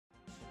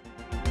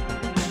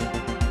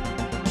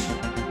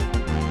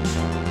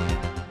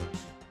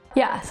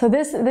yeah, so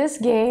this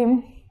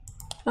game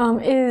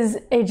is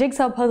a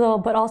jigsaw puzzle,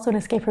 but also an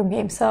escape room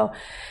game. So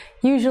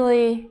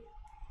usually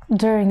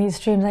during these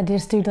streams, I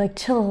just do like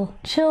chill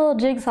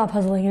jigsaw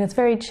puzzling, and it's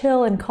very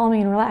chill and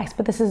calming and relaxed.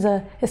 But this is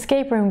a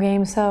escape room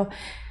game, so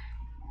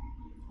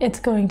it's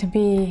going to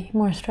be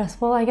more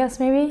stressful, I guess,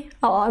 maybe.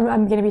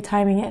 I'm going to be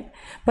timing it,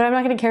 but I'm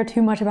not going to care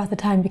too much about the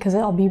time because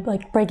I'll be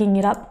like breaking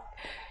it up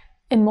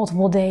in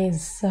multiple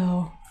days.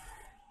 So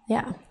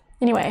yeah.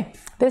 Anyway,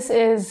 this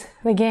is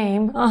the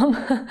game.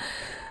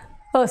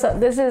 Oh, so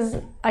this is,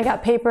 I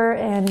got paper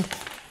and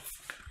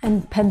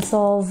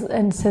pencils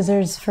and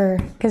scissors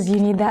because you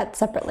need that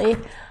separately.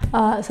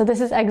 So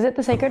this is Exit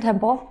the Sacred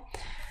Temple.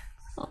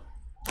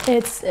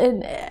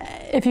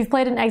 If you've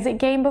played an exit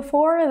game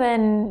before,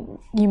 then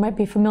you might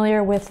be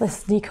familiar with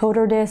this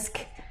decoder disc,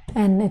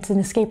 and it's an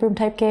escape room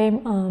type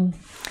game.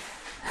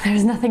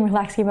 There's nothing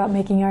relaxing about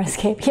making our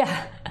escape.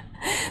 Yeah.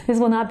 This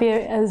will not be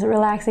as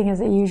relaxing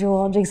as a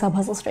usual jigsaw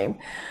puzzle stream.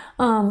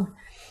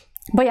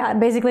 But yeah,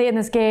 basically in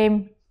this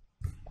game,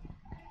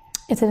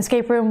 it's an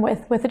escape room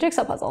with a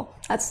jigsaw puzzle.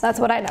 That's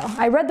what I know.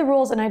 I read the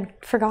rules and I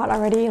forgot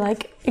already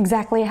like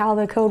exactly how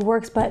the code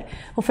works, but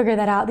we'll figure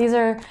that out. These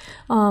are,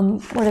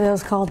 what are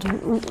those called?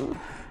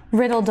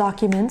 Riddle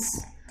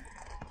documents.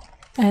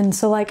 And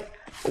so like,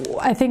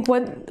 I think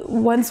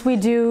once we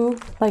do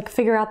like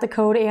figure out the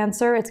code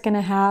answer, it's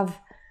gonna have,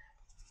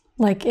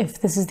 like if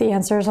this is the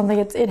answer or something,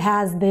 it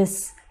has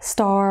this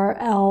star,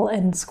 L,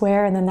 and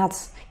square, and then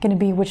that's gonna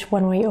be which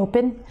one we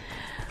open.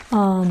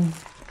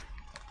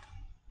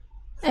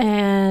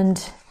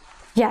 And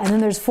yeah, and then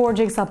there's 4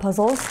 jigsaw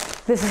puzzles.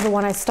 This is the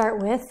one I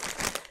start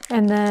with.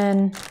 And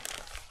then,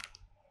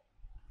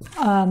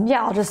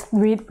 yeah, I'll just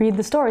read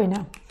the story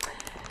now.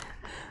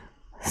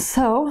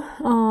 So,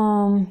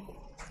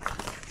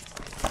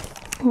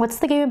 what's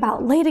the game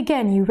about? Late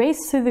again, you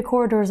race through the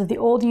corridors of the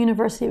old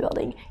university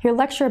building. Your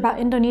lecture about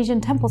Indonesian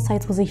temple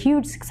sites was a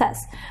huge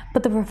success,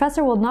 but the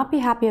professor will not be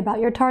happy about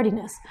your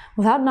tardiness.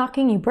 Without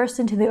knocking, you burst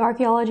into the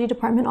archaeology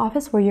department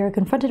office where you are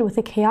confronted with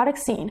a chaotic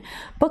scene.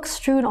 Books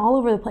strewn all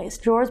over the place,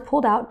 drawers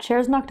pulled out,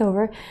 chairs knocked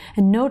over,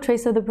 and no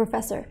trace of the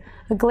professor.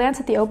 A glance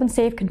at the open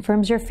safe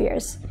confirms your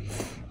fears.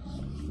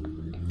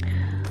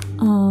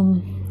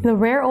 The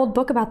rare old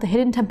book about the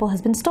hidden temple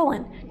has been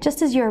stolen.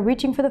 Just as you are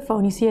reaching for the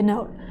phone, you see a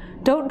note.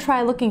 Don't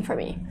try looking for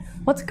me.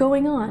 What's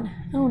going on?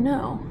 Oh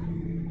no.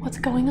 What's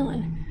going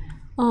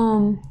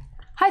on?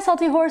 Hi,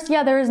 Salty Horse.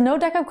 Yeah, there is no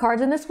deck of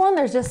cards in this one.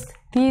 There's just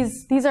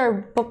these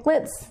are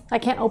booklets. I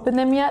can't open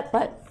them yet,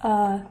 but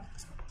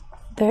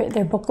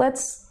they're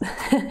booklets.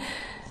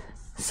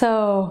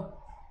 So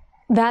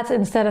that's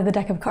instead of the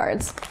deck of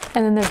cards.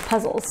 And then there's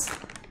puzzles,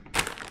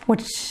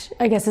 which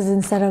I guess is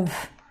instead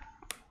of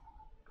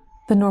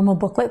the normal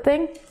booklet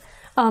thing.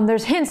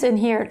 There's hints in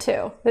here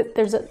too.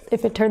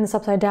 If it turns this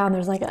upside down,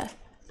 there's like a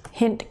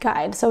hint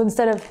guide. So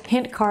instead of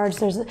hint cards,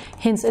 there's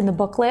hints in the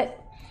booklet.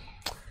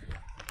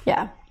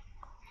 Yeah.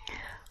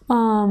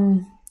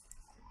 In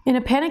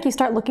a panic, you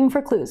start looking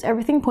for clues.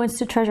 Everything points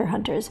to treasure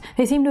hunters.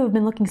 They seem to have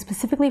been looking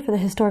specifically for the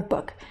historic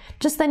book.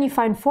 Just then you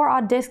find 4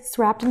 odd discs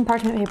wrapped in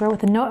parchment paper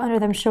with a note under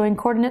them showing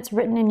coordinates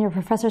written in your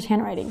professor's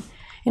handwriting.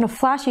 In a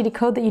flash, you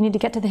decode that you need to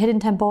get to the hidden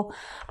temple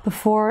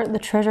before the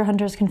treasure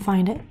hunters can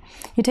find it.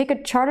 You take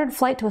a chartered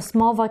flight to a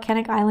small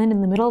volcanic island in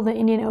the middle of the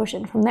Indian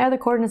Ocean. From there, the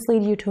coordinates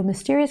lead you to a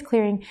mysterious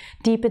clearing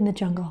deep in the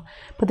jungle.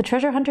 But the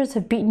treasure hunters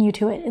have beaten you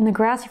to it. In the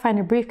grass, you find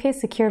a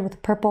briefcase secured with a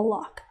purple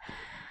lock.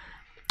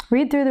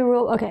 Read through the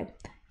rule. Okay.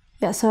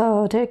 Yeah,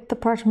 so take the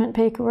parchment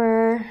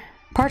paper,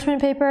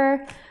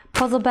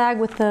 puzzle bag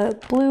with the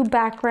blue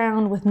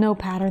background with no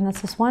pattern.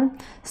 That's this one.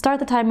 Start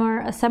the timer.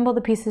 Assemble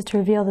the pieces to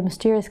reveal the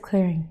mysterious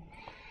clearing.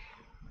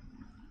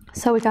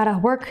 So we gotta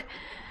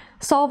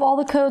solve all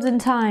the codes in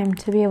time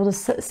to be able to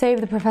save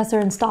the professor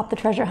and stop the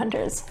treasure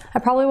hunters. I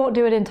probably won't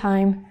do it in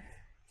time.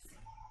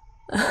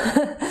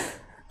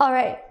 All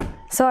right,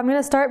 so I'm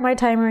gonna start my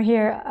timer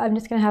here. I'm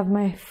just gonna have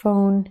my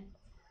phone.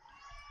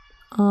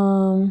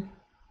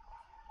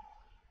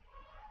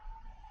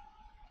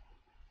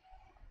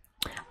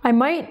 I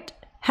might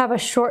have a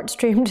short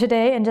stream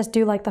today and just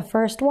do like the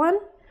first one.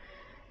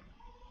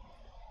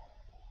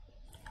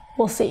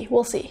 We'll see.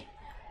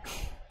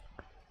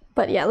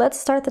 But yeah, let's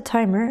start the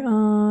timer.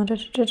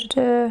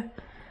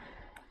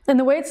 And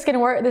the way it's gonna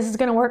work, this is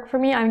gonna work for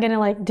me. I'm gonna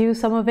like do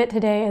some of it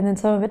today and then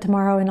some of it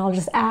tomorrow, and I'll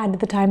just add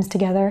the times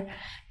together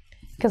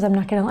because I'm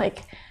not gonna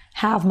like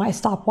have my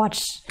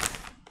stopwatch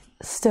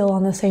still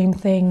on the same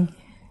thing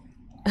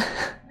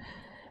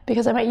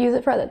because I might use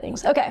it for other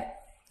things. Okay,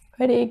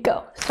 ready,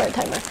 go. Start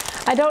timer.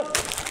 I don't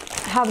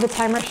have the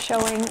timer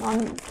showing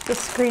on the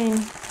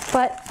screen,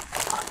 but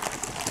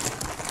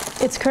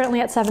it's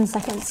currently at 7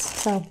 seconds,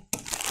 so.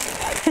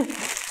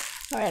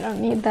 All right, I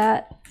don't need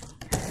that.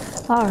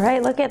 All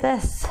right, look at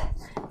this.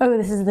 Oh,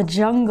 this is the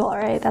jungle,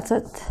 right? That's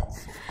what,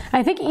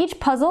 I think each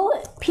puzzle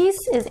piece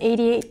is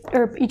 88,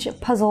 or each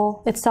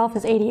puzzle itself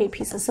is 88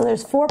 pieces. So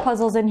there's 4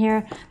 puzzles in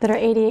here that are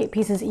 88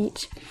 pieces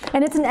each.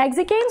 And it's an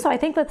exit game, so I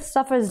think that the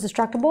stuff is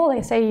destructible.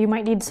 They say you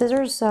might need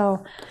scissors,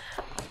 so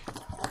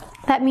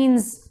that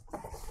means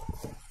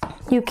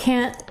you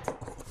can't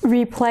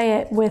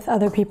replay it with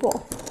other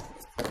people.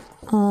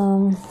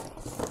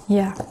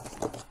 Yeah.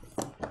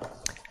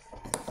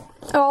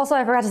 Oh, also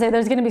I forgot to say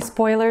there's going to be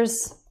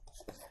spoilers.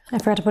 I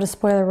forgot to put a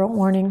spoiler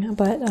warning,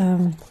 but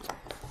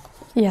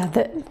yeah,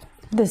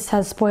 this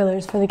has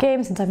spoilers for the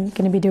game since I'm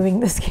going to be doing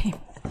this game.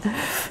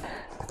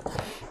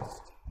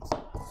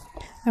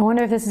 I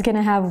wonder if this is going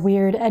to have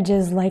weird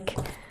edges like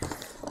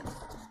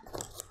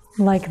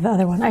the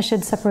other one. I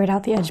should separate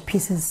out the edge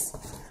pieces.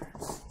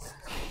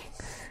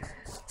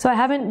 So I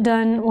haven't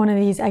done one of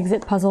these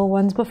exit puzzle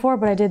ones before,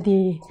 but I did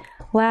the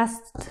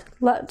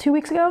 2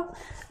 weeks ago.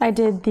 I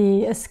did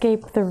the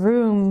Escape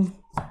Room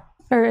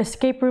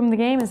the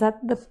Game, is that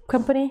the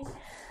company?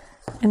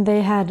 And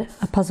they had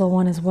a puzzle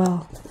one as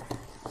well.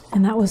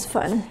 And that was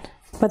fun.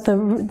 But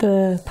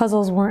the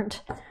puzzles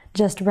weren't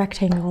just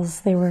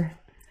rectangles, they were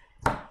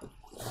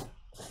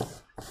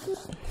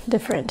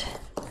different.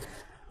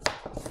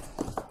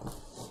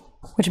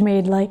 Which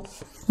made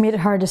it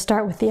hard to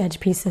start with the edge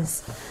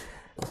pieces.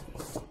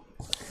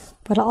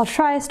 But I'll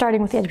try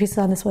starting with the edge pieces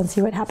on this one,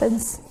 see what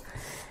happens.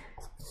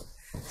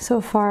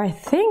 So far, I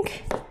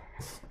think,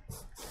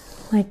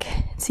 it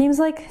seems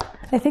like,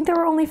 I think there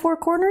were only 4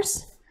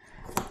 corners.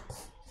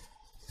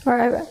 Or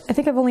I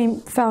think I've only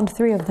found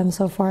 3 of them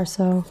so far,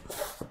 so.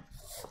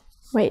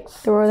 Wait,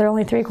 were there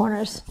only 3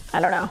 corners? I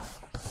don't know.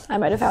 I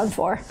might have found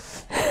 4.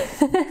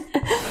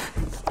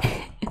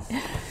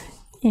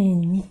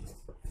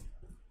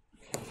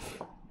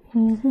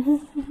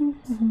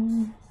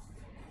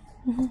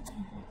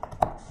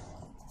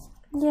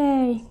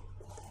 Yay.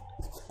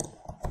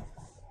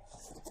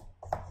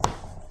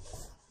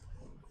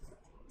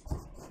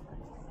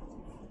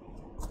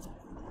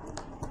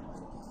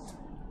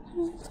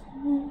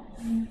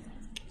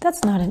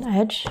 That's not an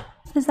edge.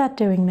 What is that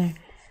doing there?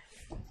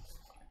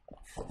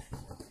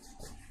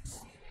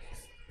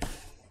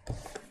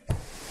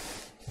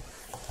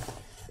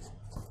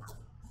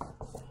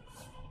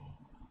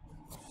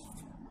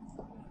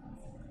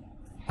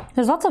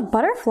 There's lots of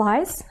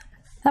butterflies.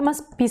 That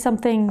must be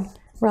something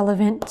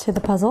relevant to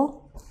the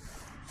puzzle,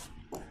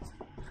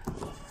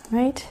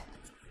 right?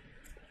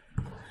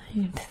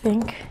 You'd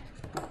think.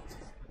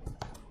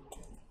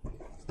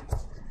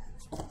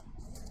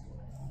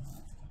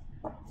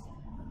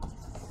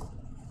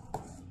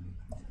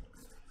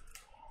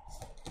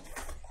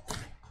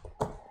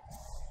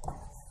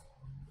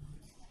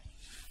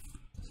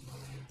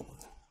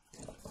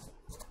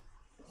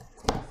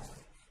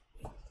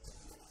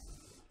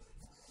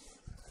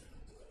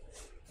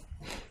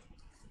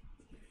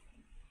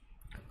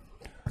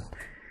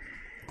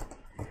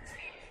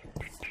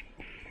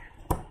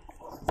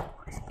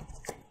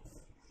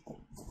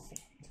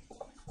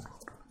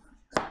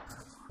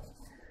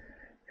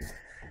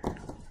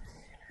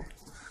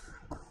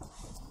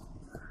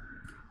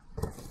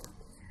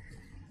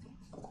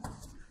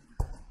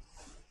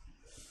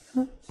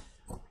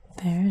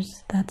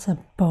 That's a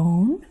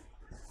bone.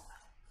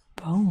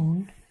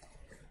 Bone.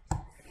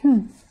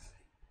 I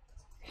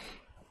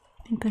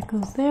think that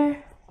goes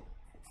there.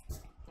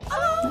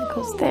 That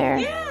goes there.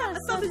 Yeah,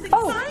 something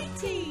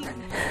exciting.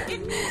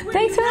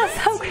 Thanks for that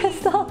sub,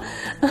 Crystal.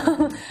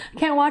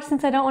 Can't watch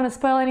since I don't want to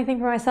spoil anything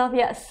for myself.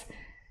 Yes.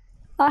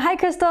 Hi,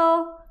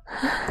 Crystal.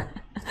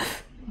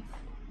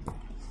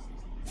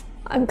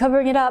 I'm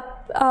covering it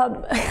up.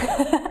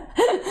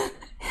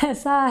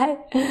 Yes, hi.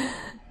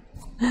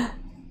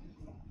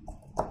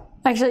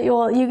 Actually,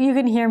 well, you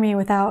can hear me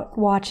without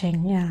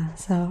watching, yeah,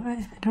 so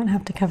I don't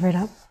have to cover it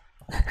up.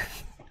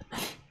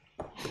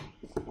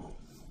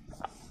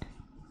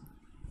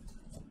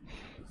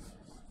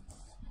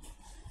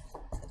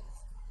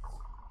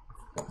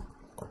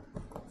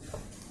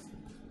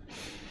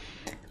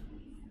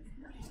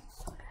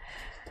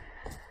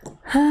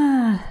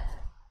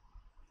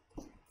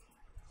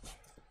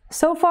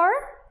 So far,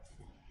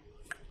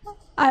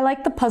 I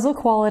like the puzzle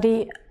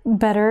quality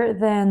better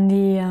than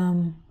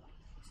the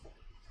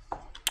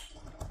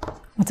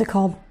what's it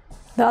called?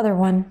 The other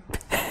one.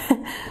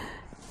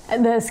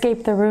 The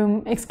Escape the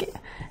Room.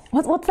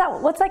 What's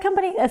that? What's that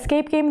company?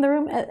 Escape Game the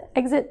Room?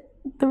 Exit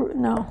the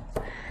no.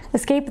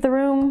 Escape the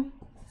Room.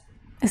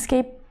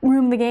 Escape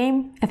Room the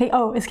Game. I think.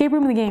 Oh, Escape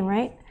Room the Game,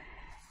 right?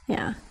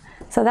 Yeah.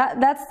 So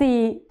that's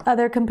the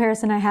other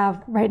comparison I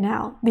have right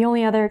now. The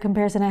only other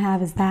comparison I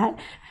have is that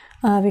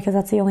because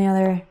that's the only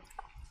other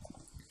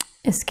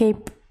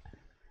escape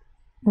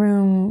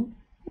room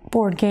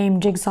board game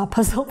jigsaw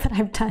puzzle that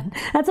I've done.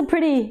 That's a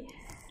pretty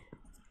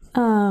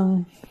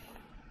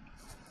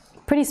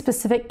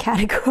specific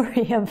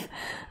category of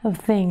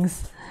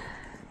things.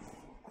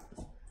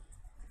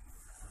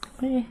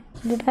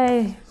 Did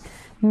I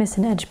miss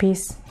an edge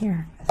piece?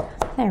 Here.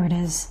 There it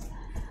is.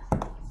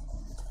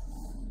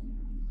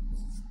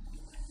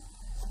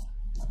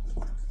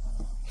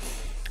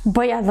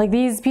 But yeah, like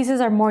these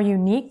pieces are more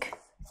unique,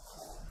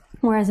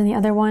 whereas in the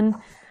other one,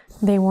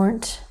 they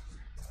weren't.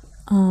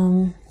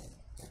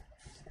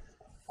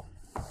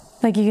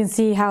 Like you can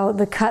see how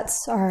the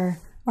cuts are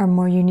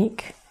more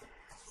unique,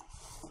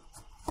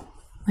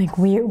 like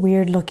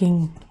weird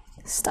looking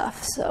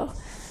stuff. So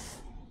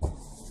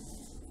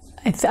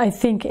I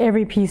think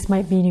every piece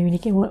might be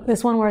unique in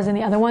this one, whereas in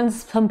the other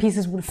ones, some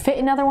pieces would fit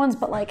in other ones,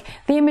 but like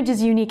the image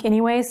is unique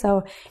anyway,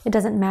 so it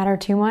doesn't matter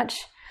too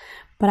much.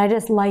 But I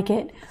just like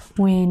it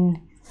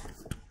when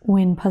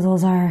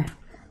puzzles are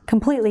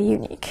completely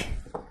unique.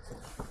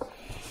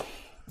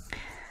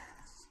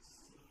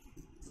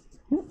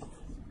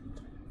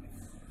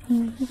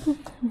 So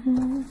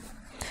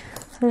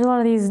there's a lot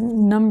of these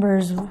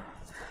numbers,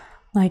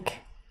 like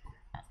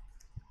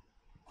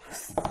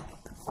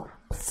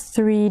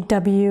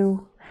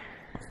 3W,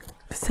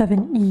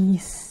 7E,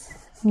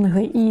 something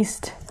like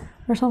east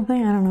or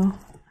something, I don't know.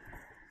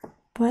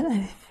 But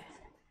I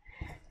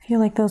feel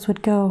like those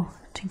would go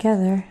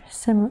together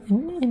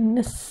in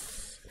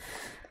this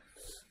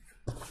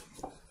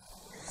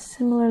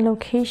similar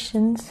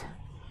locations.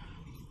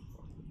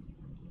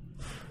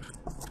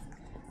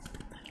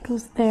 It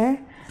goes there.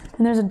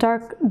 And there's a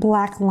dark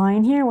black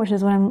line here, which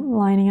is what I'm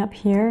lining up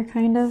here,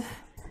 kind of.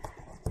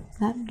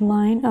 That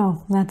line,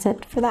 oh, that's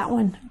it for that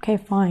one. Okay,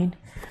 fine.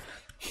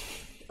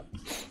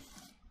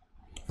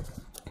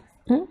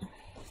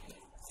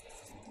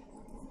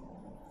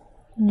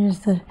 Here's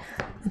the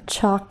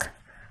chalk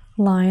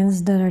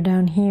lines that are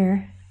down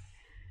here.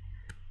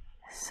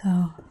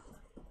 So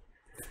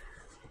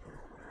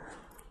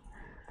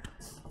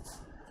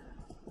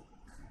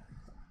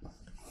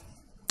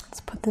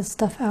let's put this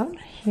stuff out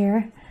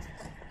here.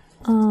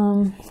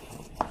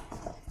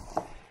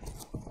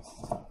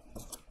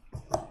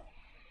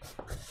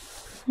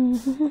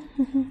 There's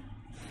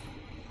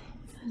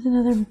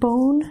another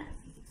bone.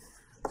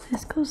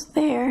 This goes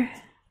there.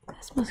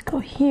 This must go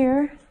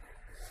here.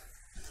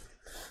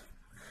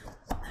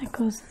 That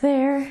goes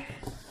there.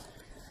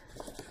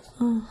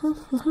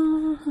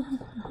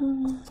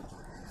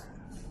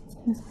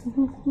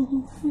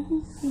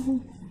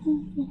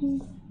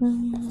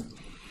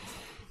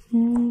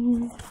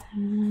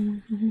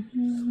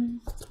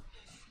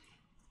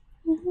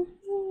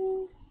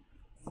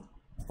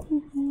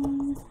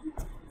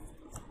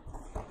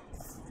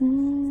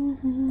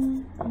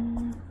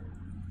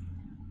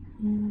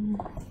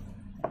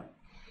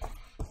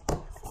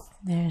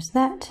 There's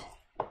that.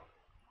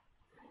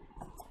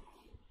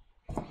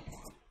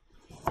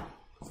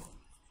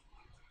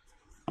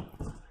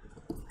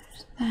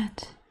 There's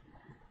that.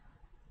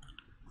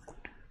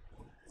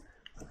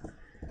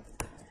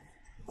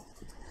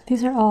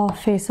 These are all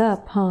face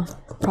up, huh?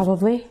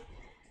 Probably.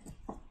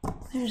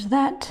 There's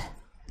that.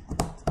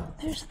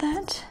 There's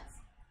that.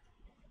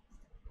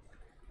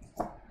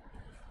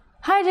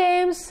 Hi,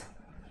 James.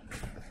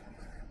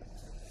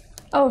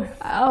 Oh,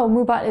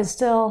 Moobot is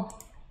still.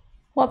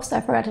 Whoops,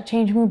 I forgot to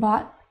change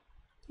Moobot.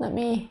 Let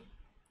me.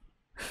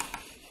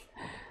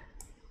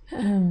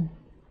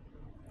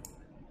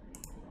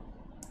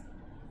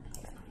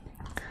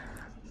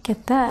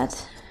 Get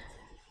that.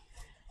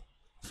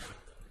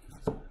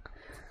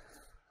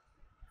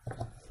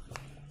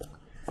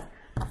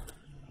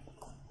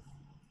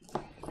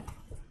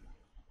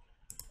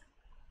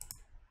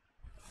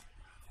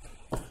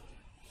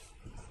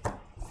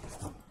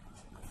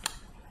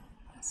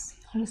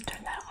 I'll just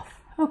turn that off.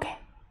 Okay.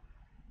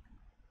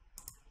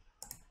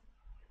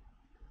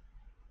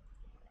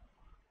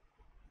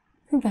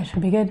 I think that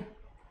should be good.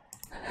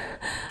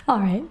 All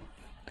right.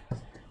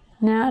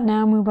 Now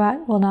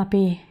Moobot will not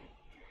be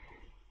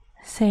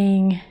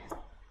saying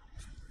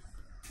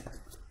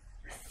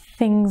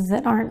things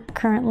that aren't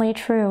currently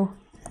true.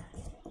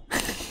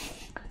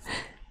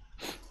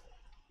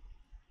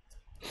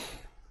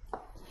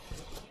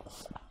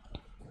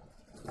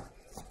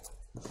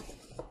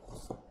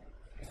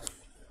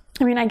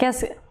 I mean, I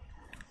guess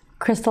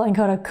Crystal and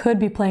Coda could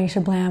be playing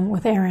Shablam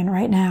with Aaron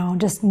right now,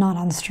 just not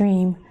on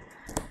stream.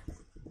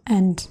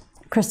 And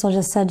Crystal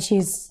just said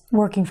she's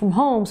working from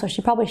home, so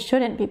she probably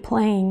shouldn't be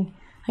playing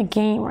a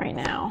game right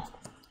now.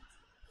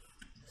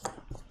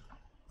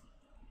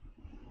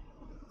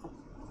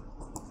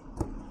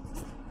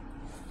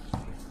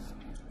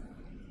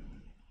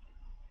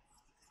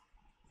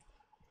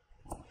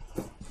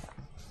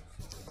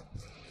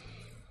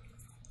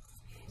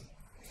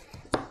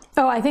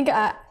 Oh, I think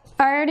I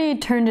already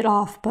turned it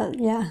off, but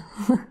yeah.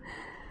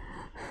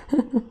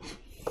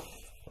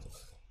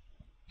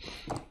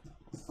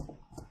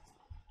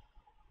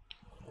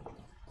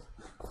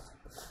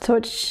 So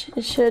it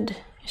should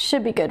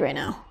be good right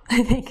now,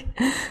 I think.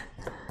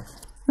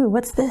 Ooh,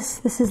 what's this?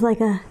 This is like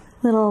a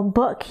little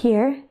book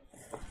here.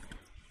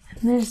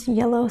 And there's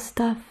yellow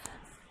stuff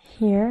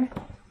here.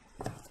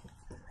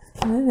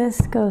 And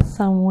this goes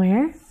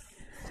somewhere.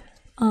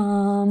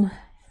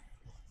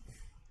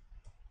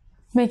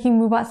 Making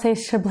Moobot say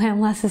Shablam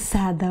less is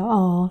sad though.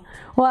 Oh,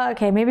 well,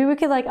 okay. Maybe we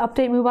could like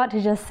update Moobot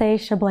to just say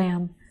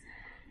Shablam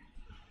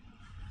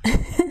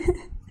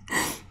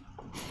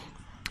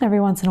every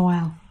once in a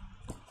while.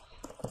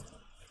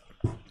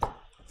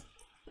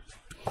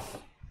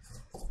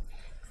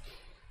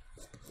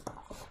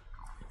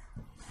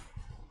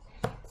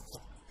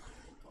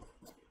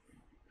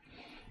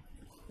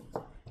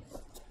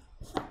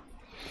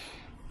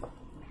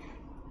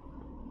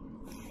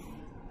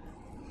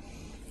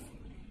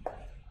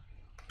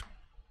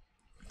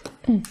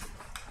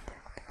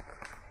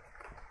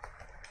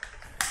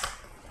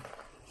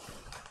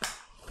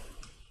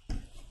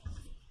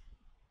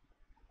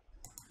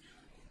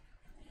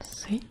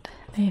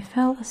 They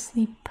fell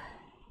asleep.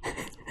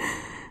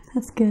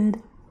 That's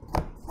good.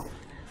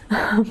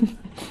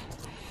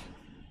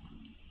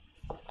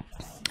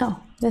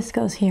 Oh, this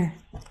goes here.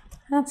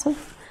 That's what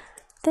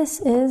this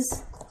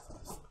is.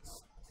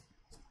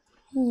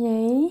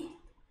 Yay.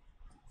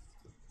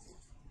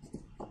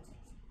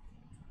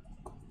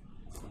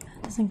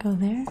 That doesn't go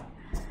there.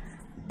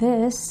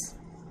 This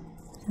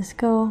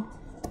go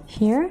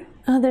here.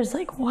 Oh, there's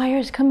like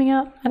wires coming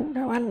out. I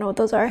don't know what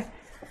those are.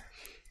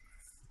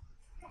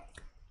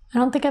 I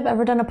don't think I've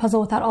ever done a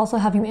puzzle without also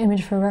having the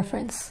image for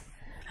reference.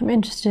 I'm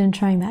interested in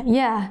trying that.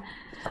 Yeah,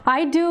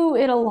 I do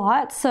it a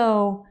lot.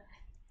 So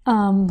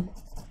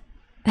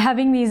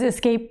having these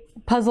escape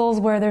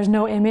puzzles where there's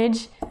no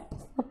image.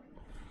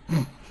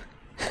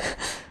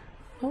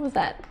 What was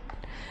that?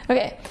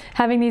 Okay,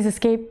 having these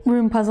escape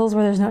room puzzles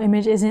where there's no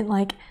image isn't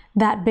like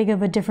that big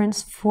of a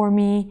difference for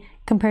me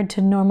compared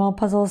to normal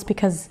puzzles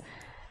because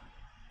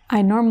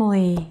I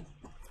normally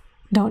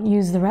don't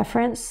use the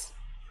reference.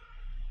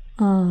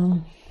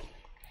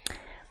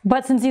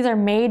 But since these are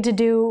made to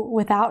do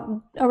without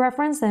a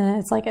reference, then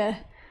it's like a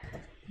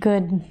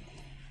good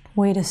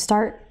way to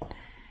start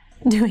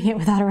doing it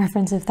without a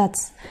reference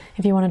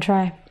if you want to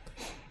try.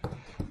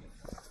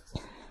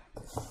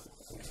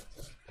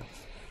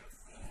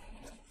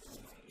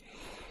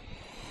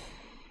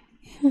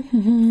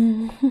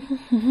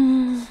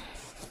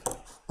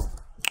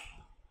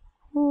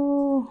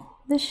 Oh,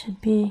 this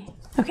should be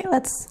okay.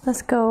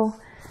 Let's go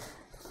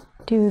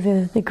do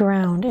the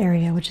ground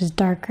area, which is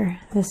darker.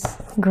 This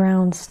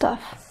ground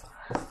stuff.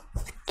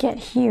 Let's get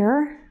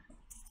here.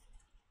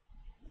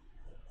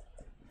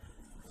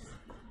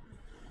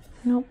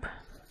 Nope.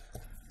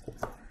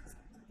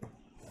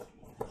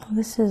 Oh,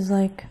 this is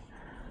like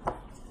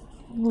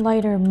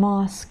lighter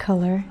moss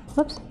color.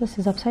 Whoops, this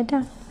is upside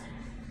down.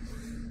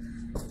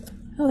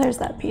 Oh, there's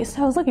that piece.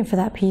 I was looking for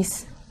that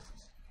piece.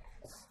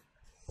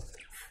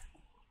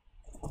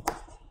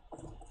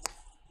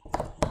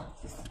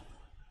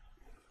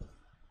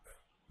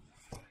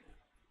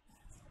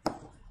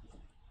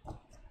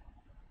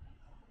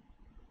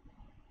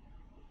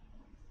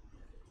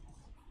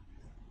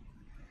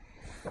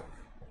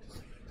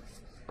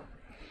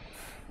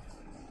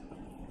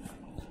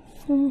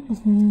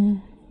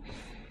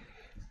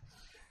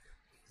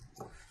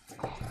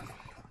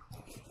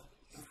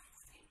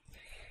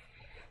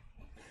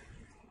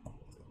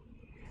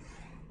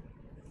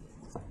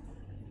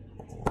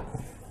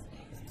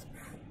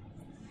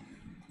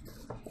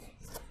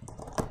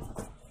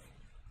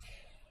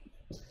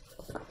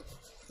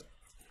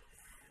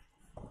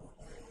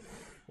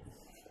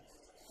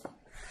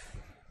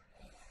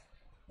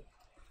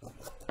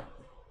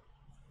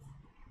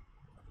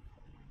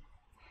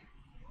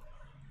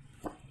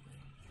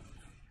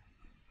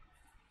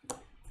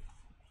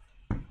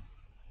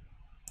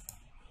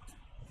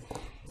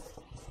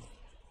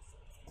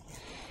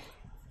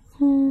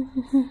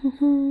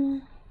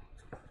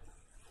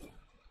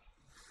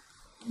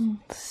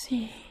 Let's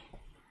see.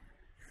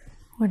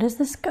 Where does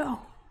this go?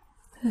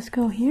 Does this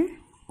go here?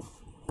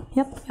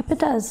 Yep, it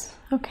does.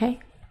 Okay.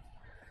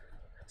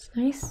 That's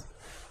nice.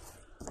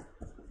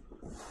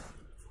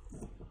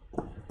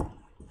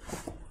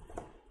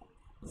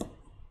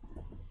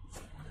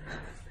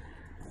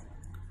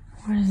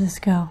 Where does this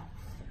go?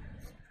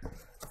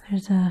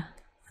 There's a...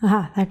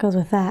 Aha, that goes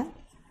with that.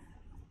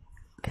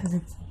 Because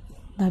it's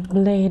that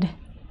blade.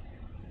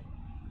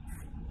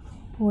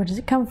 Where does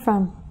it come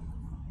from?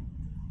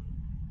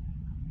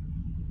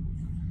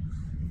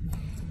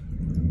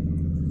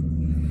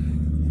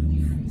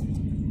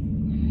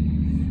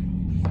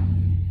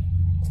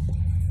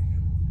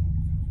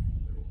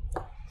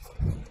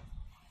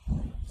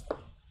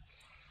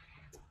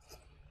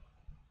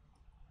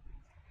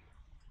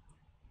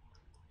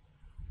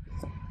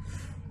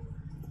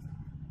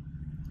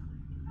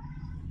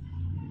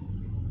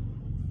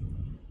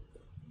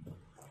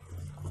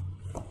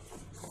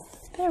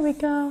 There we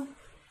go.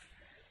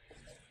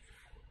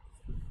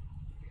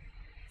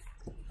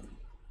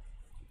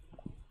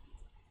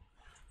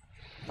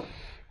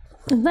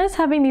 It's nice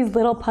having these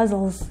little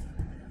puzzles.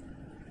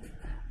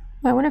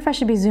 I wonder if I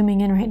should be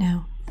zooming in right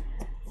now.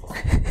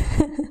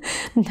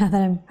 Now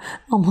that I'm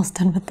almost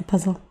done with the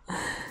puzzle.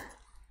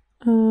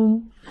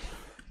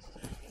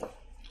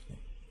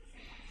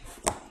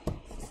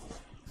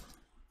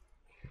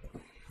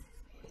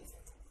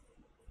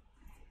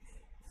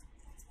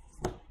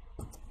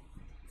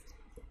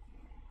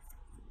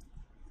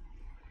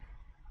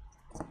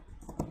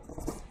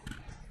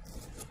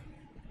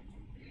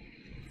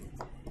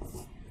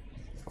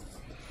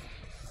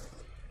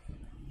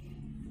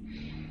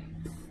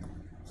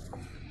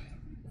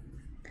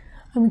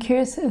 I'm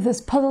curious if this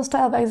puzzle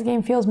style of X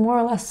game feels more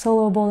or less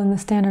soloable than the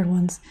standard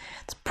ones.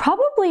 It's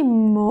probably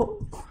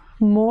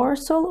more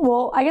solo.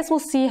 Well, I guess we'll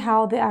see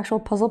how the actual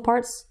puzzle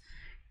parts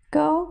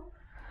go.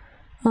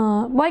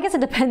 Well, I guess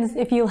it depends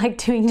if you like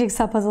doing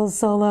jigsaw puzzles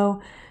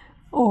solo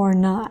or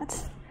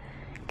not.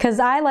 Because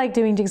I like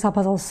doing jigsaw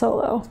puzzles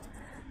solo.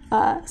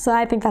 So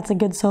I think that's a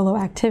good solo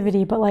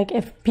activity. But like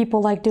if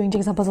people like doing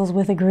jigsaw puzzles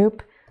with a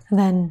group,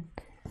 then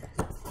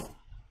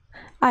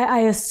I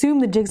assume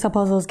the jigsaw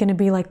puzzle is going to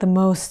be like the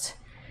most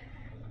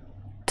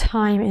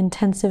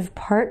time-intensive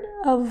part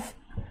of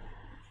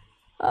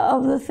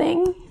the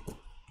thing.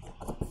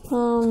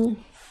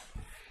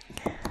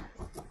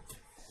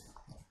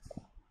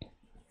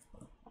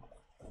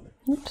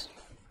 Oops.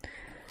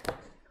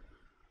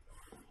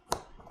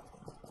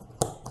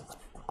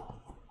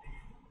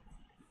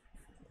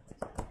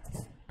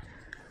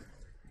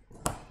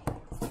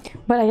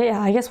 But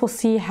yeah, I guess we'll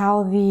see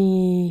how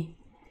the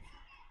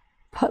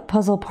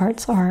puzzle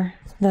parts are.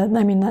 What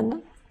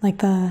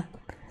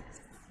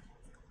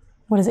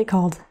is it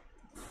called?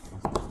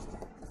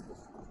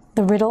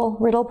 The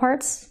riddle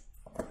parts?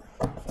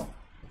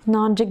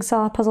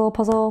 Non-jigsaw puzzle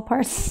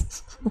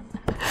parts.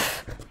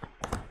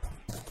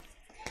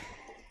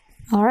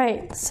 All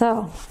right,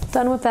 so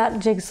done with that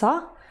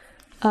jigsaw.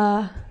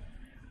 The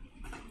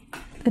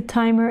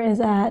timer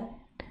is at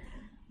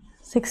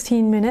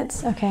 16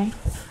 minutes, okay.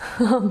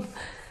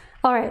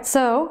 All right,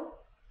 so,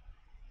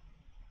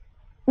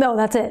 no,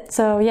 that's it.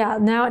 So yeah,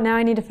 now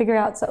I need to figure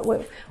out, so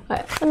wait,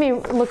 let me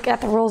look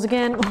at the rules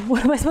again.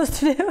 What am I supposed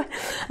to do?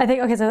 I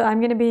think, okay, so I'm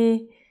gonna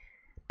be,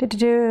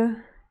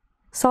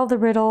 solve the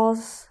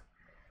riddles.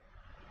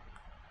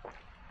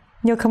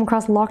 You'll come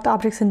across locked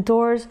objects and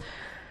doors.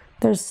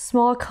 There's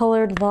small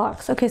colored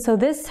locks. Okay, so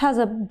this has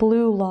a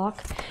blue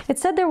lock. It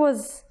said there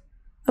was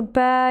a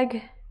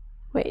bag,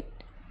 wait.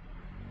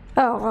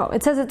 Oh,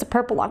 it says it's a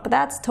purple lock, but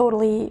that's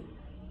totally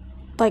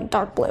like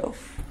dark blue.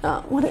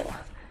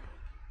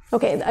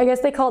 Okay, I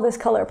guess they call this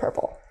color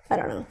purple. I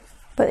don't know,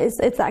 but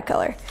it's that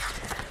color.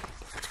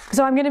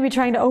 So I'm gonna be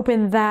trying to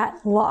open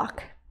that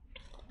lock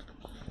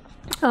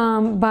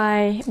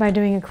by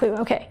doing a clue.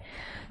 Okay,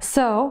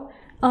 so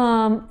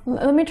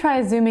let me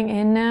try zooming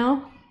in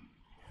now.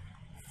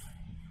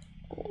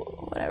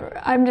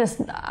 Whatever, I'm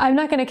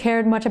not gonna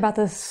care much about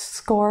the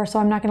score, so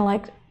I'm not gonna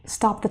like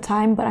stop the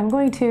time, but I'm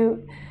going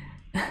to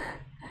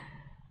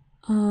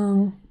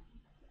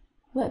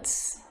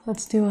let's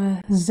do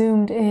a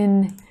zoomed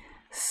in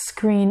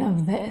screen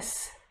of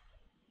this.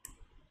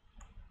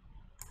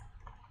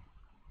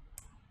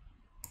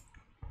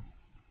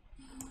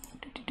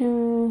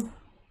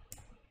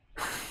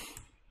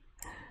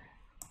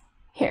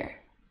 Here.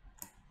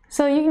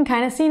 So you can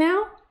kind of see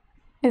now.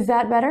 Is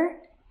that better?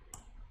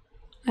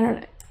 I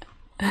don't know.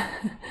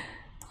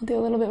 I'll do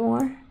a little bit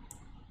more.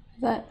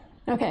 Is that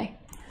okay?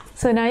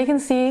 So now you can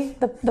see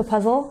the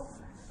puzzle.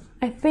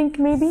 I think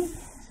maybe.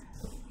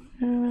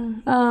 I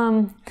don't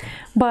know.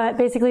 But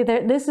basically,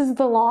 this is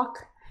the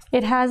lock.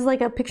 It has like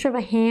a picture of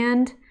a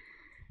hand.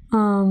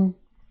 So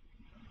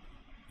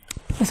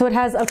it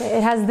has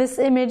this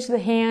image, the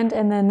hand,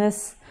 and then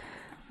this,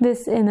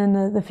 and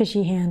then the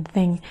fishy hand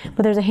thing.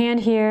 But there's a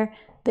hand here,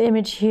 the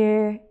image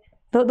here.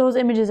 Those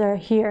images are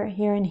here,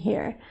 here, and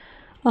here.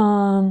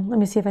 Let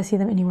me see if I see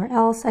them anywhere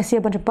else. I see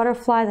a bunch of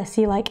butterflies. I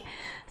see like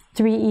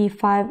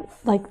 3E5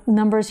 like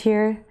numbers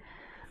here.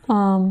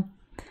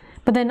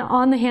 But then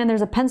on the hand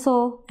there's a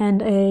pencil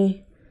and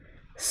a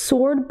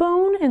sword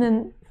bone, and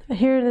then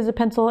here there's a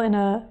pencil and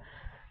a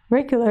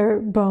regular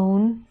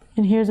bone,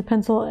 and here's a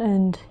pencil,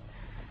 and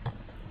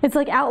it's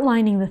like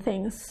outlining the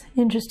things.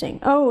 Interesting.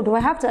 Oh, do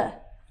I have to?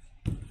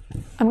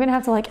 I'm gonna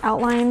have to like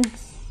outline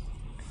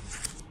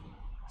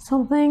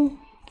something.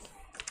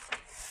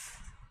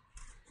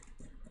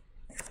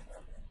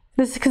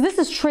 Because this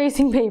is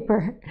tracing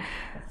paper,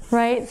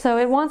 right? So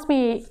it wants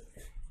me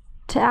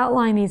to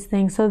outline these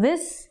things. So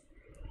this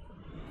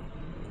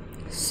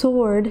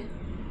sword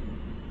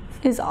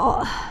is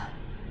all.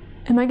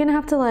 Am I gonna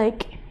have to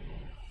like?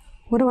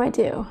 What do I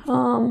do?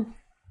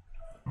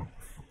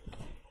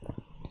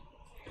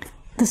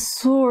 The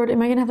sword.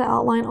 Am I gonna have to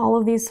outline all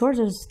of these swords?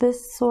 There's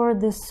this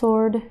sword, this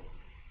sword.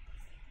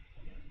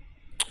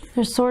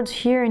 There's swords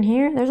here and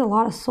here. There's a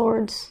lot of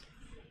swords.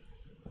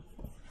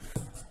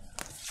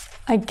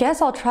 I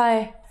guess I'll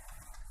try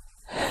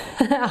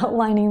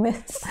outlining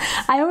this.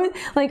 I always,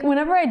 like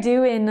whenever I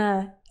do in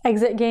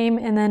exit game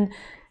and then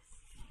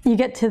you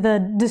get to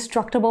the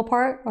destructible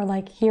part, or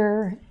like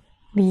here,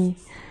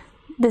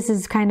 this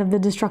is kind of the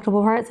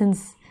destructible part,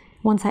 since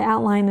once I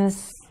outline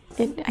this,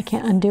 I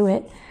can't undo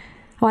it.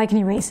 Well, I can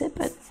erase it,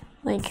 but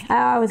like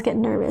I always get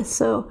nervous.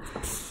 So,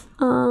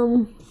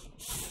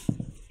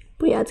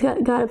 but yeah, it's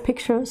got a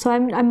picture. So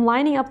I'm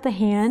lining up the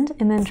hand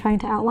and then trying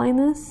to outline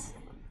this.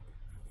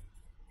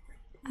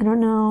 I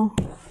don't know.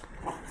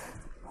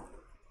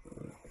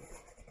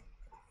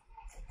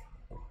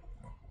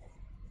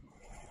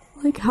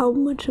 Like how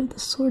much of the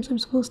swords I'm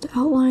supposed to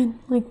outline,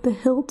 like the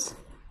hilt.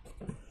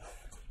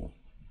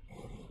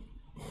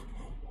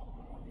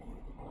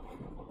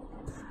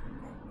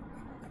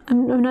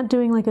 I'm not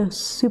doing like a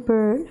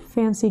super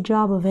fancy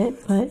job of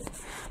it, but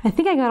I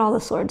think I got all the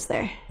swords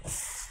there.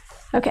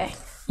 Okay,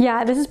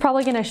 yeah, this is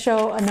probably gonna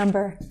show a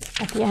number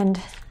at the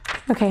end.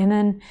 Okay, and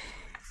then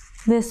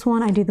this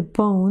one I do the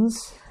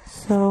bones.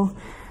 So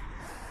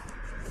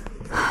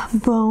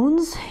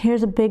bones,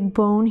 here's a big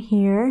bone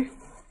here.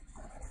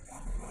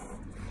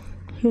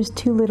 Here's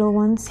two little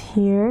ones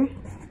here.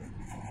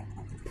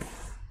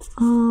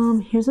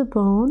 Here's a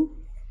bone.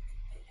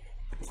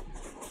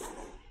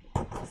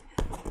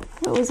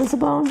 Oh, is this a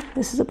bone?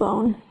 This is a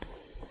bone.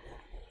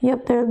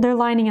 Yep, they're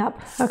lining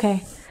up.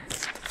 Okay.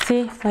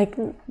 See? Like,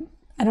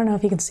 I don't know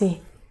if you can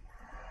see.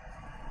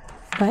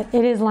 But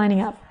it is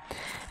lining up.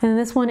 And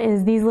this one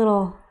is these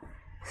little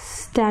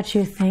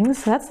statue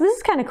things. So this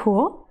is kind of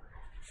cool.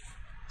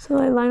 So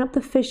I line up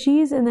the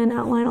fishies and then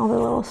outline all the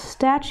little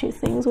statue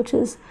things, which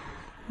is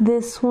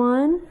this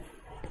one,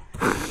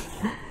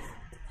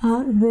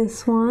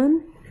 this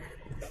one,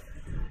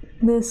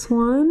 this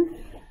one.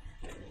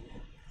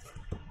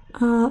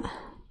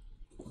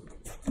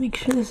 Make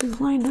sure this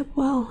is lined up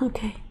well.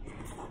 Okay.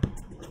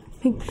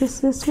 I think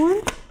this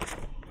one.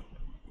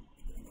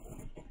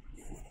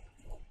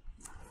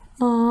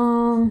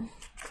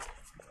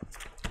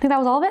 I think that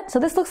was all of it. So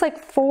this looks like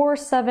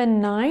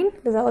 479.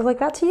 Does that look like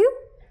that to you?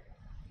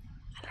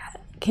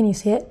 Can you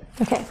see it?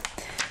 Okay.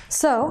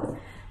 So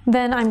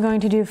then I'm going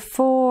to do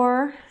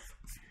 4,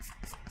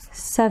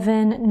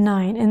 7,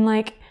 9. And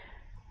like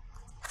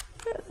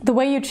the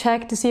way you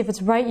check to see if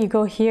it's right, you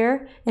go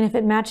here, and if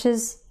it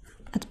matches,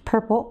 that's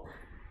purple.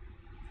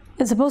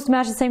 It's supposed to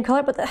match the same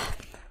color, but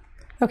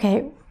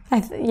okay.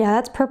 Yeah,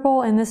 that's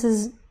purple, and this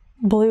is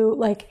blue.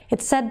 Like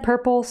it said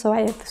purple, so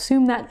I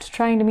assume that's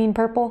trying to mean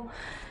purple.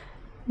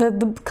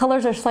 The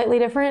colors are slightly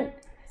different,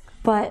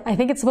 but I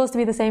think it's supposed to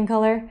be the same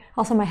color.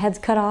 Also, my head's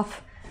cut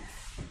off.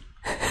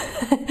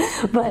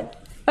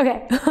 But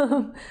okay.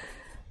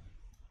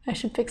 I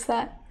should fix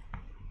that.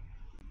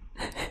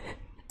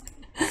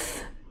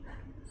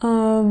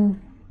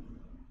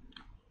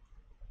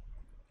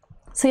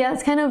 So yeah,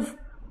 it's kind of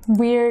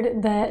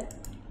weird that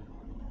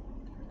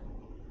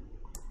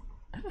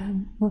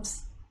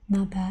whoops,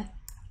 not that.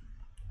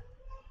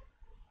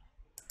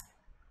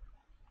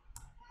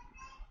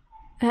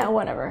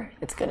 Whatever,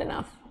 it's good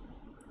enough.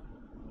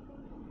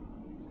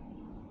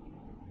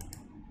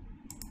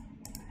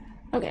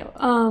 Okay,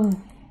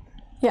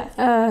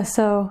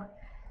 so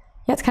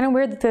yeah, it's kind of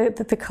weird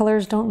that the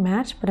colors don't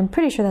match, but I'm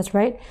pretty sure that's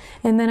right.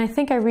 And then I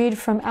think I read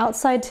from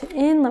outside to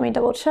in. Let me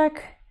double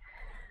check.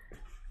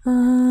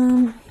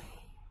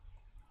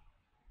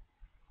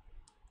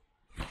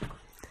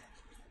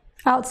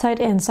 Outside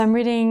in. So I'm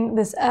reading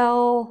this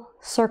L,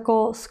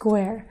 circle,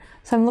 square.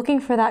 So I'm looking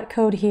for that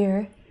code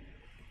here.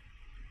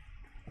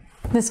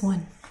 This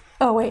one.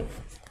 Oh wait.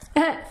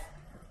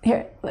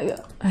 Here, let me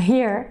go.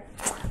 Here.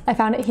 I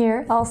found it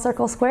here. L,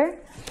 circle, square.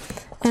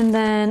 And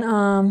then,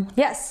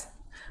 yes.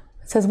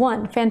 It says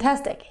 1.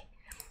 Fantastic.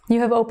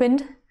 You have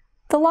opened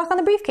the lock on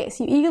the briefcase.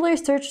 You eagerly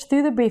search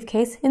through the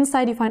briefcase.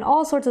 Inside you find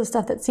all sorts of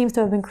stuff that seems to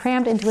have been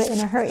crammed into it in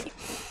a hurry.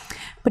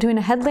 Between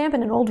a headlamp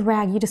and an old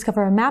rag, you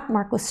discover a map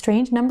marked with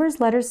strange numbers,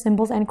 letters,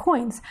 symbols, and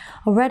coins.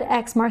 A red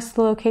X marks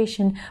the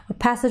location, a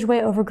passageway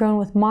overgrown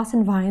with moss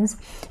and vines,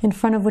 in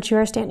front of which you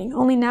are standing.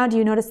 Only now do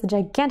you notice the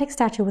gigantic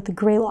statue with the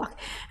gray lock.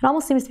 It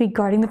almost seems to be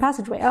guarding the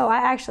passageway. Oh, I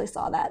actually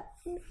saw that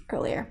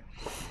earlier.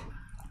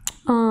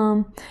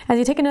 As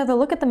you take another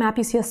look at the map,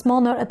 you see a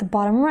small note at the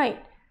bottom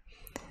right.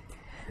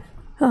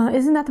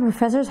 Isn't that the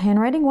professor's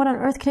handwriting? What on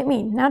earth can it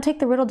mean? Now take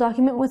the riddle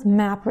document with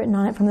map written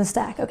on it from the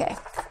stack. Okay,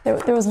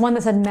 there was one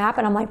that said map,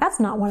 and I'm like, that's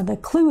not one of the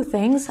clue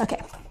things.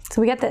 Okay, so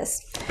we get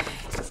this.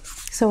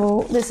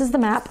 So this is the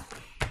map.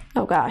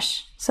 Oh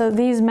gosh. So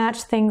these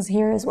match things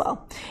here as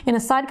well. In a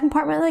side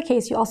compartment of the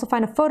case, you also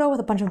find a photo with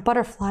a bunch of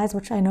butterflies,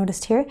 which I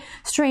noticed here.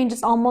 Strange,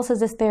 it's almost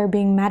as if they're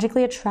being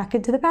magically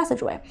attracted to the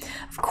passageway.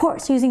 Of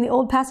course, using the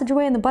old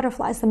passageway and the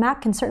butterflies, the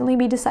map can certainly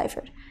be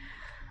deciphered.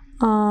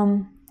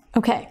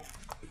 Okay.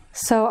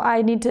 So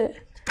I need to,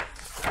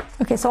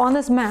 okay, so on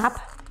this map,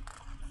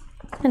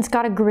 it's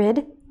got a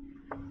grid,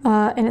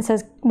 and it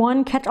says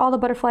 1, catch all the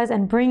butterflies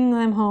and bring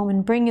them home,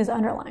 and bring is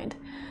underlined.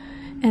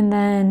 And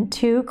then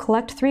 2,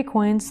 collect 3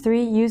 coins,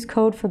 3, use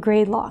code for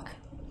gray lock.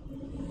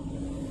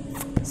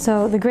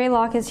 So the gray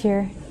lock is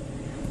here.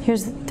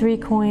 Here's 3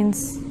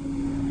 coins.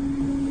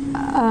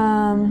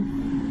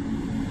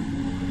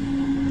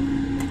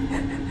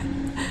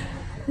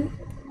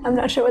 I'm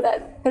not sure what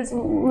that, there's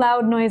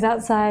loud noise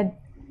outside.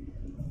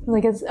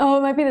 Like it's, oh,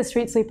 it might be the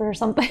street sweeper or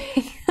something.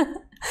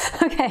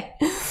 Okay.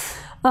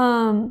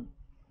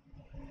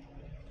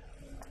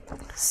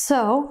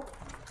 So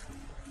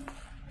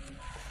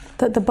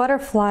the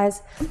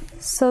butterflies.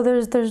 So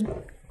there's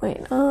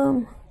wait.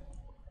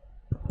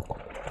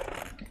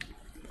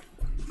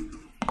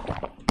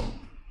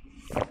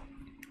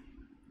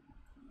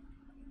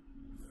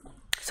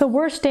 So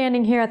we're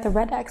standing here at the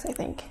red X, I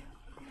think.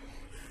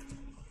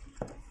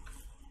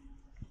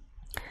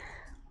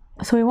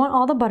 So we want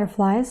all the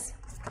butterflies.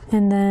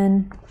 And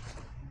then,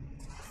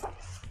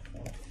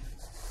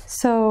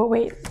 so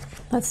wait,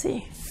 let's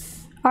see.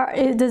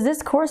 Does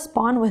this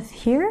correspond with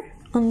here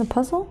on the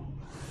puzzle?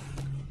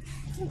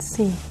 Let's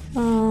see.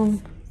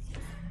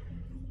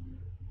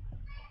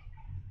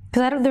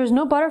 Because there's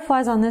no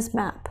butterflies on this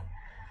map,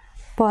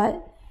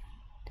 but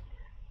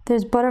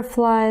there's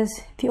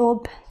butterflies. The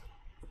old.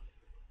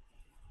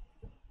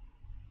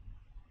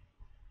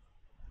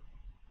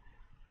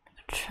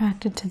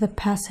 Attracted to the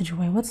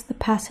passageway. What's the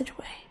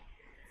passageway?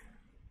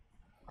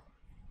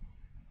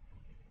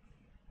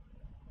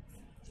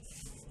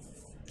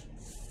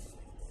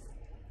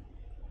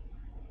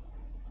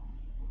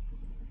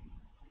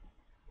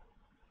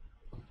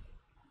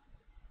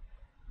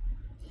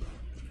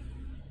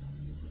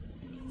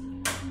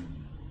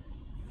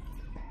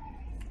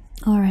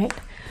 All right,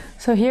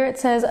 so here it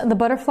says, the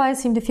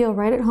butterflies seem to feel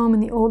right at home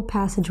in the old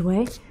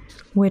passageway,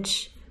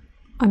 which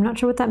I'm not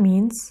sure what that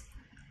means.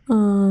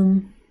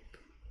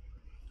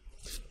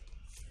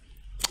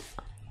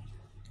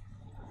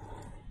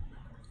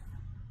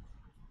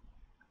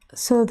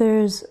 So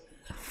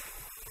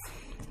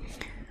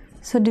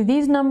do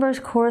these numbers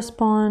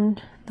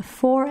correspond? The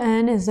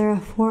 4n, is there a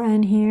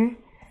 4n here?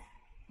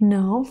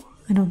 No,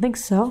 I don't think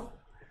so.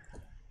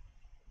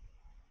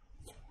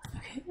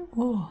 Okay,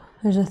 whoa,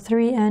 there's a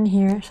 3n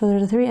here, so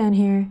there's a 3n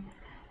here.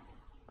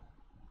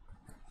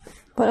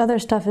 But other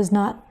stuff is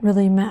not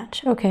really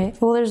match. Okay,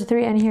 well there's a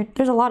 3n here.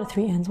 There's a lot of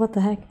 3n's, what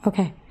the heck?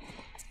 Okay.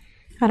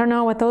 I don't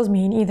know what those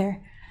mean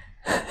either.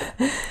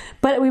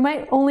 But we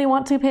might only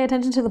want to pay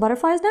attention to the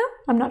butterflies now?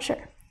 I'm not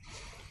sure.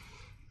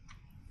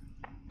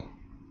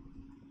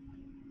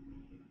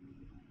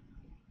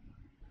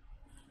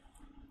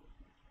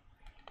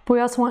 But we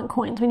also want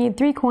coins. We need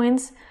 3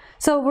 coins.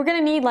 So we're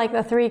gonna need like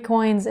the 3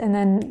 coins and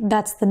then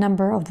that's the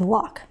number of the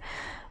lock.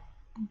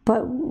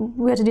 But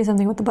we have to do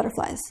something with the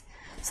butterflies.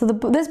 So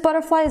this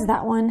butterfly is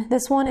that one.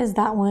 This one is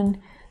that one.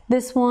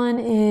 This one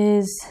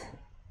is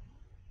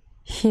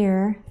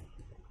here.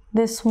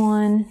 This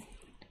one,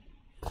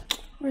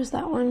 where's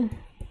that one?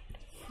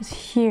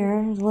 It's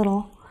here, it's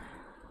little.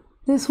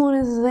 This one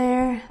is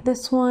there.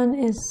 This one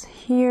is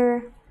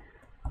here,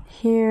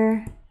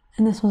 here,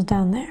 and this one's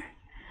down there.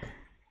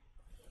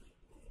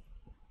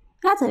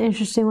 That's an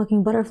interesting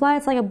looking butterfly.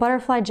 It's like a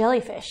butterfly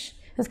jellyfish.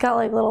 It's got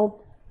like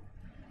little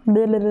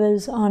blah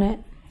on it.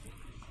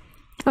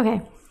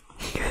 Okay.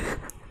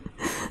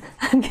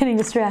 I'm getting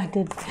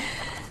distracted.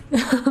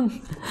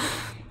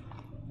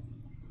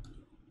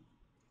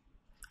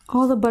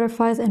 All the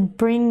butterflies and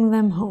bring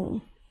them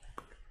home.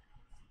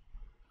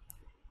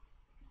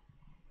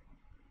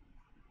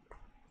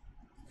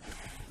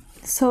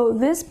 So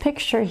this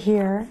picture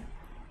here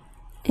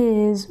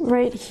is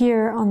right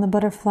here on the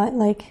butterfly,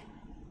 like,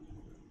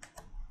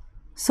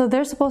 so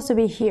they're supposed to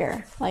be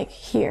here, like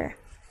here.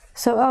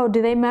 So, oh,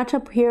 do they match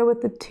up here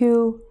with the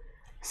 2?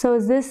 So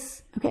is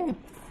this, okay.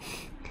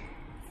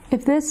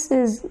 If this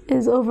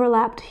is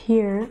overlapped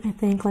here, I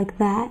think like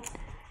that,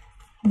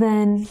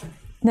 then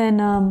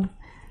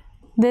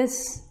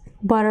this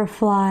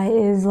butterfly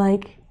is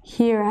like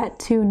here at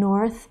 2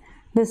 north.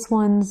 This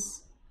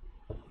one's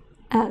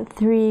at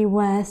 3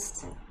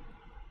 west,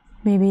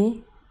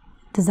 maybe.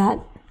 Does that,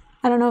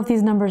 I don't know if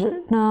these numbers are,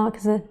 no,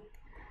 because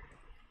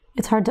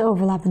it's hard to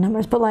overlap the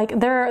numbers, but like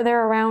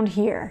they're around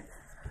here.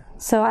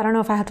 So I don't know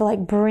if I have to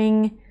like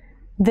bring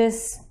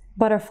this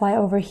butterfly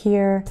over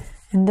here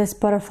and this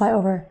butterfly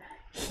over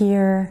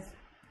here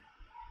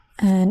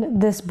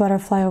and this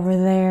butterfly over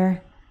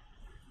there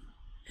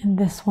and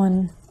this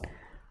one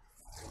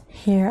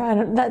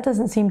here. That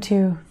doesn't seem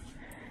to.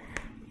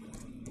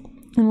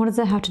 And what does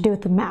that have to do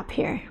with the map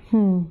here?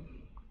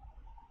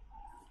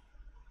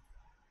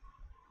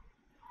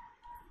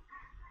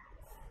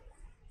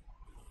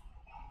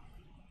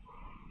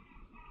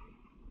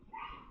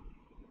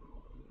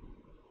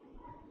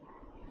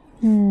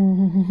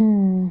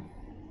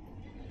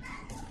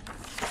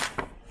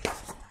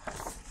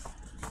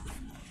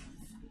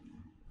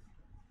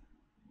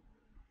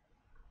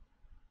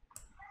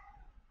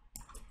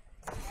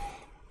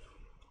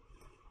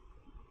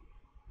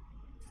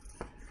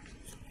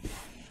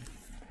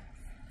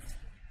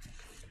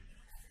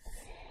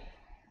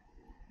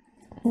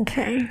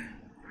 Okay.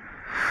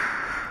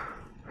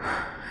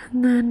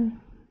 And then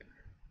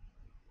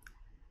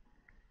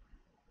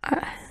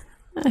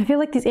I feel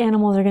like these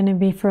animals are going to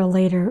be for a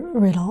later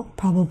riddle,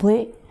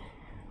 probably.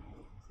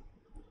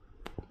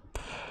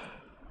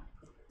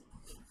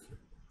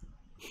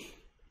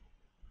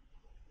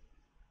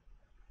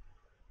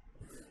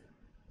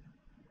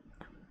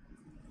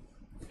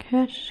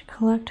 Catch,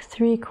 collect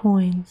 3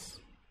 coins.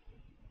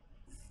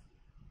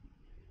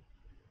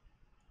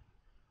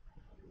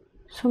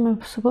 So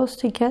I'm supposed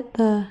to get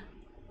the...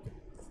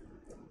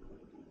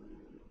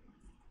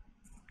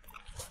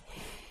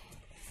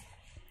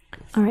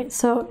 Alright,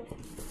 so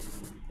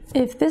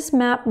if this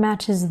map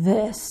matches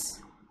this,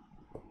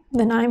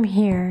 then I'm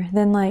here.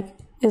 Then like,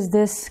 is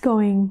this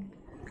going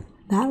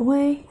that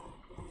way?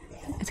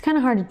 It's kind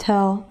of hard to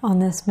tell on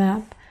this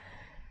map.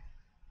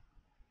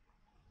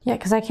 Yeah,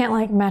 because I can't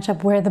like match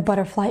up where the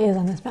butterfly is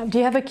on this map. Do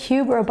you have a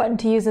cube or a button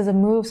to use as a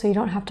move so you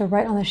don't have to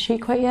write on the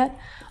sheet quite yet?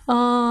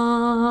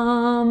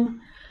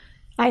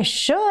 I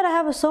should. I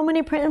have so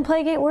many print and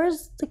play games.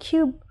 Where's the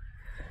cube?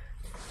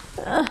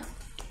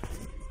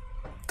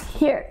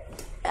 Here.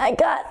 I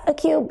got a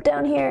cube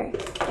down here.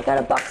 I got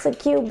a box of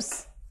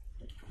cubes.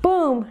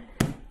 Boom.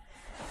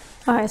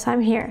 All right, so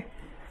I'm here.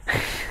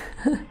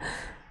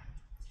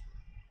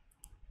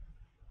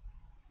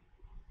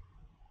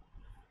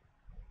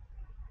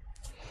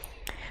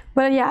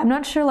 But yeah, I'm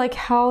not sure like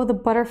how the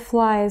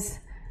butterflies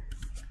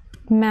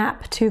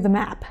map to the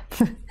map.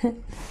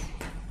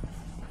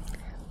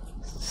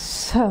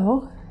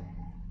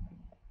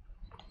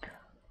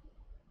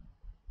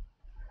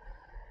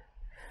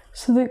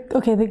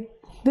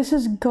 This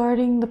is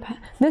guarding the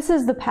this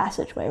is the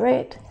passageway,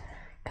 right?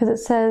 Because it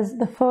says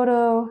the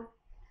photo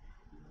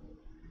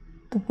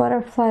the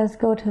butterflies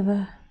go to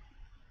the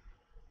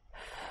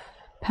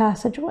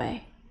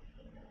passageway.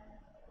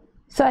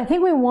 So I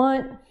think we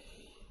want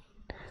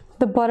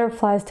the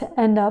butterflies to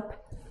end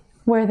up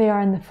where they are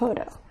in the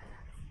photo,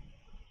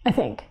 I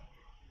think,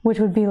 which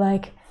would be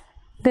like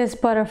this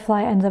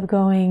butterfly ends up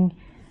going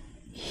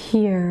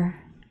here.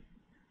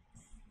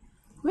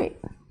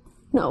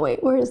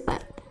 Wait, where is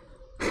that?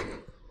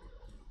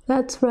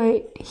 That's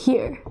right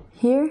here.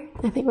 Here?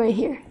 I think right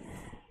here.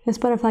 This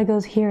butterfly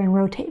goes here and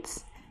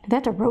rotates. Did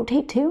that have to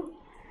rotate too?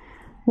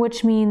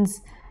 Which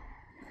means,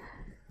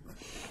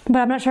 but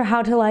I'm not sure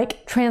how to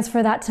like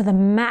transfer that to the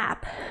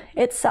map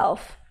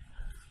itself,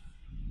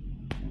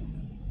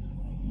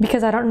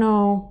 because I don't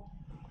know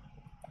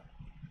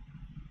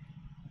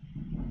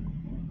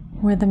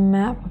where the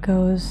map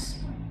goes.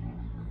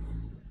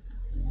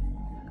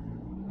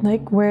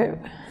 Like where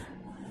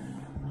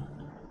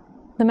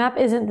the map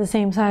isn't the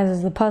same size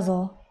as the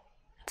puzzle.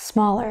 It's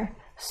smaller.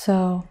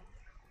 So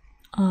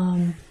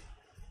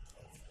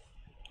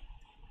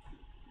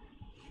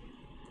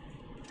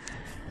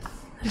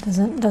it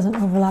doesn't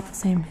overlap the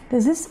same.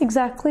 Is this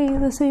exactly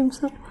the same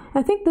size?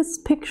 I think this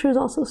picture is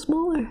also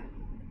smaller.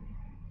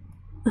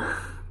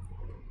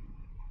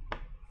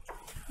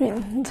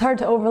 It's hard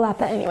to overlap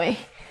that anyway.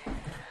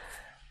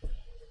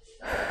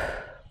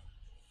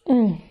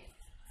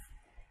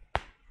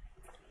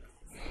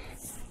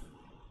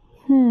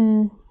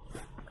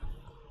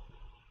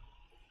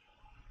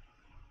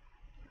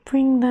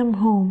 Bring them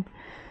home.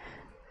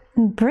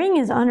 And bring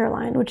is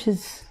underlined, which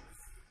is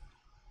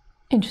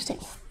interesting.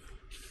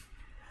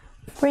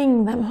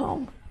 Bring them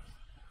home.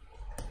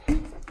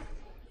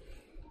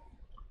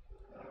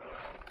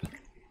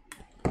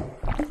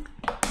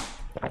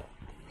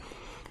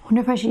 Wonder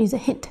if I should use a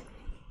hint.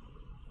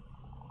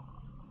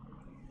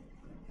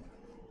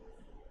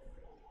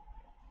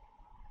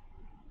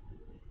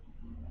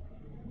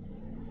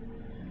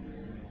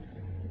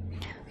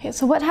 Okay,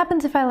 so what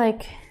happens if I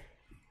like,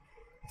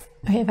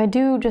 okay, if I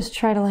do just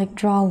try to like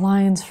draw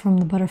lines from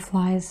the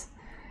butterflies,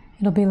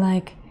 it'll be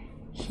like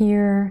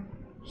here,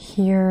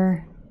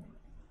 here,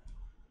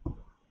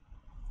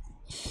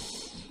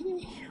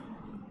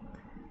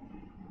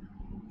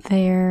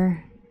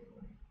 there.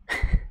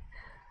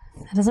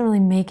 That doesn't really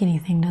make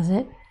anything, does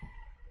it?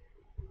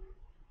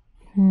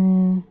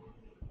 Boop.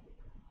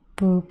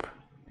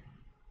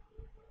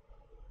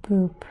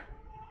 Boop.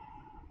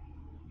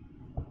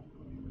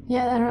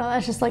 Yeah, I don't know,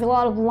 that's just like a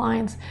lot of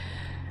lines.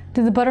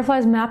 Do the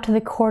butterflies map to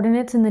the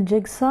coordinates in the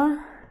jigsaw?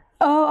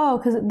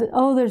 Because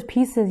there's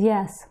pieces,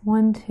 yes.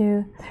 1, 2,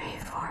 3,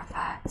 4,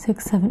 5,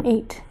 6, 7,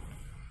 8.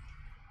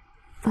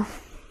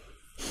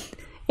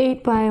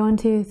 8 by 1,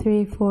 2,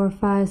 3, 4,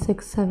 5,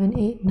 6, 7,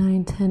 8,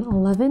 9, 10,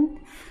 11.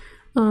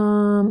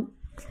 1,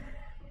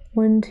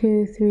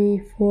 2,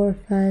 3, 4,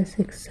 5,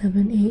 6,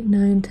 7, 8,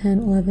 9, 10,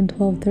 11,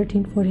 12,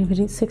 13, 14,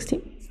 15,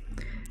 16.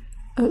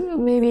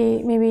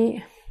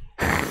 Maybe.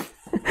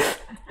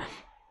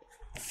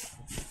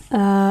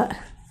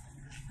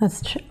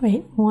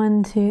 Wait,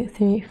 1, 2,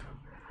 3, 4, 6,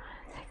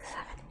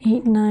 7,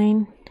 8,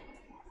 9.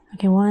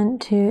 Okay, 1,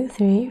 2,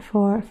 3,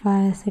 4,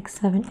 5, 6,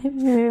 7, 8.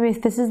 Maybe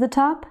this is the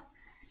top.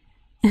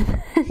 And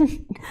then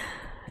 2,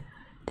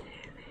 3,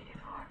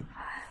 4, 5,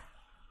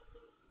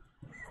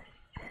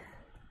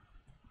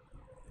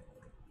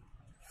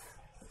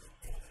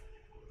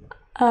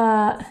 6.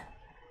 I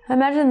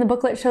imagine the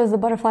booklet shows the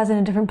butterflies in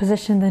a different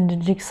position than the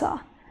jigsaw.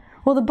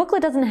 Well, the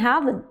booklet doesn't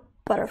have the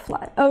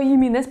butterfly. Oh, you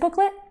mean this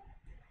booklet?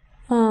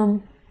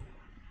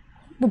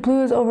 The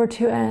blue is over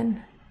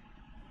 2n.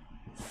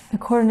 The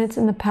coordinates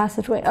in the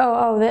passageway.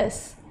 Oh,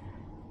 this.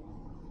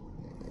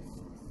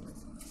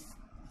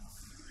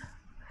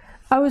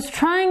 I was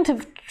trying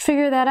to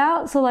figure that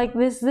out. So like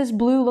this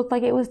blue looked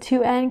like it was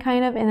 2n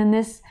kind of, and then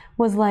this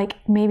was like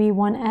maybe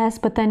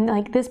 1s, but then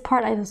like this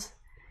part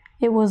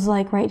it was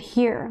like right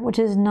here, which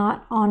is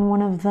not on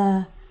one of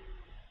the,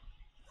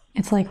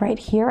 it's like right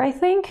here, I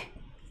think,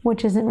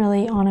 which isn't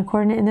really on a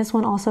coordinate. And this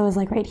one also is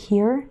like right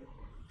here,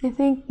 I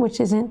think, which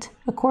isn't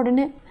a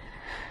coordinate.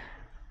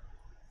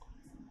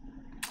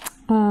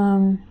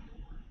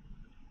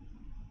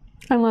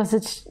 Unless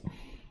it's,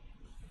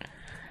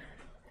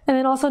 and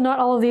then also not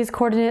all of these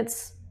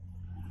coordinates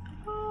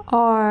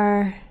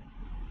are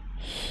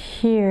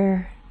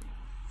here.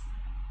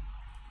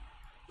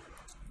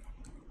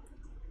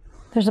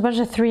 There's a bunch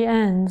of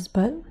 3n's,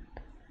 but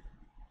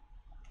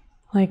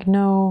like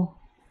no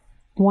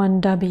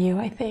 1w,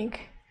 I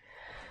think.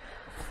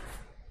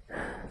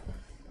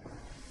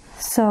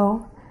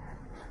 So,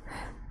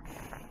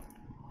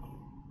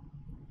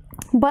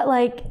 but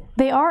like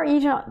they are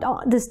each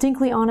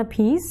distinctly on a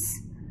piece.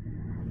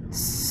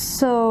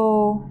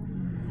 So,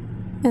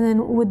 and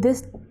then with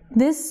this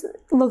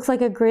looks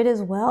like a grid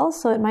as well.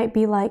 So it might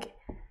be like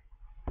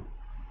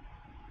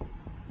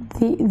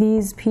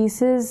these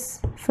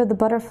pieces for the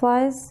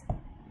butterflies.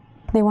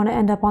 They want to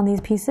end up on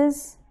these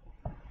pieces.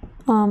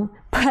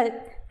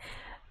 But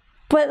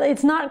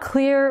it's not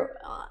clear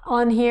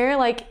on here.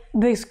 Like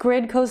this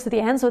grid goes to the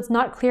end, so it's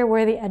not clear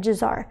where the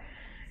edges are,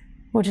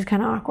 which is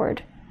kind of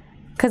awkward.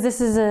 Because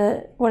this is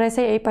a, what did I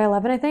say, 8 by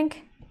 11, I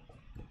think?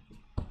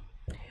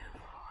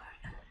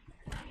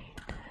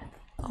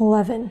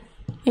 11.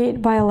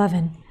 8 by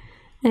 11.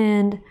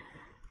 And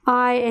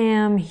I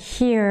am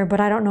here, but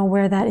I don't know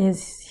where that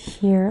is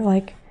here.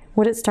 Like,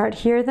 would it start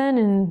here then?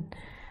 And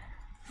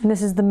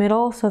this is the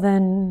middle, so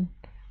then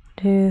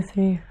 2,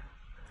 3.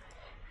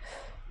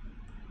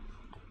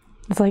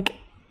 It's like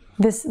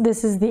this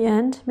is the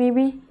end,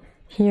 maybe?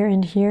 Here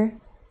and here.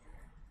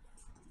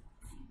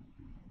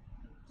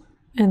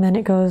 And then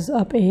it goes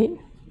up 8.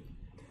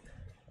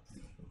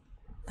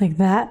 Like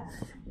that.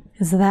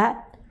 Is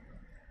that?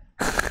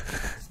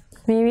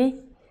 Maybe?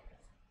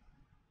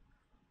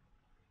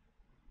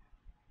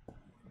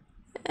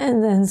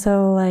 And then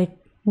so like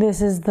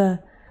this is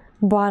the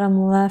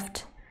bottom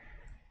left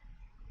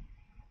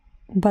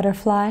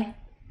butterfly.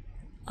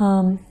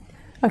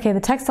 Okay, the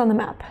text on the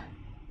map.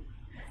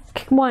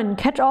 1,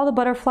 catch all the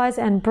butterflies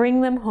and bring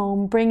them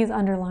home. Bring is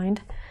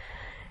underlined.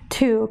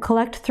 2,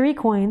 collect 3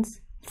 coins.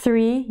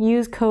 3,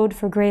 use code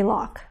for gray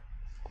lock.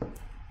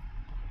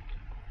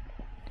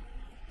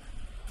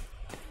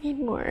 Need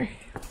more.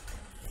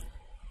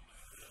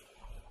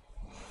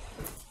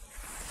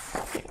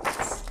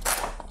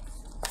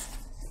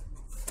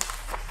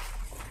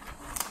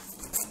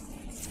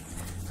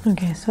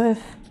 Okay, so if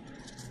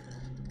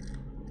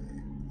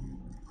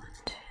 1,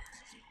 2,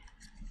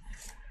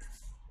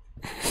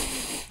 3.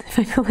 If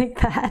I go like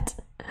that.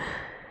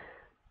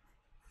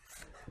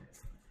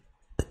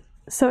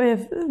 So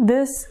if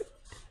this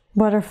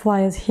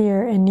butterfly is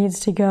here and needs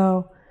to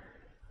go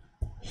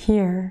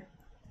here.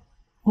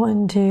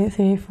 1, 2,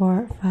 3,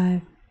 4, 5.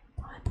 1,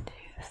 2,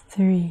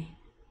 3.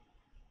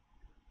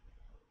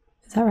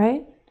 Is that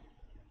right?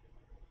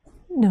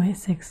 No, wait,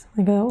 6.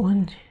 I go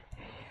 1, 2.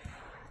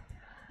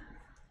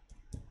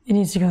 It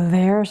needs to go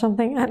there or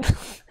something. I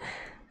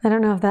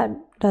don't know if that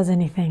does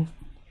anything.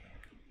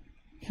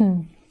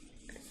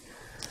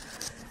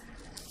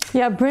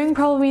 Yeah, bring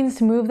probably means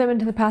to move them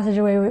into the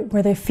passageway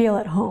where they feel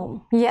at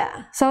home.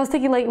 Yeah, so I was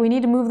thinking like we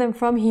need to move them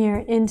from here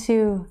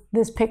into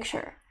this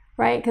picture,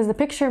 right? Because the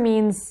picture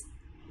means,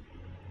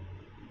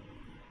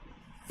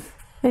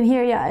 and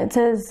here, yeah, it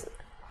says,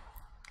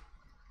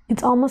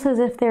 it's almost as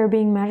if they're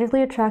being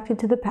magically attracted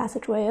to the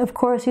passageway. Of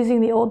course,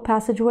 using the old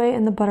passageway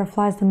and the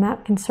butterflies, the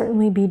map can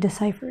certainly be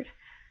deciphered.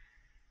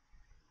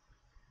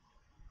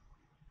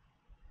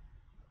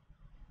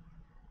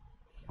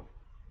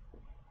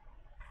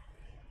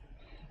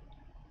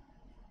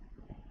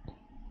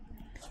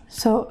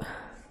 So,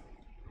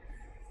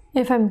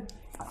 if I'm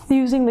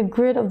using the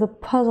grid of the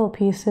puzzle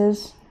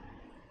pieces,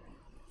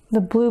 the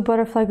blue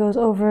butterfly goes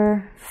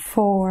over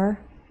 4.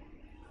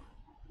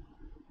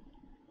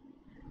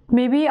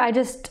 Maybe I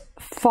just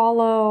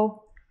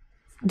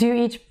do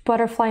each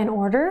butterfly in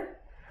order.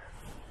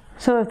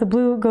 So if the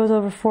blue goes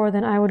over 4,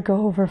 then I would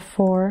go over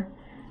 4.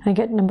 I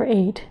get number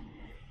 8.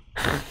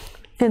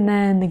 And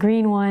then the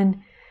green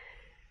one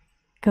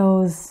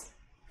goes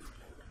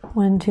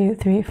 1, 2,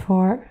 3,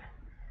 4.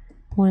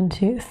 1,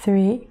 2,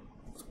 3.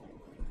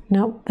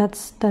 Nope,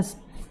 that's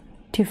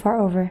too far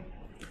over.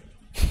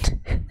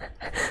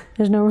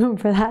 There's no room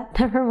for that.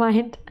 Never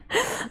mind.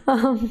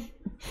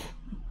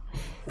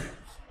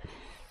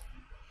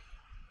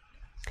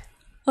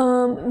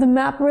 The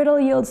map riddle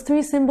yields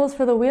 3 symbols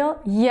for the wheel?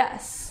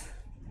 Yes.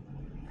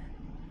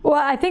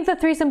 Well, I think the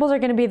 3 symbols are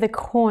going to be the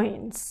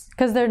coins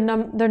because they're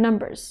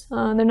numbers.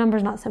 They're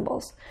numbers, not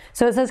symbols.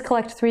 So it says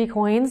collect 3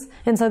 coins,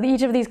 and so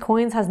each of these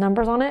coins has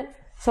numbers on it.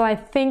 So I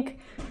think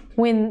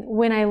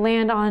when I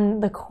land on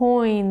the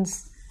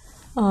coins,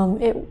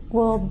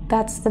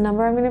 that's the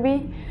number I'm going to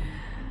be.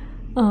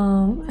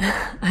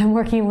 I'm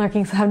working and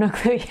lurking, so I have no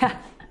clue yet.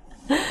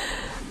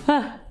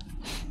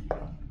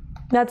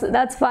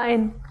 That's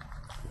fine.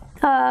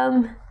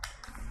 I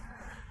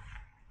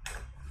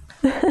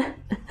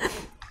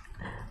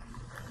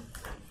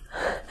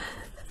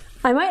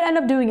might end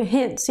up doing a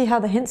hint, see how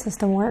the hint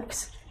system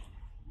works.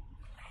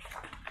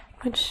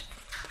 Which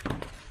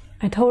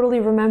I totally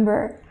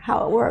remember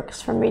how it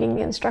works from reading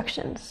the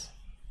instructions.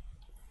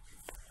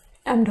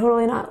 I'm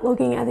totally not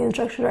looking at the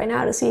instructions right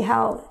now to see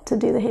how to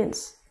do the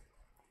hints.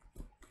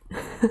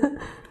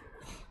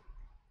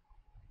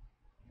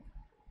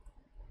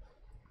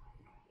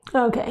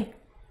 Okay.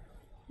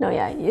 No,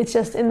 yeah, it's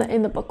just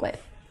in the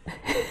booklet.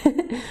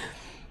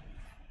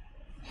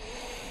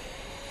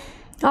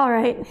 All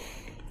right.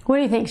 What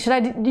do you think? Should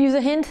I use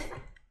a hint?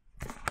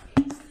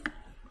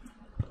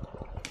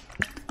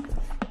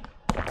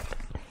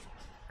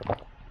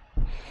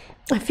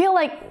 I feel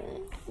like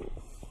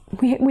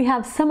we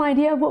have some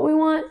idea of what we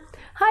want.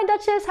 Hi,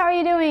 Duchess. How are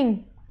you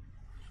doing?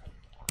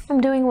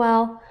 I'm doing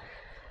well.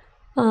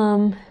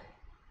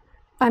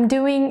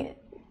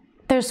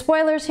 There's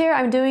spoilers here.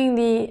 I'm doing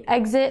the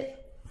exit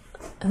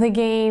the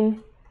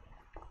game,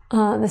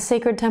 the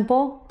Sacred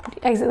Temple,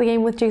 exit the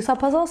game with Jigsaw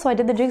Puzzle. So I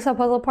did the Jigsaw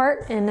Puzzle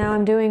part, and now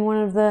I'm doing one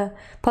of the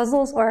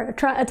puzzles, or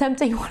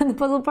attempting one of the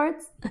puzzle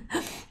parts.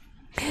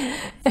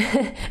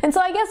 And so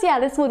I guess, yeah,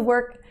 this would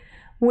work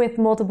with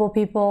multiple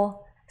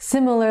people,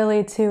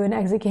 similarly to an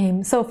exit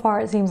game. So far,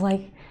 it seems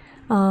like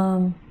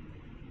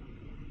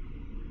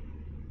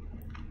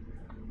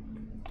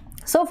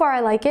So far, I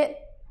like it.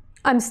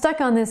 I'm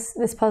stuck on this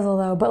puzzle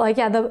though, but like,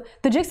 yeah,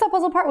 the jigsaw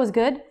puzzle part was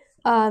good.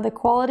 The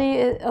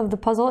quality of the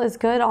puzzle is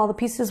good. All the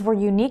pieces were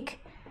unique,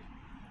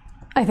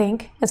 I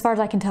think, as far as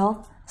I can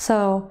tell.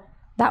 So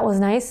that was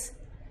nice.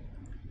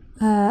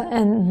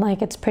 And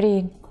like, it's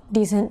pretty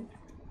decent.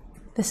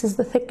 This is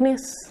the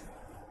thickness.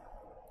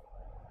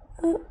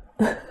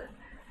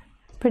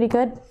 Pretty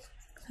good.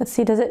 Let's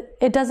see, does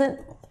it doesn't,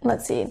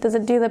 let's see, does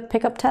it do the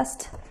pickup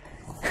test?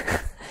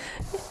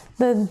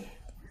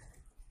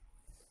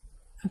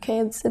 Okay,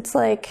 it's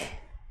like,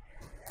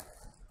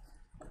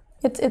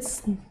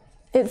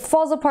 it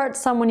falls apart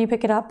some when you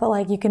pick it up, but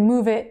like you can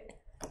move it,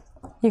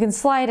 you can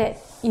slide it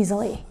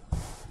easily.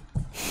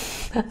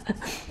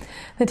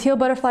 The teal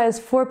butterfly has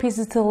 4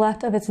 pieces to the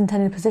left of its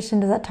intended position.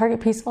 Does that target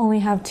piece only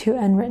have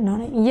 2N written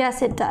on it?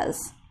 Yes, it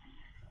does.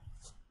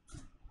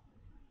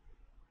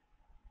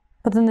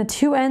 But then the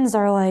 2 N's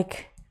are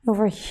like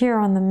over here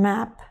on the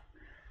map,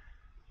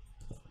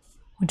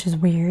 which is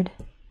weird.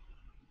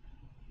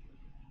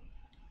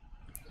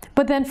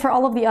 But then for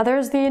all of the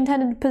others, the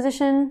intended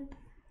position.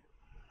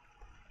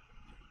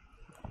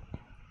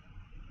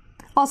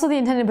 Also, the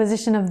intended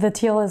position of the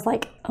teal is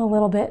like a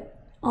little bit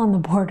on the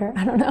border.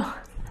 I don't know.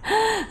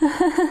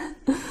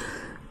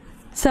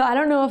 So I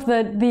don't know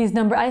if these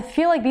numbers, I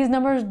feel like these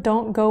numbers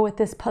don't go with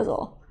this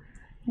puzzle.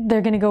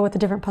 They're going to go with a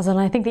different puzzle.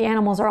 And I think the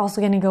animals are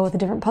also going to go with a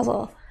different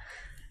puzzle.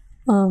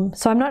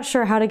 So I'm not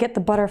sure how to get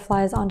the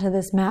butterflies onto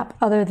this map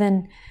other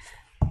than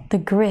the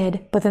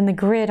grid. But then the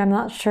grid, I'm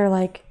not sure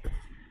like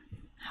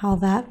how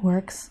that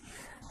works.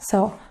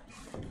 So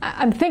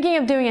I'm thinking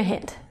of doing a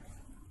hint.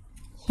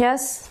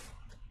 Yes.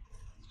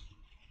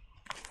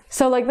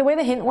 So like the way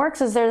the hint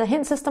works is there's a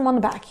hint system on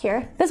the back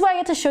here. This is why I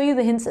get to show you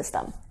the hint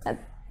system.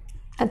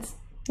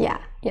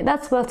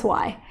 That's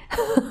why.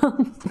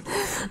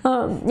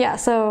 Yeah,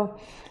 so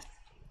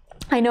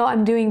I know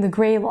I'm doing the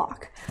gray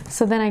lock.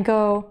 So then I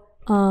go,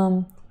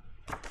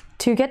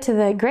 to get to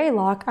the gray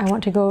lock, I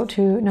want to go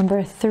to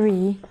number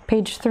 3,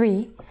 page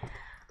 3.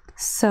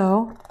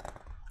 So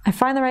I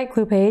find the right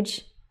clue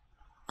page,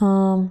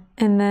 and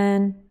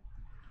then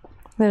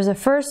there's a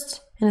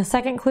first and a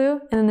second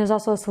clue, and then there's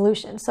also a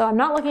solution. So I'm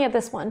not looking at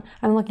this one,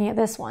 I'm looking at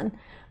this one.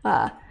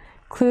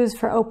 Clues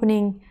for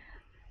opening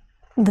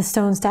the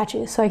stone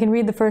statue. So I can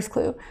read the first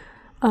clue.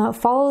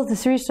 Follow the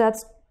 3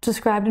 steps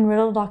described in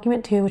riddle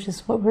document 2, which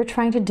is what we're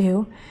trying to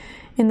do.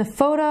 In the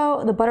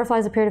photo, the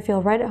butterflies appear to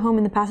feel right at home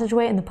in the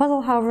passageway. In the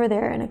puzzle, however,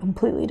 they're in a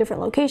completely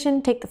different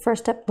location. Take the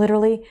first step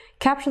literally.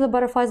 Capture the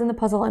butterflies in the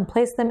puzzle and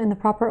place them in the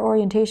proper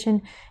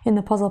orientation in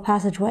the puzzle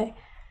passageway.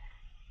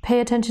 Pay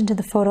attention to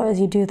the photo as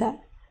you do that.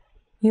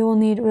 You will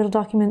need riddle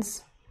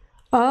documents.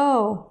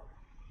 Oh,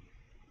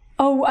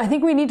 I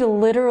think we need to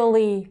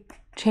literally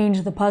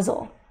change the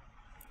puzzle.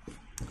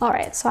 All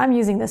right, so I'm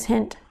using this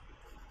hint.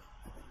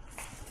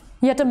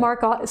 You have to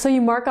mark off, so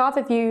you mark off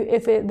if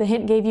the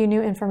hint gave you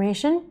new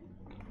information.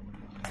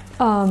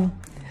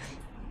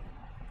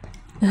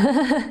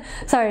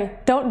 Sorry,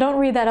 don't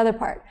read that other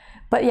part.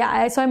 But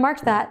yeah, so I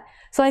marked that.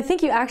 So I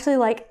think you actually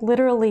like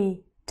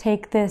literally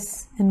take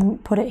this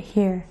and put it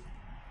here.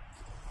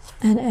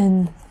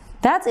 And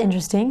that's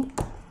interesting.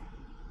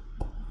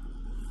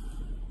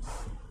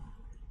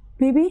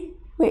 Maybe?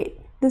 Wait,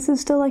 this is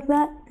still like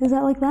that? Is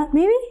that like that?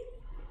 Maybe?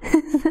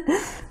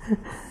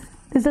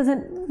 This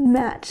doesn't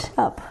match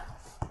up.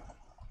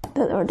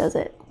 Or does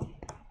it?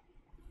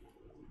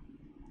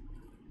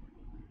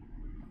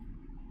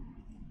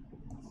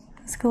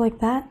 Let's go like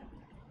that.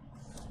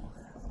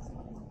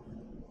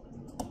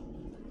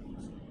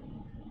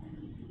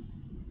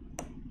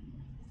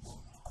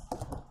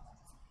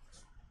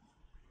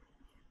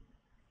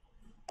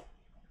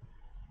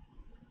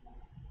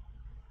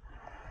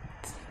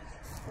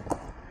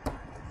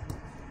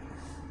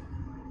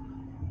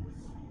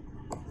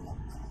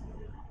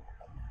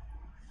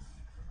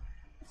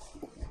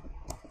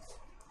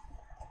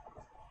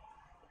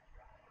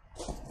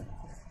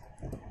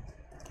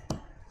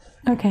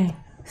 Okay,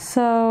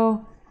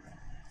 so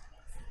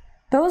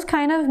those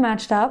kind of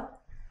matched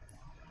up.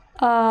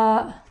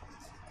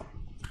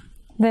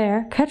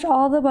 There, catch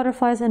all the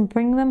butterflies and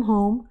bring them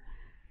home.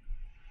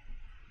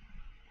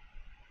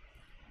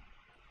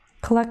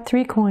 Collect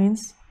 3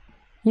 coins.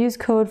 Use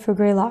code for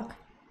gray lock.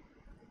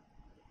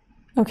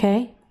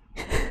 Okay.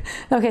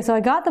 Okay, so I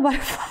got the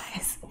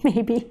butterflies,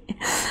 maybe.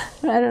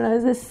 I don't know,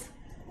 is this...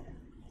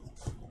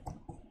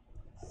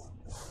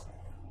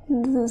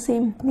 It doesn't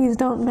seem, these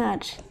don't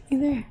match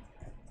either.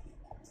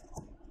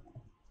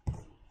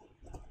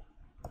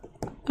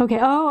 Okay,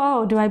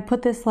 oh, do I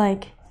put this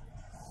like...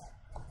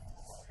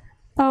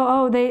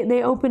 Oh,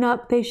 they open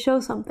up, they show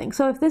something.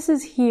 So if this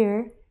is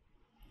here...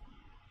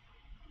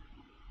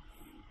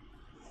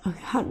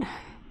 Okay,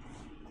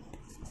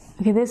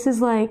 this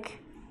is like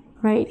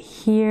right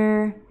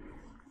here.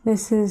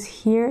 This is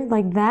here,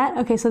 like that.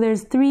 Okay, so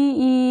there's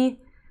 3E.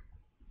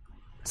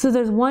 So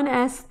there's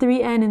 1S,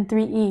 3N, and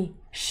 3E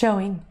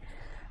showing.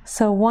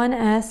 So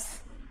 1S...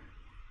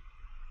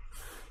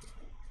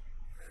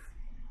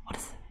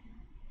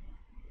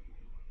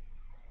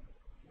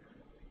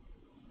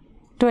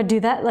 Do I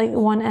do that like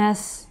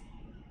 1S,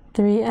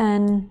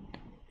 3N,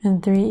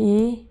 and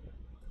 3E?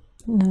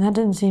 No, that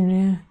didn't seem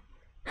to.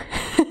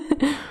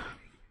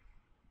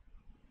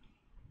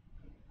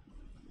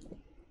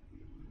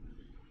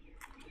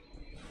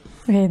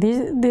 Okay,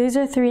 these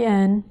are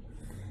 3N.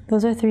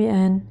 Those are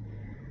 3N.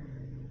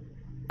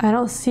 I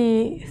don't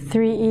see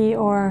 3E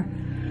or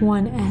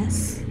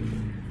 1S.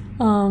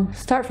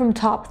 Start from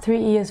top.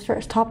 3E is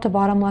first. Top to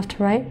bottom, left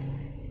to right.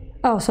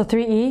 Oh, so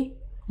 3E.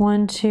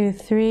 1, 2,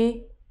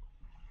 3.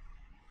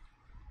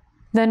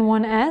 Then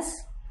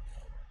 1S.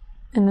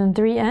 And then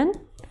 3N.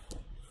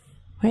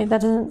 Wait,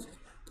 that doesn't...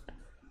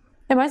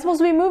 Am I supposed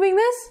to be moving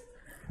this?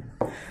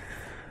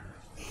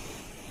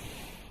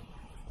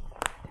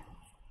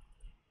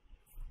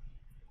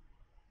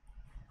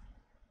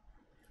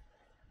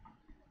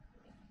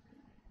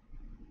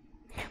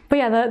 But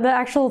yeah, the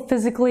actual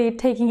physically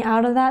taking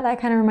out of that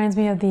kind of reminds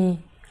me of the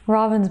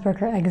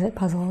Ravensburger exit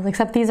puzzles,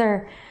 except these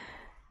are,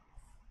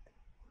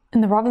 in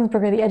the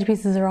Ravensburger, the edge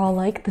pieces are all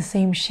like the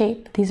same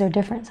shape. These are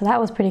different, so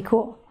that was pretty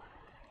cool.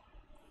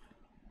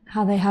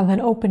 How they have an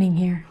opening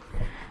here.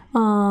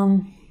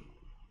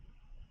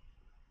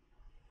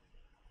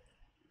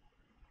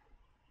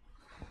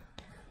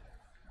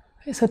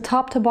 Okay, so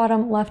top to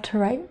bottom, left to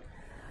right.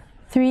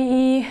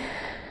 3E.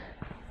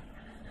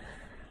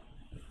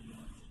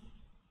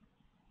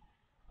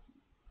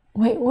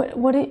 Wait,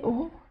 what do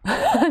you,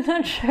 I'm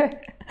not sure.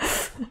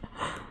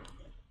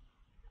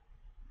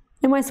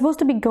 Am I supposed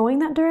to be going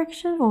that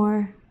direction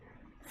or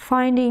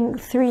finding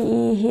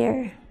 3E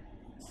here?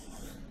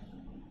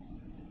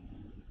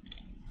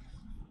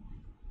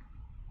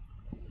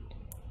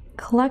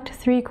 Collect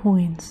 3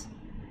 coins.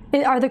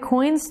 Are the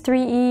coins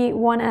 3E,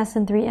 1S,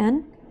 and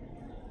 3N?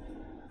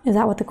 Is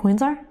that what the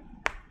coins are?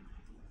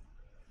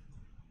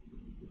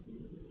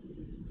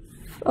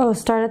 Oh,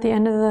 start at the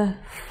end of the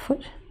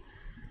foot.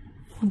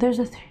 Well, there's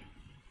a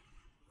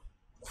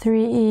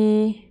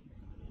 3E.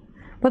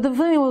 But the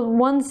thing was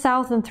 1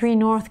 south and 3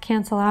 north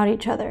cancel out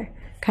each other.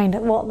 Kind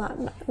of. Well,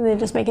 not they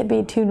just make it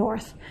be 2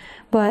 north.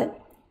 But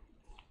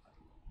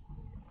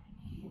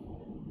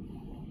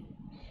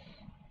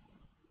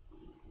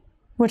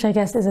which I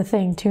guess is a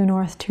thing. 2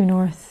 north, 2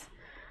 north.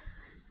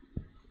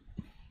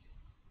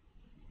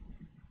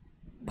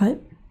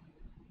 But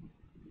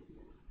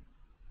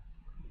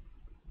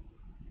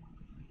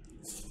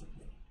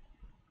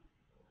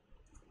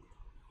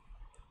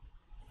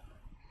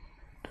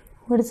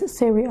where does it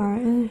say we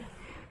are?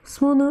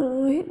 Small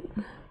note,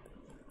 wait.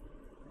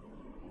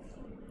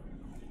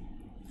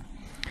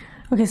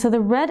 Okay, so the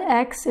red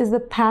X is the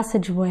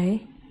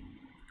passageway,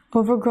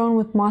 overgrown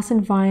with moss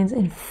and vines,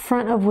 in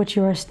front of which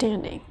you are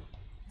standing.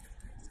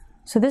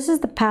 So this is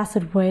the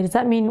passageway. Does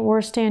that mean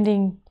we're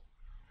standing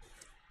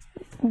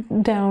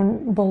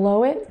down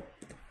below it?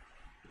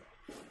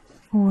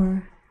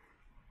 Or...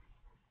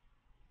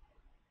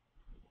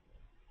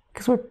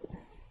 because we're...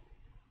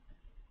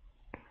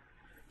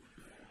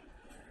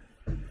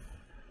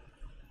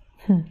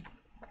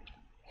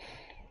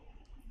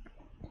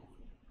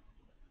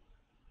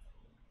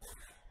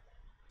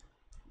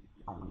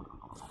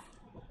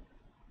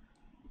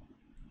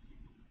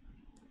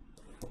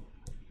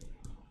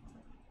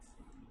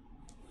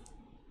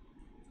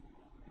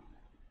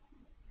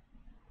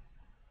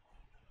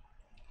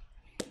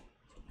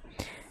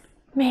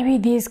 Maybe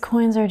these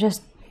coins are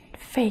just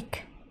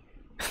fake.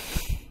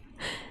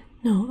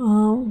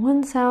 No,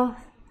 1 south.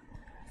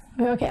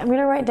 Okay, I'm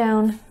gonna write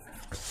down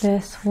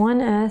this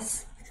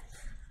 1S,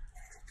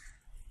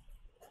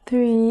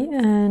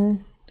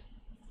 3N.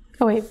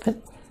 Oh wait,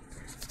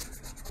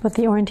 but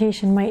the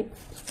orientation might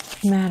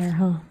matter,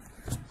 huh?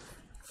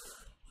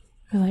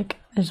 Like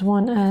there's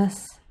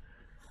 1S,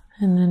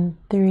 and then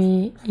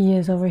 3E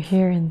is over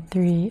here, and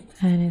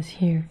 3N is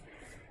here,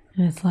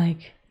 and it's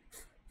like.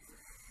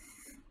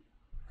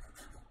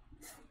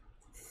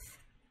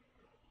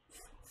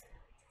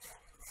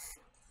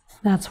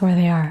 That's where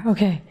they are.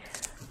 Okay.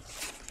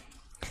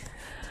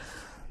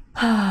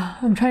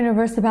 I'm trying to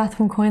reverse the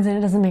bathroom coins and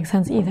it doesn't make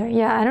sense either.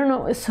 Yeah, I don't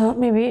know. So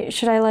maybe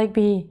should I like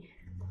be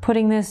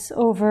putting this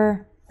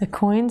over the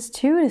coins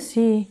too to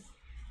see?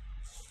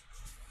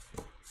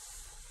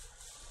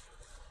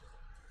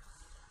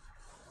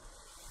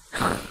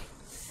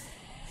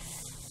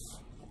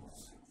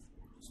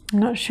 I'm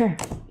not sure.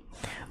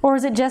 Or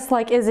is it just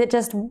like, is it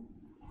just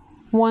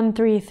 1,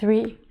 3,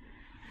 3?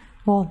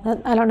 Well,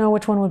 I don't know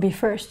which one would be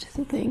first, is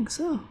the thing,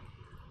 so.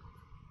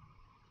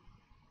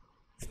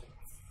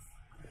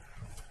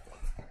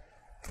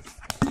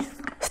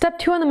 Step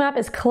 2 on the map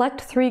is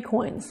collect 3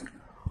 coins.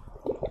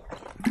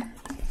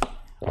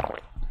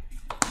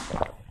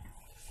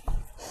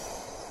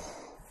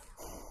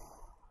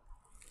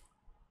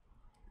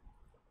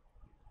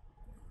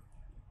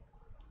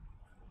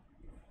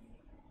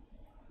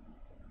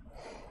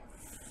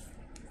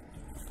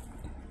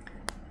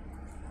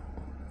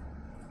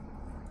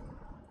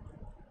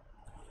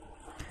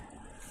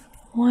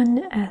 One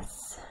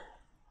S.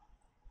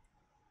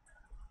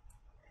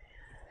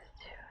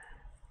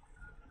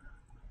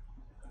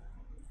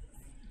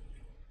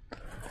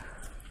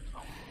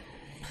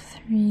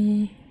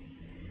 3.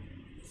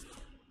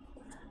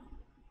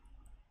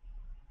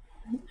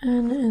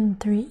 N and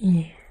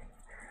 3E.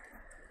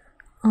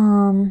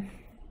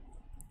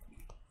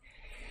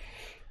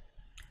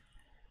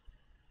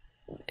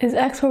 Is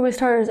X where we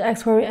start or is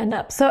X where we end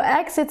up? So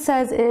X, it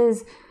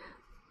says,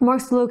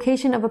 marks the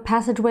location of a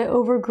passageway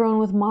overgrown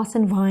with moss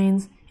and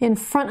vines in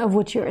front of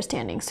which you are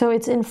standing. So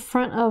it's in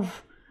front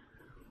of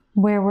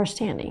where we're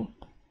standing.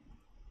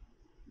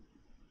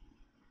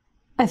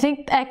 I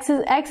think X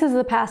is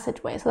the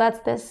passageway, so that's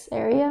this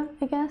area,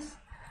 I guess.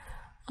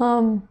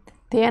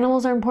 The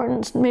animals are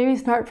important. Maybe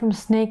start from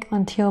snake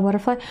on teal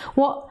butterfly.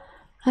 Well,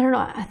 I don't know.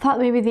 I thought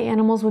maybe the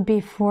animals would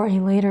be for a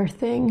later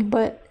thing,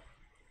 but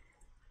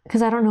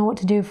because I don't know what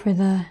to do for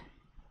the...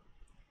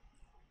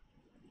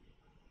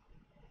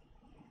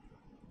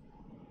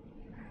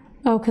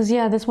 Oh, because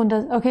yeah, this one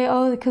does... Okay,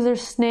 oh, because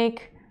there's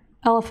snake,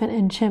 elephant,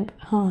 and chimp.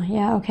 Huh,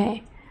 yeah,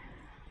 okay.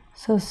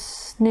 So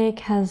snake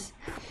has...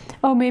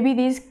 Oh, maybe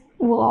these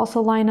will also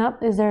line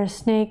up. Is there a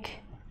snake,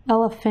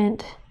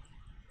 elephant,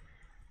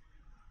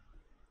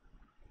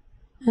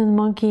 and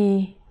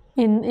monkey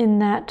in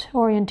that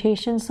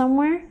orientation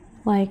somewhere?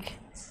 Like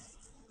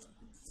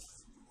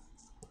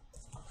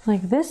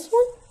this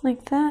one?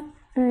 Like that?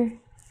 Or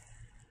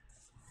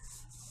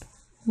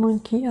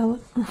monkey,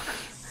 elephant,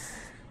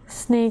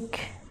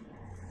 snake.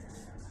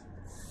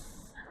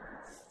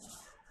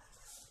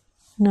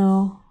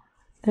 No,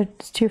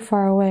 that's too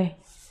far away.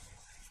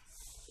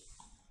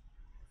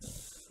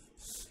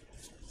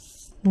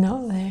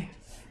 No, there.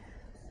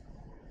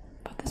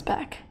 Put this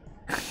back.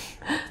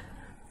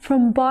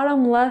 From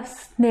bottom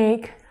left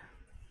snake,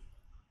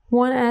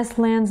 1S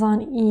lands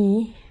on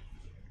E,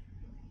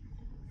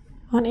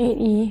 on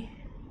 8E.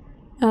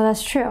 Oh,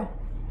 that's true.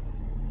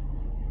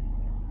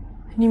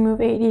 And you move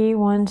 8E,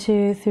 1,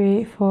 2,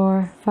 3,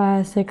 4,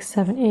 5, 6,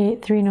 7,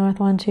 8, 3 north,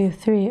 1, 2,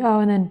 3. Oh,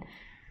 and then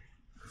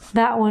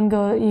that one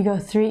you go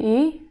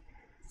 3E,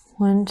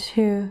 1,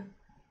 2,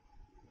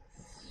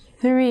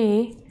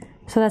 3.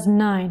 So that's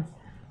 9.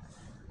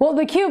 Well,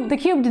 the cube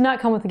did not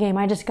come with the game.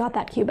 I just got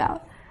that cube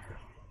out.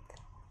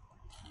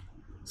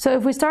 So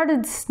if we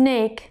started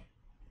snake,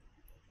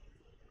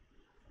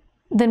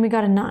 then we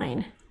got a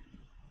 9.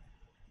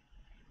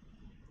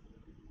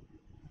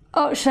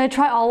 Oh, should I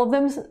try all of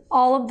them?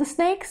 All of the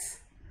snakes?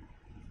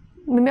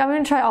 Maybe I'm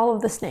going to try all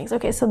of the snakes.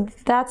 Okay, so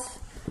that's...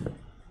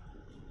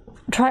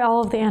 Try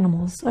all of the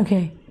animals.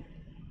 Okay.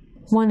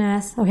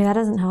 1S. Okay, that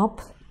doesn't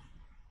help.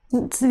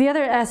 So the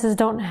other S's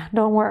don't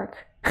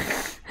work.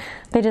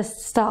 They just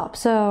stop.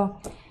 So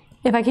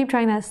if I keep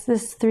trying this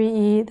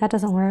 3E, that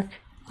doesn't work.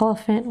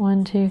 Elephant,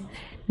 1, 2.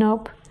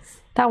 Nope.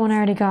 That one I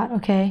already got.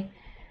 Okay.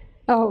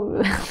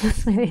 Oh,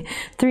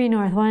 3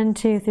 north, 1,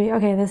 2, 3.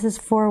 Okay, this is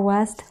 4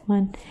 west.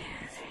 1,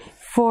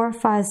 4,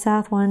 5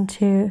 south. 1,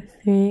 2,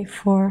 3,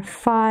 4,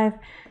 5.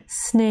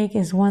 Snake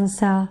is 1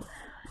 south.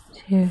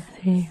 2,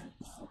 3.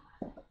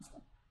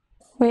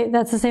 Wait,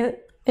 that's the same.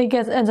 It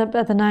ends up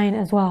at the 9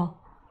 as well.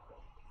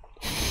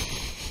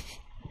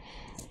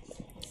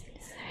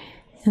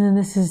 And then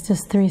this is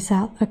just 3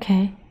 south.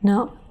 Okay,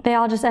 no, they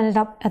all just ended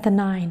up at the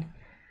 9.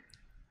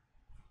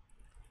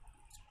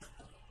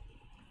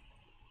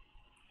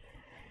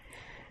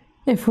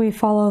 If we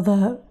follow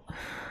the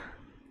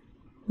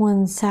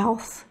 1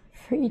 south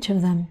for each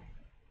of them.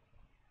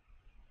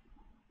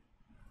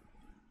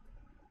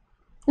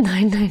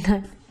 9, 9,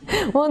 9.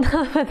 Well,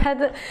 no,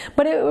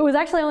 but it was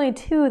actually only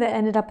 2 that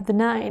ended up at the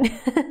 9.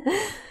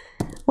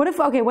 What if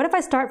I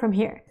start from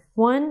here?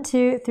 1,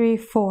 2, 3,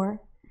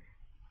 4.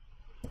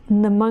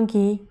 And the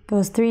monkey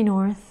goes 3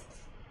 north,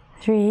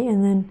 3,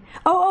 and then...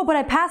 Oh, but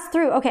I pass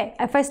through. Okay,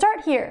 if I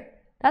start here,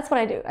 that's what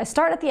I do. I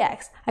start at the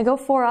X. I go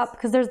 4 up,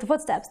 because there's the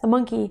footsteps. The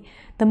monkey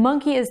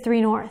is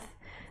 3 north.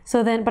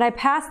 So then, but I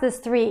passed this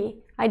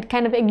 3. I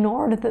kind of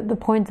ignored the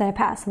points that I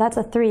passed. So that's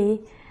a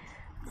 3.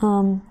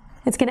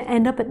 It's going to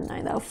end up at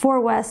 9, though.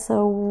 4 west,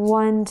 so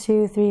 1,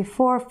 2, 3,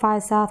 4,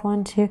 5 south,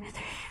 1, 2, 3,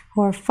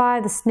 4,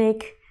 5. The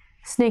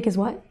snake is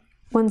what?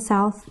 1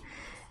 south,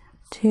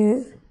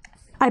 2.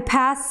 I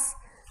pass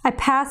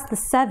the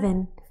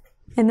 7,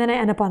 and then I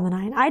end up on the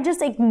 9. I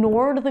just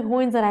ignored the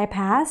coins that I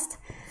passed.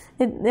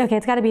 Okay,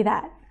 it's got to be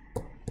that.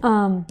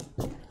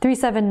 3,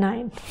 7,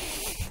 9.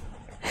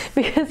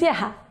 Because,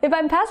 yeah, if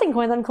I'm passing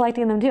coins, I'm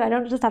collecting them too. I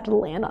don't just have to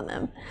land on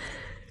them,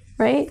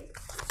 right?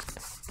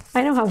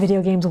 I know how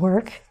video games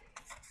work.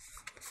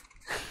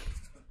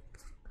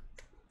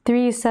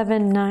 3,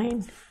 7,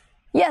 9.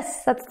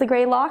 Yes, that's the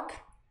gray lock.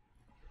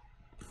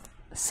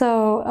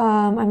 So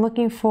I'm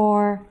looking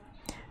for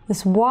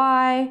this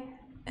Y,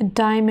 a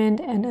diamond,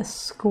 and a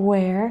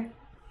square.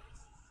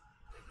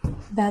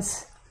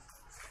 That's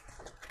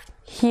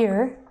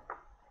here.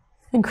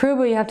 In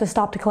Kruba, you have to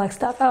stop to collect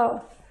stuff.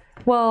 Oh,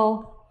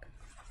 well,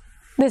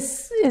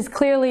 this is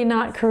clearly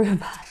not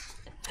Kruba.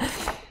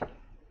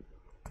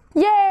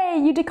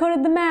 Yay, you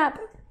decoded the map.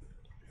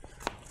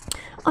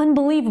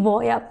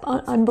 Unbelievable, yep,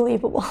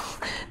 unbelievable.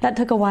 That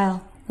took a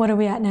while. What are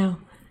we at now?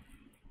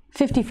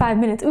 55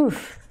 minutes,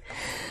 oof.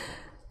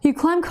 You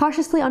climb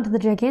cautiously onto the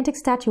gigantic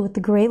statue with the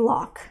gray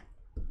lock.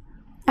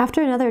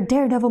 After another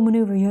daredevil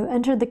maneuver, you have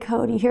entered the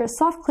code. You hear a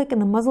soft click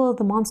and the muzzle of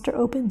the monster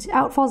opens.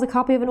 Out falls a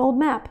copy of an old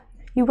map.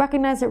 You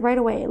recognize it right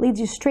away. It leads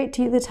you straight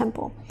to the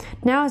temple.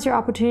 Now is your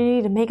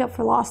opportunity to make up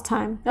for lost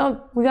time.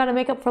 Oh, we gotta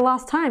make up for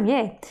lost time,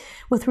 yay.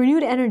 With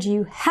renewed energy,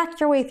 you hack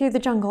your way through the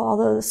jungle,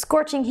 although the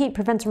scorching heat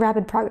prevents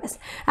rapid progress.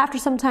 After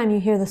some time, you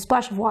hear the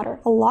splash of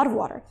water, a lot of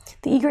water.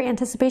 The eager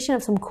anticipation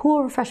of some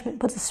cool refreshment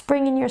puts a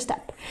spring in your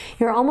step.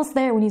 You're almost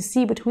there when you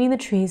see between the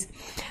trees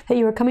that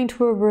you are coming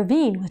to a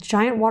ravine with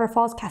giant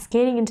waterfalls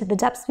cascading into the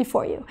depths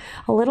before you.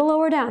 A little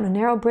lower down, a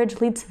narrow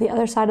bridge leads to the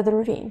other side of the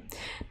ravine.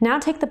 Now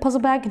take the puzzle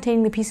bag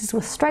containing the pieces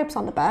with stripes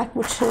on the back,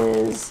 which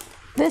is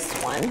this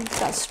one. It's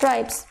got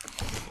stripes,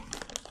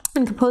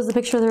 and compose the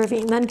picture of the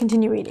ravine. Then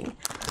continue reading.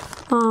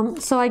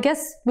 So I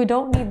guess we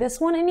don't need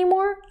this one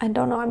anymore. I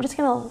don't know. I'm just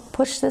gonna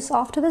push this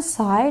off to the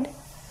side,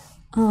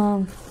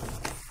 and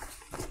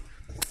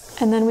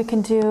then we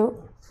can do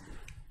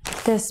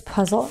this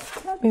puzzle.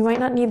 We might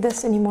not need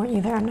this anymore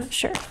either. I'm not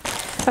sure.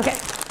 Okay,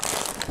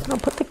 I'll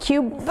put the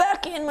cube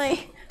back in my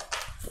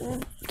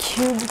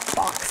cube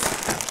box.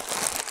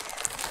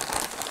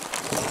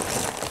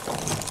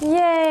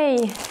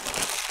 Yay!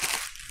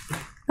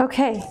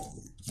 Okay.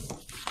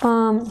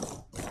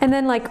 And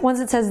then like once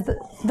it says,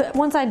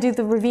 once I do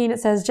the ravine, it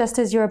says, just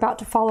as you're about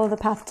to follow the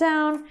path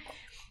down,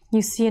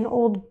 you see an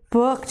old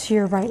book to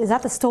your right. Is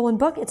that the stolen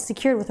book? It's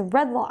secured with a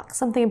red lock.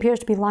 Something appears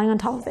to be lying on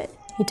top of it.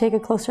 You take a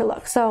closer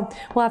look. So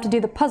we'll have to do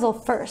the puzzle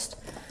first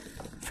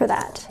for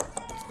that.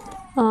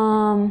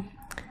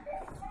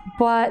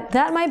 But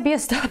that might be a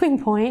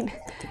stopping point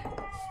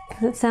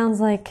because it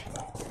sounds like,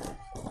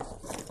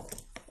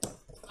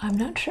 I'm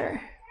not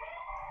sure.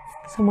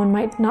 Someone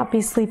might not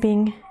be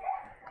sleeping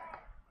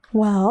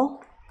well.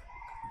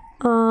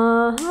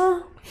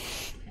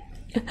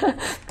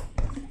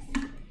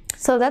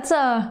 So that's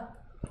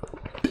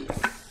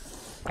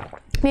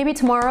maybe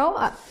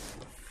tomorrow.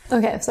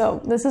 Okay,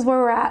 so this is where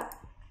we're at.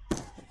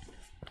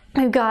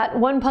 I've got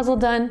one puzzle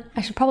done.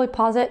 I should probably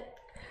pause it.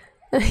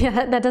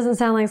 Yeah, that doesn't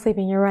sound like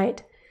sleeping, you're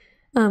right.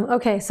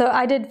 Okay, so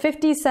I did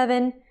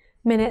 57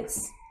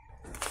 minutes.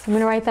 I'm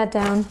gonna write that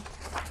down.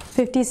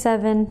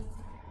 57,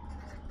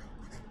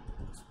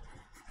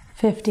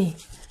 50.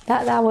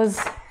 That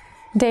was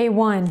day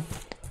one.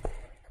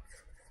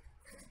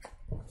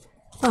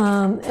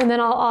 And then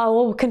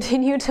I'll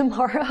continue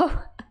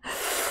tomorrow.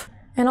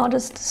 And I'll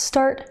just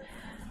start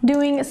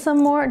doing some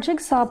more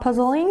jigsaw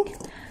puzzling.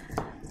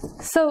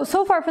 So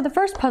far for the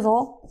first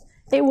puzzle,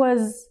 it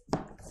was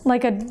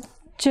like a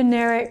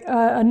generic,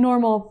 a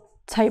normal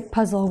type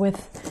puzzle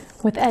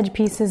with edge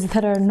pieces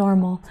that are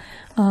normal.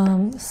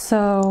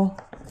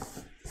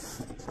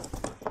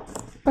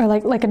 Or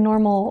like a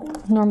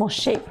normal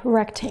shape,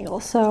 rectangle.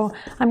 So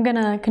I'm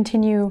gonna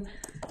continue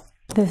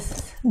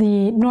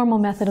the normal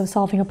method of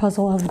solving a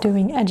puzzle of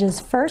doing edges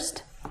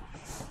first.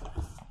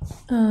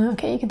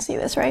 Okay, you can see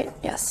this, right?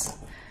 Yes.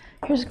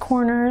 Here's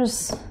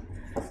corners,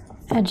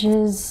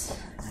 edges,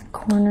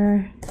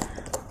 corner,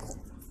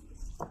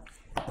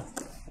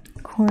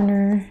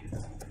 corner.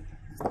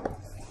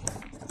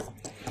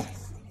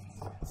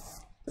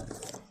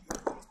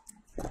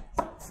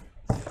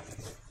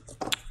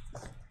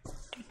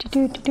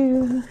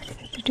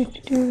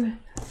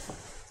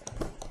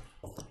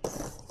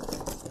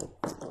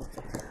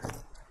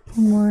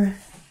 More,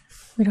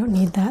 we don't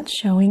need that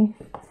showing.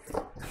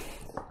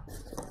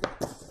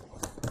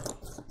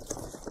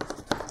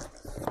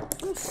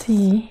 Let's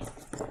see.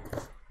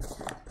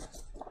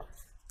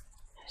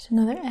 There's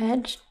another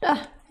edge.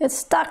 Ah, it's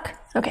stuck.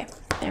 Okay,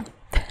 there.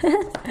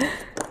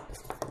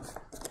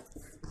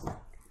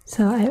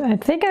 So I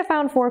think I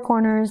found 4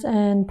 corners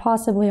and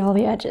possibly all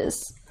the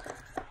edges.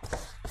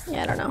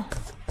 Yeah, I don't know.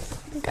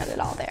 Got it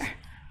all there.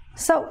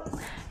 So,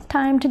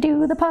 time to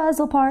do the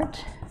puzzle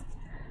part.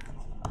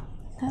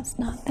 That's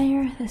not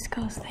there. This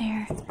goes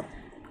there.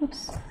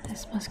 Oops.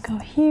 This must go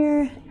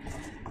here.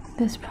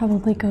 This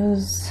probably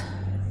goes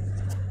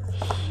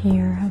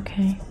here.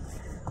 Okay.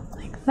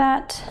 Like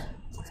that.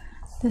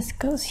 This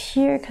goes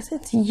here because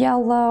it's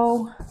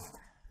yellow.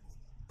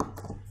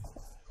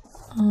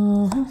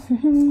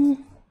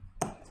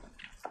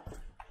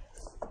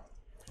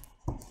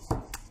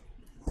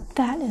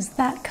 That is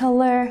that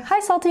color. Hi,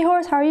 Salty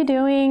Horse. How are you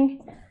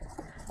doing?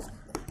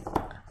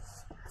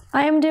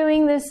 I am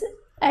doing this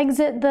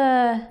Exit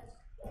the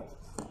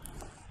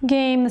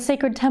game, The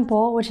Sacred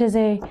Temple, which is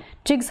a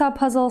jigsaw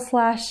puzzle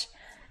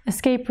 /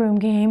 escape room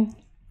game.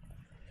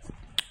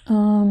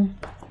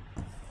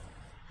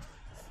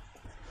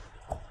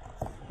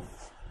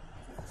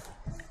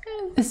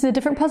 This is a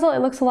different puzzle. It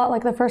looks a lot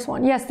like the first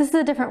one. Yes, this is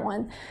a different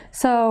one.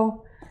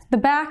 So the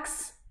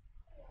backs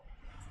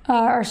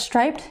are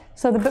striped.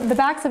 So the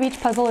backs of each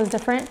puzzle is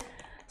different.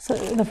 So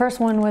the first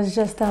one was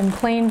just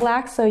plain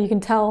black, so you can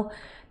tell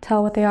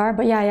what they are.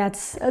 But yeah,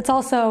 it's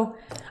also,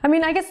 I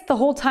mean, I guess the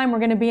whole time we're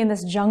going to be in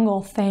this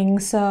jungle thing,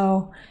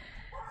 so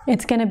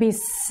it's going to be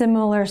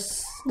similar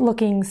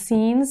looking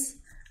scenes,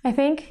 I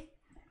think,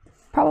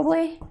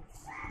 probably.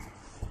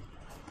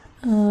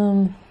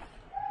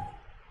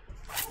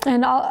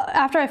 And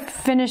after I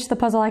finish the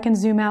puzzle, I can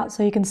zoom out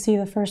so you can see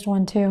the first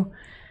one too.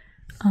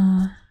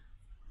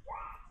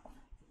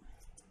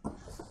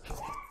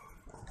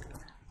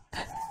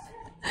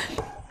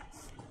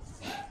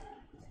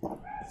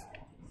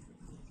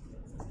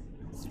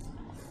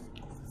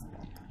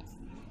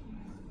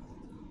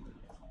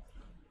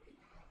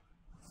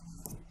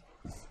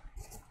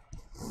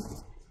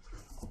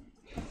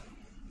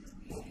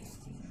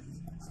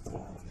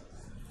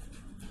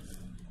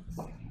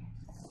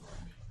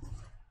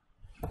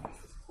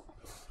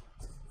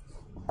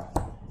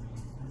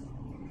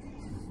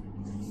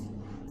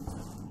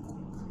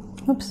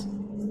 Oops,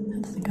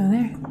 that doesn't go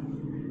there.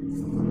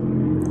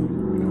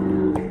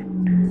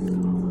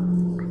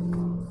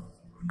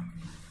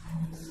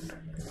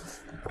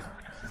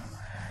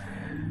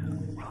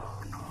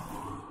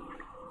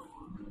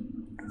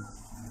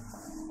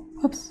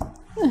 Whoops.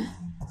 Does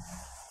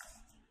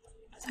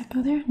that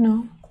go there?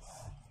 No.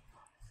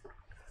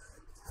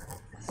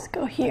 Let's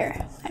go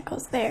here. That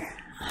goes there.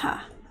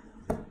 Aha.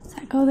 Does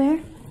that go there?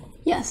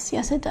 Yes,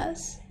 yes it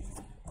does.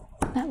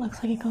 That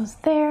looks like it goes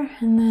there.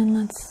 And then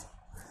let's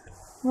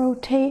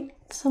rotate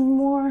some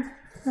more.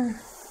 Or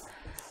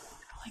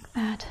like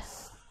that.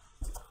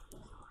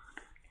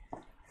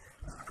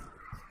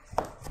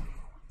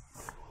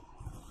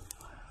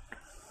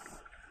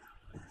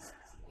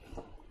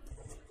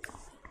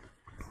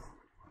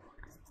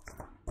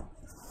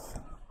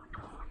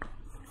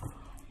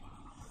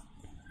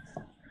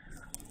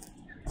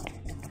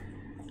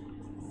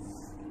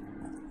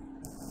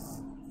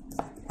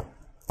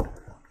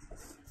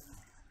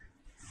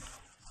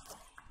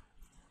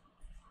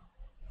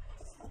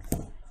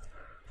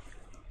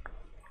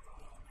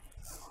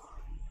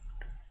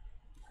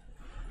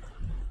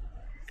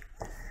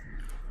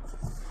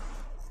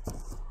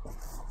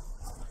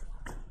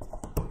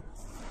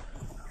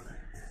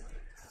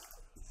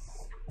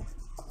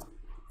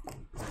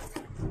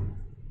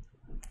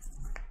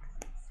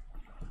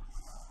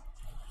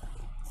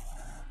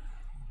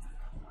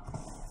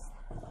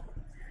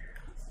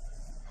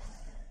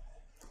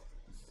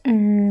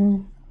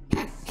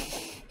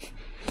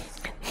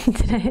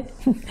 Did I?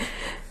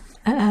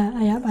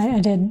 Yep, I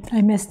did.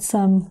 I missed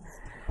some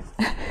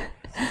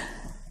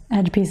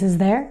edge pieces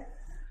there.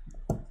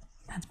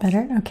 That's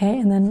better. Okay,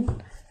 and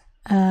then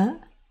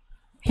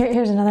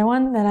here's another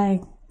one that I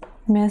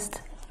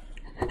missed.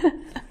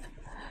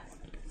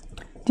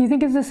 Do you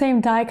think it's the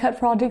same die cut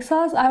for all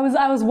jigsaws? I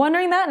was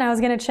wondering that, and I was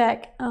gonna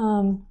check.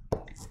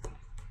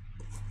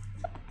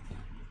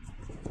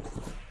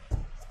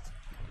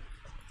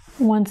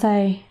 Once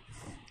I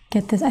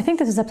get this, I think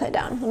this is upside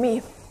down. Let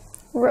me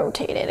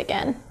rotate it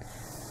again.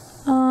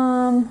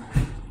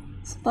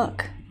 Let's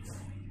look.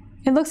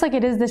 It looks like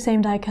it is the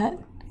same die cut.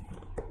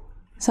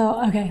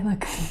 So, okay,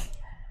 look.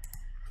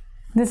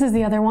 This is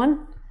the other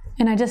one,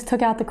 and I just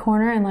took out the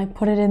corner and like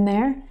put it in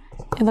there.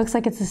 It looks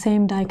like it's the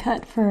same die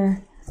cut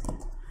for,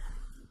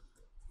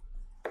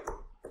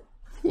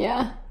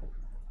 yeah.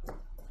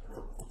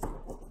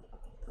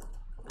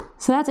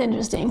 So that's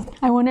interesting.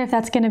 I wonder if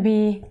that's gonna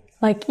be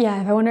like,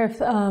 yeah, I wonder if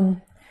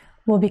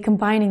we'll be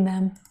combining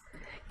them.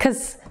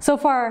 Because so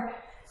far,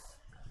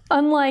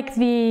 unlike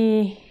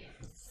the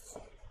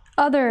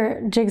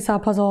other jigsaw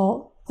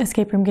puzzle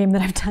escape room game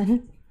that I've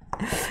done,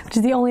 which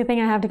is the only thing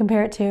I have to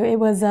compare it to, it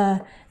was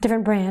a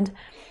different brand.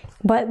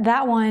 But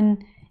that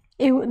one,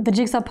 the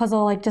jigsaw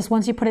puzzle, like just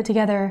once you put it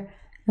together,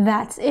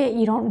 that's it.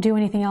 You don't do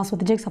anything else with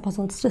the jigsaw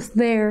puzzle. It's just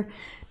there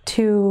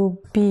to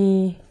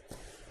be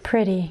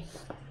pretty.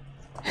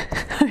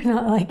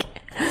 Not like...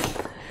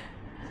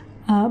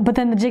 but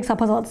then the jigsaw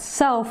puzzle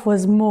itself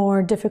was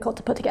more difficult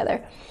to put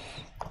together.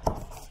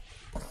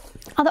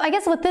 Although I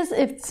guess with this,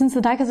 since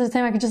the die cuts are the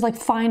same, I could just like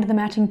find the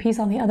matching piece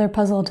on the other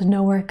puzzle to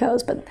know where it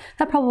goes. But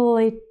that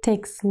probably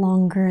takes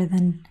longer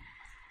than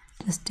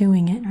just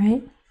doing it,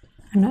 right?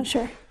 I'm not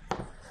sure.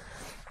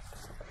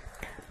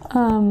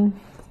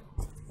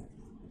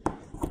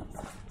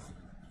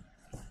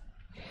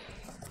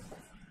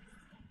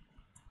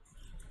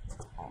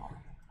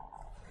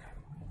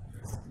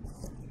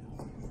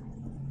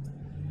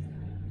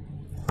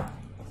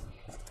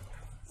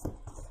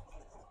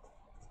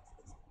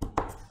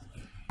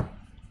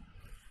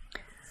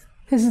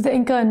 This is the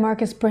Inca and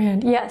Marcus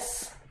brand.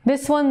 Yes,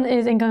 this one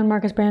is Inca and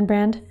Marcus brand.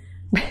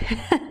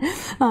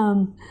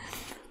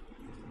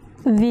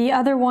 The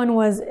other one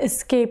was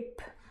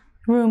Escape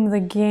Room the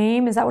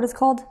Game. Is that what it's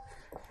called?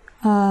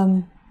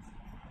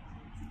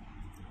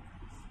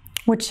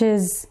 Which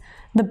is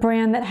the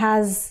brand that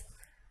has,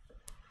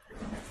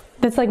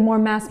 that's like more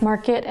mass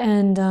market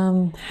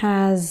and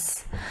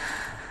has,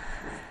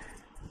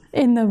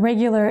 in the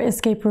regular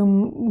escape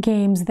room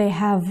games, they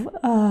have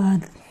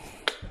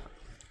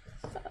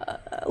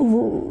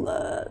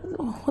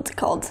what's it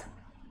called?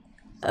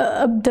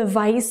 A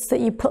device that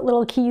you put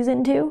little keys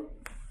into.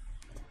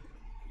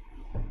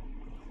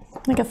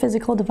 Like a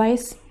physical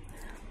device.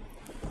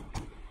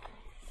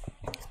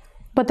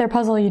 But their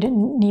puzzle, you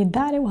didn't need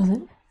that. It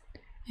wasn't.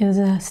 It was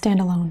a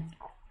standalone.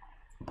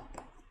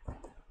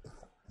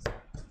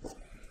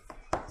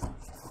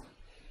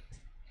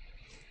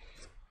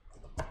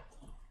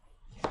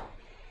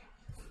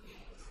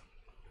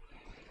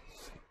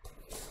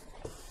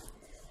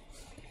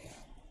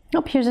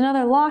 Oh, here's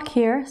another lock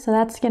here, so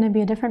that's going to be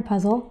a different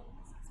puzzle.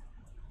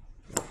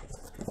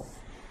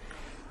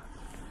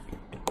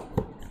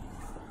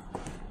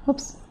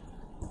 Oops.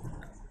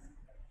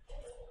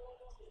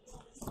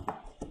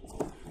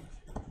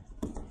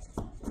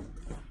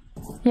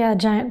 Yeah,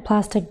 giant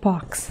plastic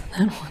box,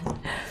 that one.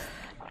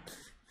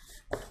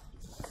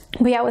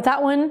 But yeah, with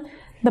that one,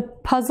 the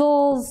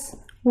puzzles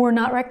were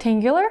not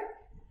rectangular,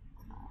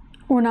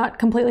 were not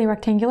completely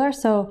rectangular,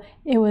 so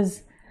it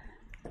was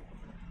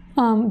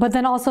But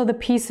then also the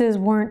pieces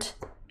weren't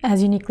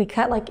as uniquely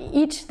cut. Like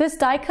this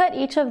die cut,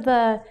 each of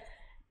the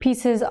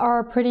pieces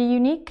are pretty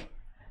unique.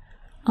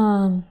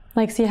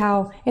 Like see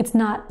how it's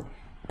not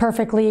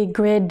perfectly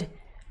grid,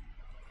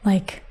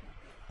 like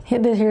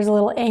here's a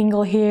little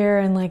angle here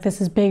and like this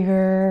is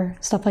bigger,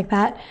 stuff like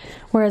that.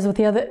 Whereas with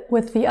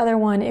the other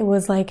one, it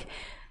was like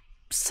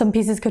some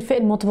pieces could fit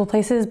in multiple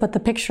places, but the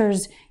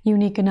picture's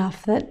unique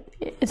enough that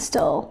it's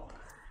still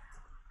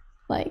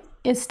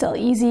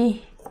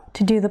easy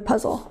to do the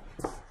puzzle.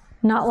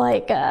 Not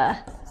like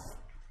that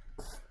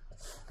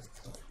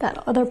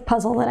other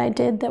puzzle that I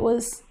did that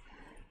was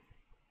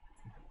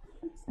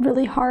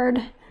really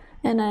hard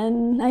and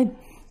I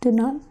did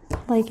not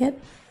like it.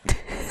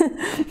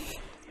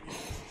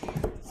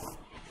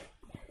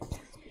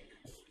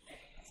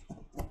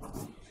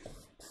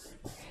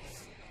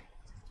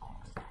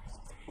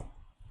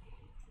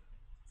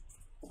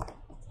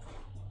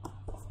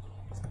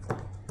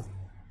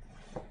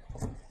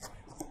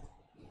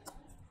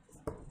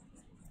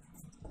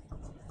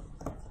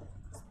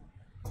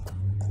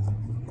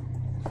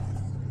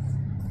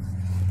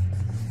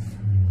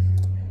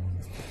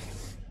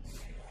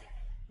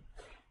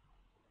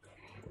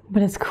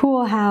 But it's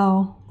cool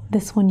how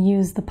this one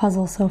used the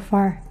puzzle so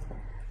far,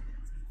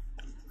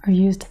 or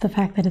used the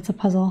fact that it's a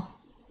puzzle.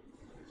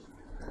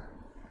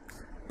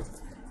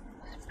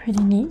 It's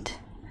pretty neat.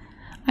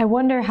 I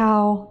wonder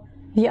how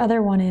the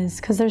other one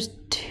is, because there's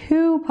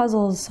 2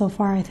 puzzles so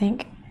far, I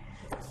think.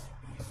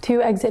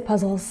 2 exit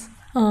puzzles.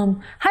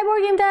 Hi,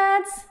 Board Game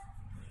Dads!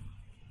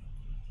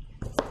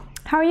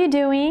 How are you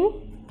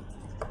doing?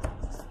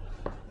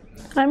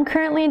 I'm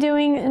currently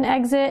doing an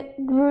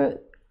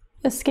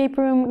escape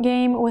room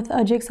game with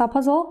a jigsaw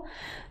puzzle,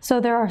 so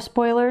there are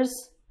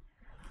spoilers.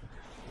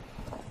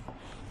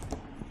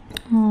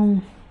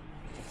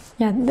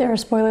 Yeah, there are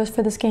spoilers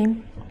for this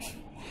game.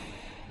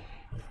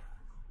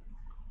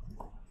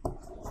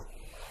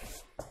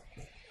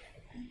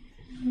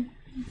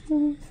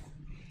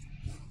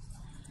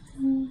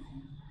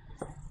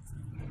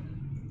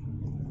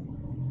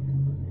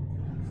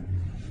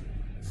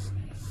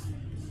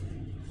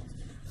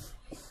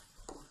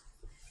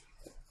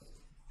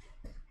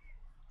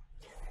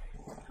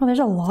 Oh, there's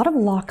a lot of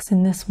locks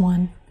in this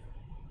one,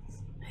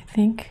 I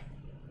think.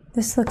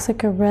 This looks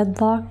like a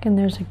red lock, and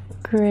there's a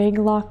gray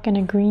lock and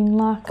a green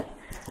lock.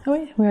 Oh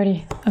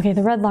wait, okay,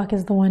 the red lock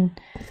is the one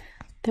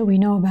that we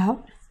know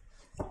about.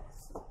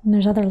 And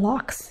there's other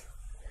locks.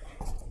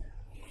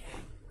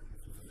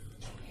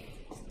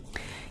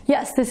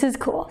 Yes, this is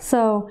cool.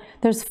 So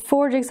there's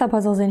 4 jigsaw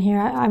puzzles in here.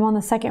 I'm on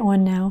the second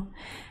one now.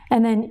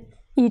 And then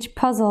each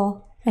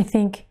puzzle, I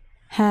think,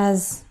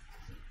 has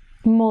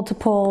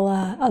multiple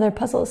other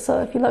puzzles.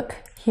 So if you look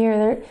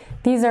here,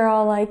 these are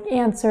all like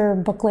hint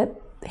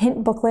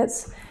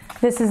booklets.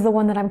 This is the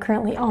one that I'm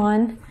currently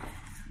on.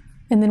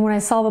 And then when I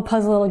solve a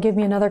puzzle, it'll give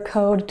me another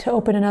code to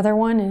open another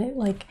one, and it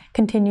like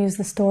continues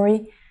the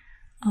story.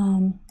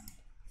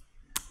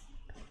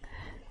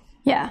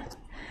 Yeah.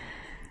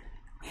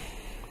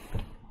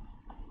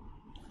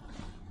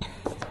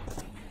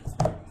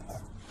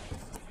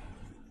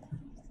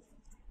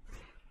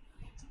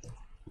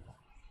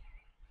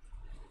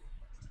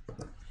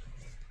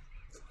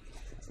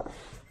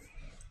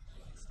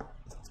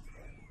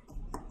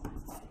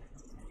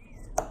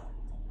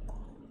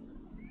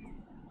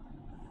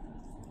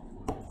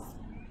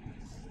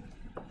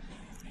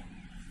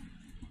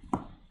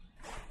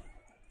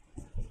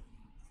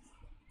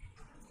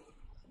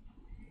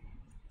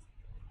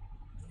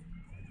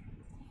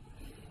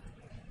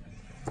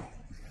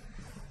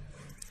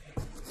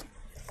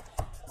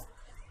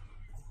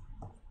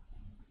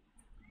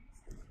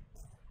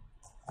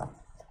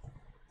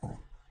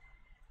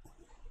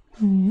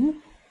 Mm-hmm.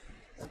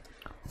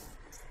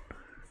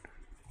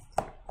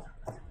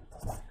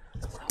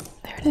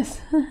 There it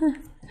is.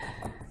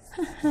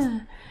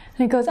 And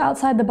it goes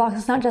outside the box.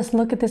 It's not just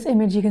look at this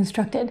image you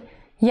constructed.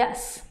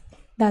 Yes,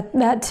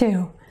 that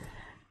too.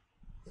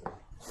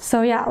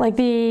 So yeah, like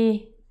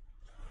I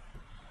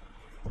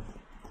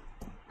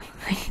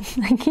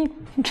keep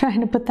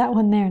trying to put that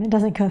one there and it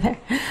doesn't go there.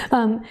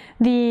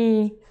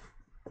 The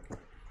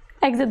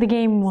exit the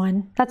game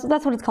one. That's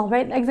what it's called,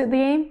 right? Exit the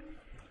game.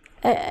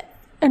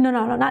 No,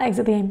 not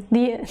exit the game.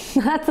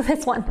 That's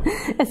this one.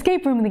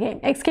 Escape room in the game.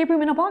 Escape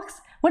room in a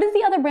box. What is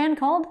the other brand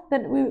called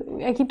that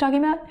I keep talking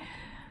about?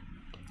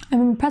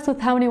 I'm impressed with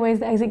how many ways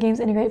the exit games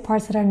integrate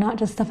parts that are not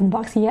just stuff in the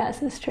box.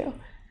 Yes, it's true.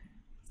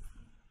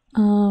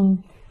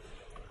 You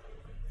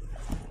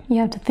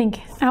have to think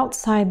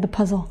outside the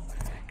puzzle.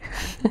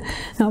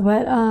 No,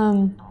 but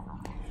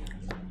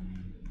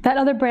that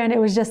other brand, it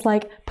was just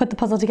like put the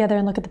puzzle together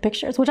and look at the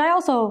pictures, which I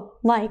also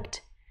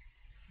liked.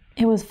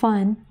 It was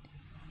fun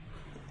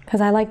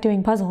because I like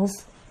doing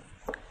puzzles.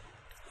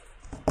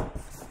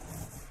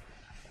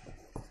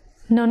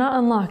 No, not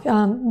unlock.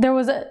 There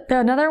was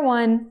another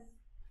one.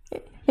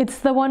 It's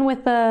the one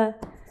with the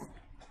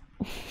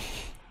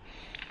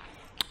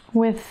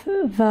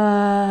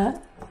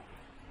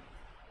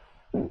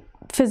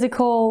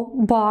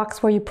physical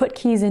box where you put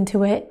keys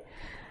into it,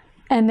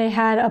 and they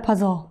had a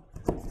puzzle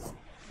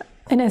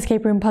an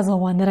escape room puzzle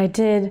one that I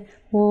did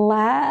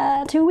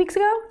 2 weeks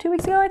ago. 2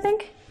 weeks ago, I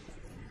think.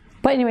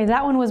 But anyway,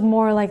 that one was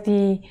more like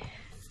the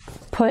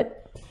put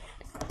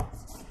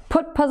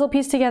puzzle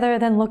piece together,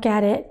 then look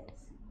at it,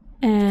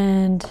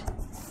 and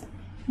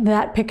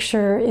that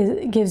picture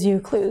gives you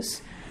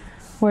clues.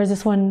 Whereas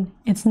this one,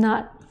 it's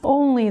not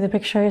only the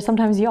picture.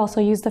 Sometimes you also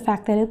use the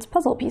fact that it's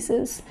puzzle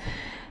pieces.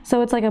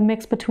 So it's like a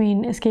mix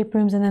between escape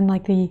rooms and then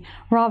like the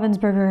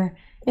Ravensburger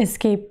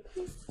escape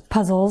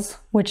puzzles,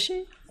 which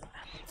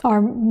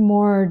are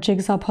more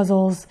jigsaw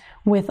puzzles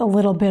with a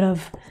little bit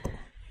of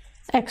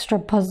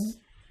extra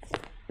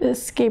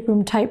escape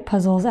room type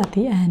puzzles at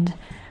the end.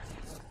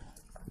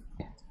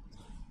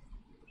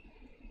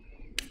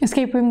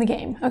 Escape room, the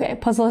game. Okay,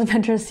 puzzle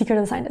adventures, secret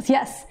of the scientist.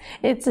 Yes,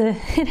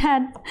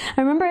 I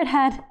remember it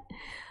had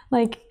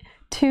like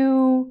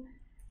two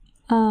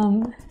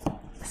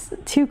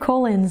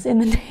colons in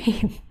the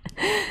name.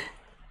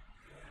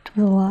 It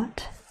was a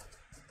lot.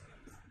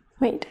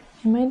 Wait,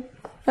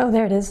 oh,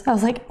 there it is. I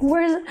was like,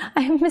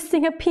 I'm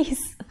missing a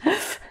piece.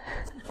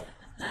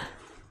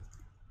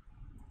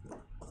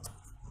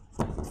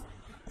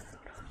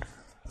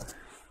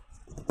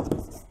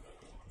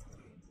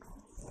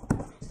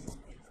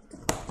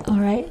 All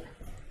right,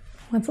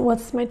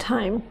 what's my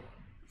time?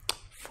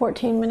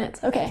 14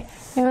 minutes. Okay,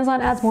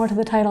 Amazon adds more to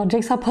the title.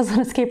 Jigsaw puzzle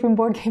and escape room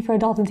board game for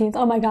adults and teens.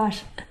 Oh my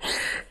gosh.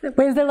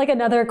 Wait, is there like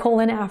another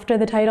colon after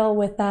the title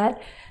with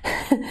that?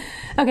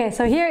 Okay,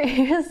 so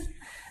here's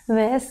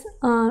this.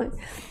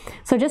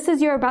 So just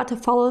as you're about to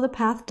follow the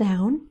path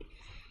down,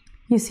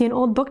 you see an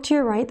old book to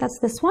your right. That's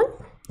this one.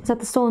 Is that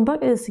the stolen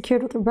book? It is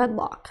secured with a red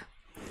lock.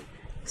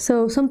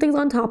 So something's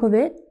on top of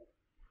it.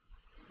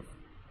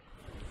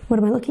 What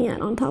am I looking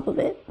at on top of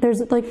it?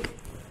 There's like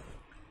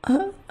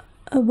a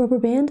rubber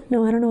band?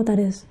 No, I don't know what that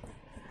is.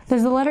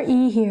 There's the letter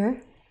E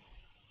here.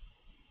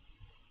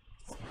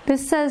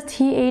 This says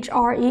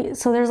THRE,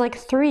 so there's like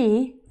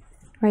 3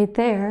 right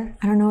there.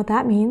 I don't know what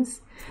that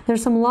means.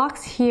 There's some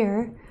locks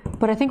here,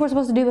 but I think we're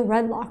supposed to do the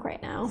red lock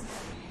right now.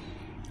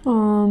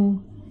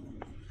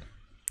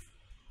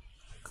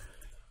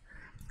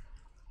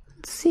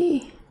 Let's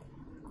see.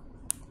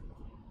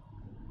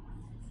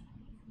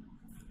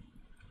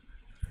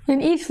 And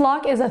each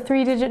lock is a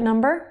 3-digit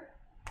number.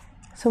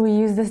 So we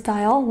use this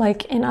dial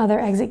like in other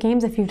exit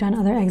games, if you've done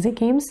other exit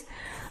games.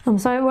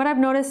 So what I've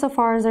noticed so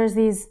far is there's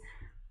these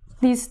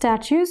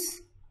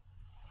statues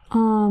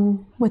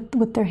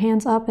with their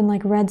hands up and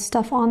like red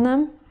stuff on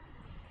them.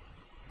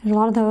 There's a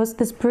lot of those.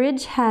 This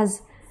bridge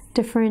has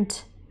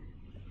different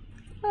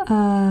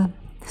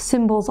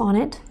symbols on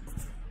it.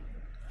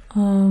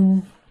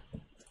 I'm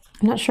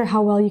not sure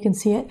how well you can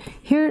see it.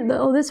 Here,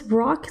 this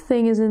rock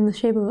thing is in the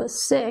shape of a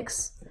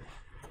 6.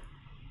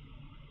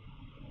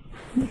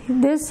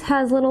 This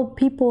has little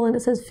people and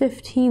it says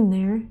 15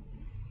 there.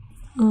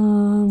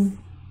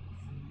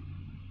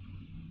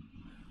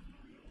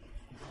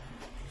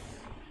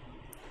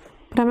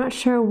 But I'm not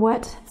sure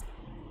what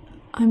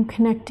I'm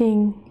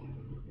connecting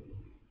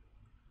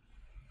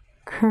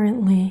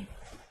currently.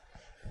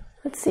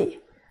 Let's see.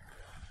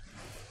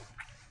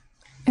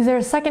 Is there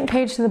a second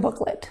page to the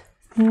booklet?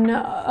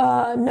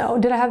 No. No.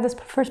 Did I have this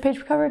first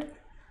page covered?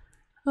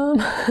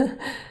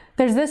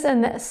 There's this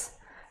and this.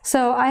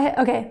 So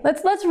okay,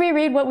 let's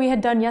reread what we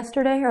had done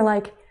yesterday, or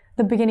like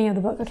the beginning of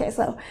the book. Okay,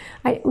 so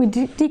we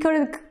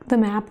decoded the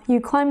map.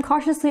 You climb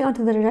cautiously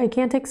onto the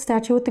gigantic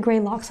statue with the gray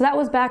lock. So that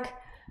was back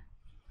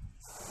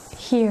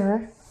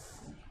here.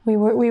 We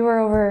were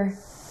over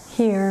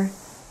here,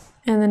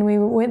 and then we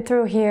went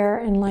through here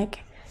and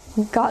like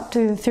got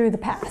through the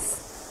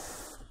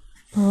pass.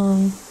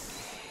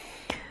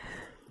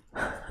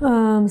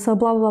 So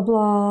blah blah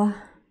blah,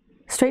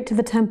 straight to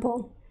the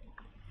temple.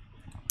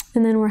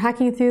 And then we're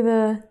hacking through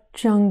the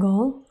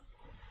jungle.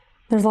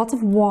 There's lots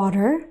of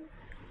water.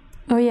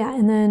 Oh yeah,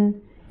 and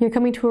then you're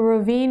coming to a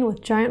ravine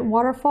with giant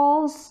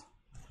waterfalls.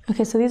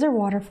 Okay, so these are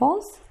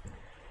waterfalls.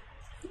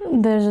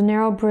 There's a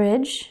narrow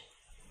bridge.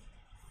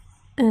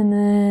 And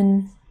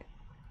then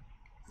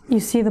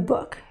you see the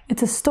book.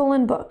 It's a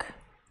stolen book.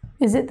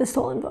 Is it the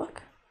stolen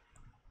book?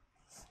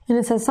 And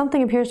it says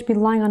something appears to be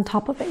lying on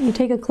top of it. You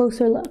take a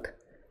closer look.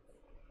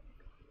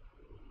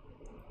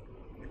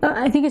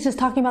 I think it's just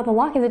talking about the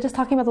lock. Is it just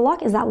talking about the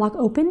lock? Is that lock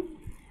open?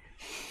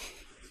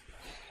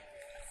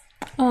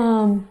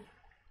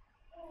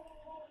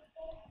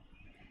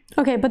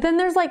 Okay, but then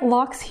there's like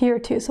locks here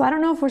too. So I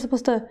don't know if we're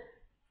supposed to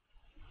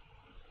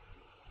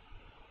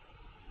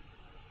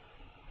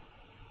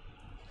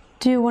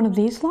do one of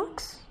these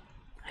locks.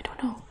 I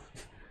don't know.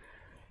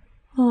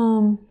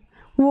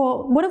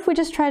 Well, what if we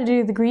just try to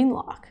do the green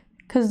lock?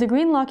 Because the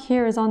green lock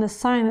here is on this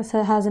sign that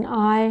says has an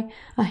eye,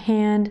 a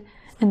hand,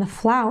 and the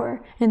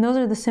flower, and those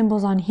are the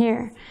symbols on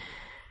here,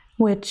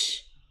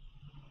 which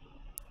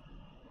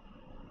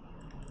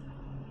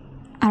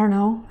I don't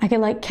know. I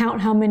could like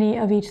count how many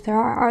of each there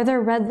are. Are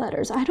there red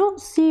letters? I don't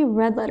see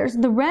red letters.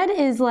 The red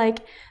is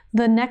like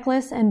the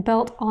necklace and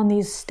belt on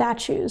these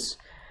statues.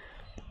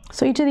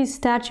 So each of these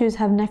statues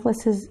have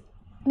necklaces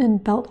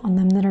and belt on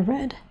them that are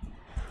red.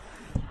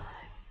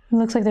 It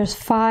looks like there's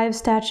 5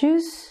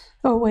 statues.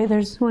 Oh wait,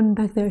 there's one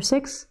back there.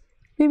 6,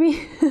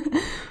 maybe?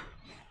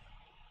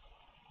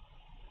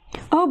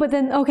 Oh, but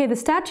then, okay, the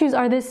statues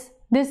are this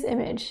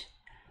image.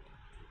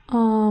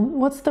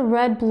 What's the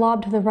red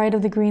blob to the right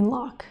of the green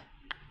lock?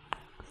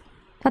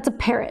 That's a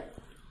parrot.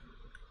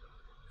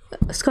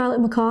 A scarlet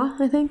macaw,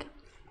 I think.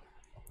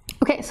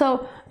 Okay,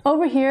 so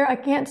over here, I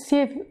can't see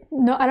if,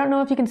 no, I don't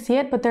know if you can see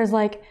it, but there's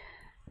like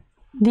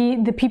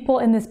the people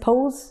in this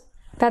pose.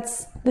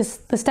 That's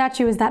the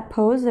statue is that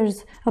pose.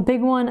 There's a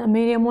big one, a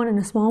medium one, and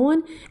a small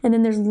one. And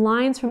then there's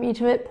lines from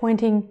each of it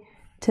pointing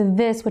to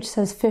this, which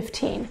says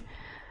 15.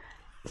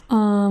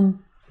 And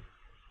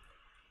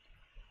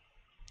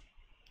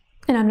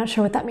I'm not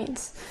sure what that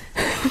means.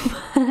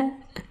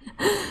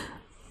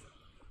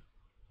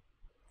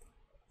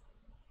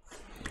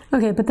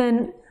 Okay, but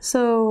then,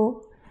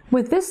 so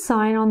with this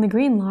sign on the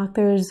green lock,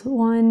 there's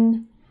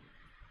 5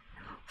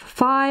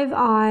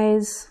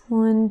 eyes,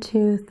 1,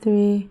 2,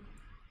 3,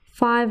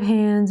 5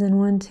 hands, and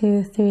 1,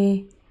 2,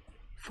 3,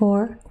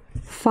 4,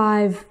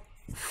 5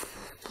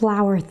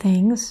 flower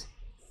things.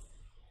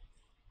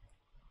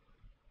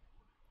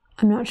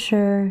 I'm not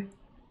sure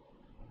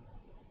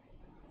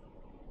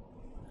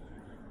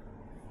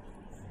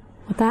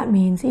what that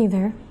means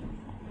either.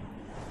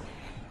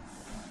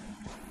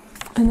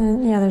 And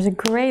then, yeah, there's a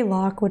gray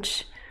lock,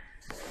 which,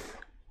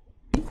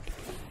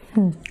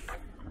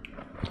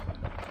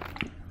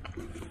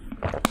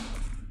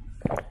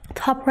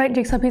 top right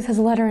jigsaw piece has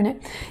a letter in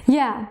it.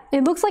 Yeah,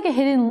 it looks like a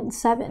hidden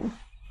 7.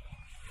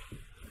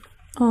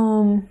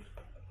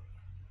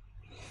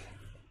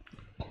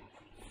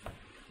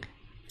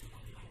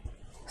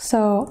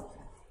 So,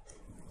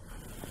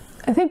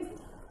 I think,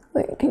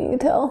 wait, can you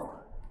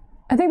tell?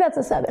 I think that's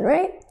a 7,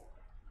 right?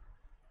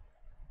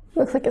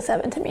 Looks like a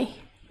 7 to me.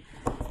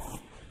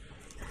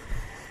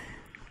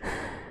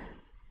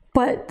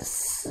 But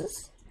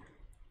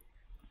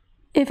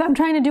if I'm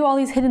trying to do all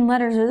these hidden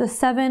letters, there's a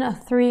 7, a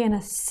 3, and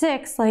a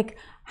 6, like,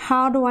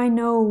 how do I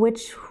know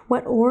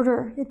what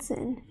order it's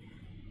in?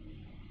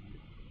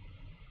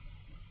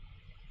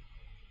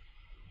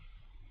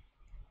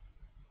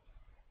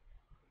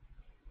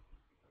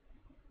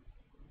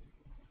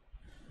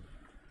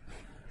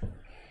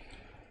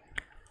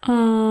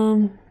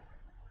 Um,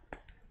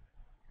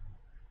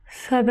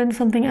 7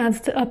 something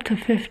adds up to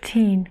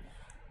 15.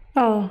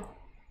 Oh.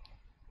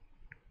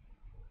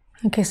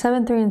 Okay,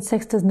 7, 3, and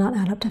 6 does not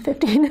add up to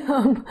 15.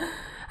 I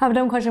have a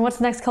dumb question. What's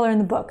the next color in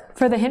the book?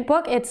 For the hint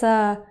book, it's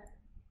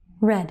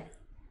red.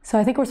 So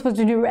I think we're supposed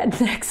to do red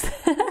next.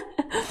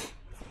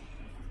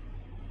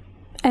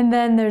 And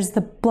then there's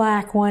the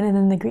black one and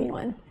then the green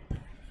one.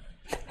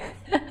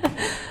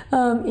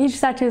 Each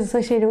statue is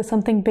associated with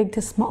something big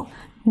to small.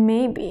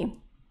 Maybe.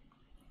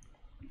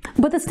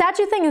 But the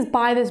statue thing is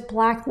by this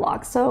black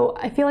lock, so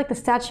I feel like the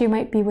statue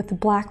might be with the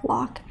black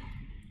lock.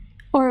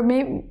 Or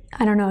maybe,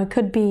 I don't know, it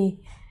could be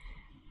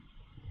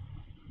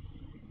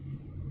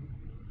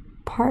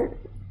part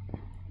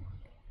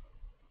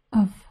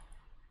of,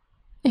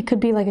 it could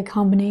be like a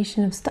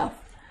combination of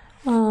stuff.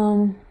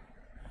 And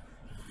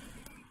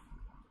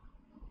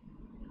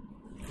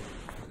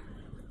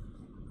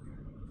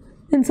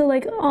so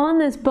like on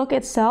this book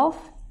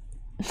itself,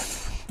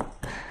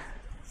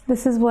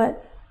 this is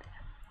what,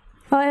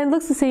 it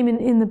looks the same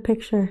in the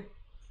picture.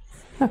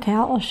 Okay,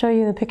 I'll show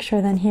you the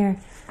picture then here.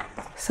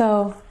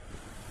 So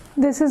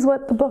this is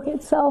what the book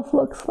itself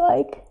looks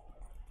like.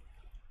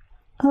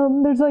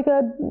 There's like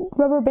a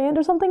rubber band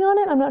or something on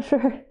it, I'm not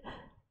sure.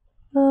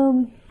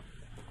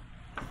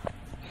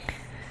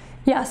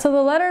 Yeah, so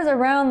the letters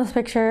around this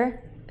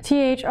picture,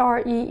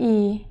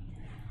 T-H-R-E-E,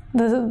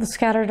 the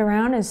scattered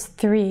around is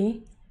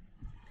 3.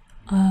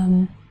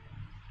 And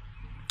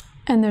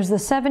there's the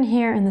 7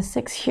 here and the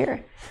 6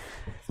 here.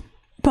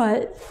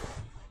 But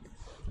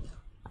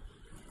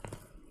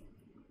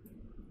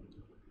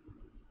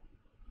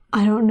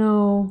I don't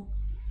know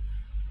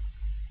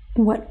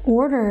what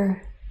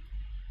order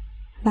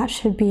that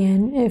should be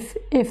in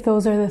if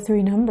those are the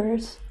 3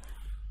 numbers.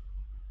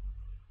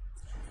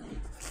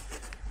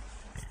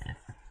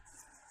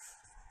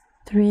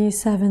 Three,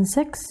 7,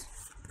 6.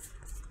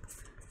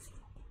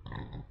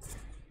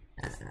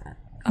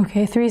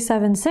 Okay, 3,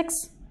 7,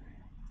 6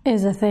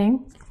 is a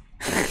thing.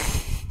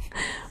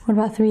 What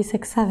about 3,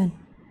 6, 7?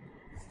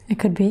 It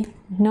could be.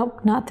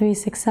 Nope, not 3,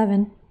 6,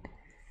 7.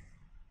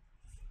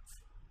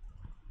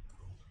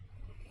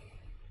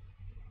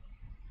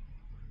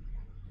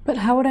 But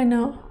how would I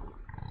know?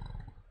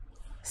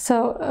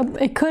 So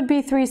it could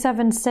be 3,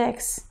 7,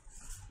 6.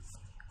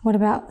 What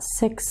about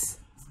 6,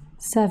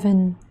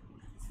 7,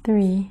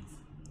 3?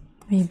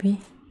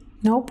 Maybe.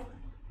 Nope.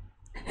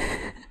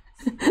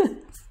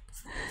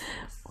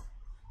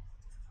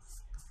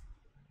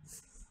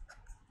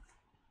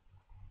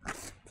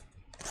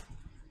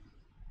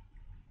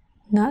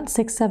 Not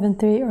 6, 7,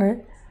 3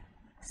 or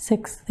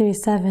 6, 3,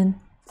 7.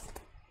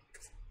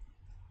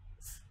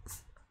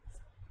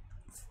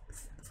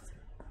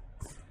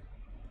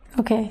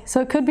 Okay,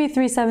 so it could be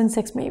 3, 7,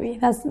 6 maybe.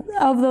 That's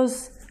of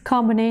those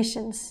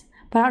combinations.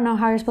 But I don't know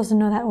how you're supposed to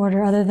know that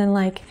order other than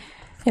like,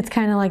 it's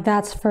kind of like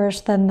that's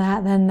first, then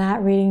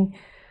that reading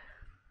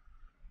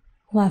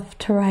left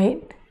to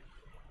right,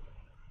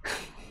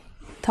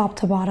 top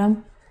to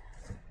bottom.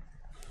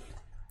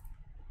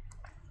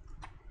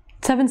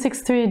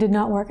 763 did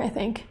not work, I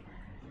think.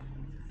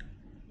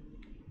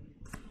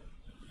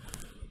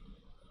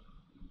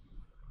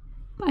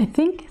 I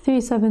think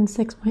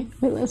 376 might.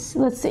 Wait,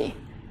 let's see.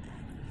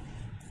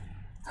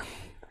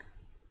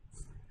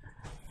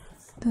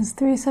 Does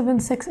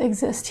 376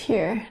 exist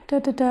here? Da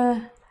da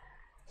da.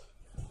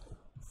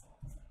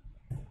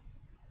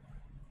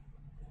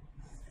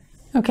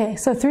 Okay,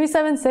 so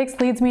 376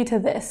 leads me to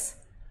this.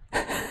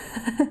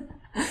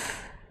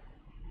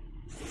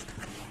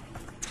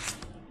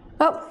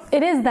 Oh,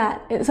 it is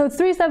that. So it's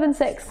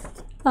 376.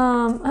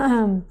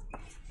 I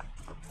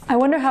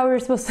wonder how we were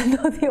supposed to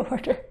know the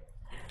order.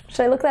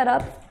 Should I look that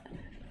up?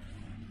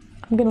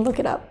 I'm gonna look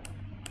it up.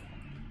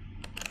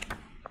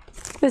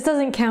 This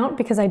doesn't count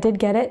because I did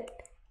get it,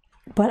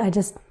 but I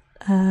just,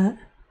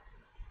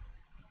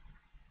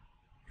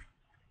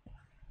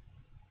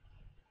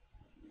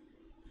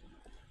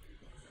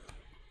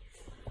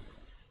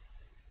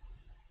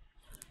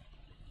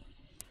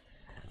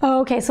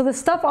 Oh, okay, so the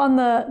stuff on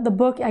the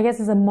book, I guess,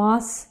 is a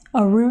moss,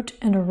 a root,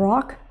 and a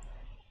rock.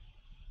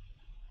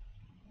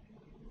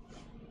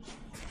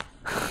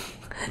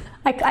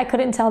 I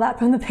couldn't tell that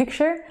from the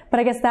picture, but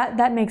I guess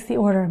that makes the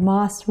order: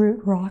 moss,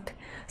 root, rock.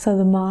 So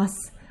the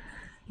moss,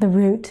 the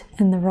root,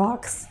 and the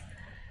rocks.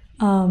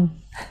 But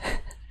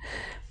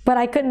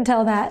I couldn't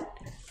tell that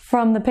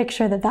from the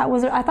picture that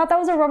was, I thought that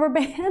was a rubber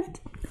band.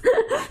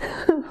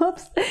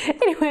 Whoops.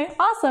 Anyway,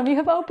 awesome, you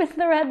have opened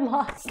the red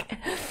lock.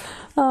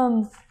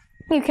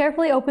 You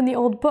carefully open the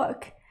old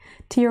book.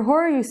 To your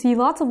horror, you see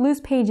lots of loose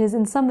pages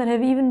and some that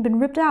have even been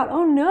ripped out.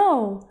 Oh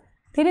no!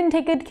 They didn't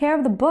take good care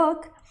of the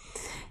book.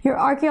 Your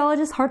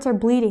archaeologist's hearts are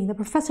bleeding. The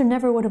professor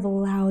never would have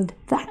allowed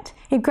that.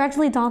 It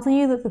gradually dawns on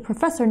you that the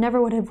professor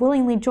never would have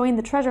willingly joined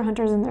the treasure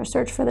hunters in their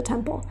search for the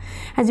temple.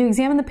 As you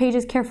examine the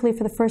pages carefully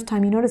for the first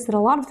time, you notice that a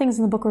lot of things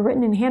in the book were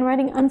written in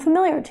handwriting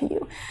unfamiliar to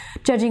you.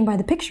 Judging by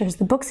the pictures,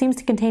 the book seems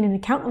to contain an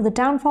account of the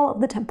downfall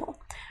of the temple.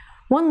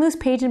 One loose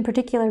page in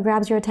particular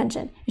grabs your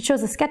attention. It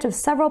shows a sketch of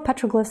several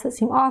petroglyphs that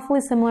seem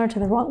awfully similar to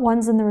the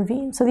ones in the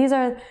ravine. So these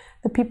are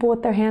the people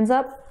with their hands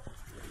up.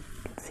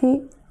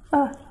 See?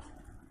 Can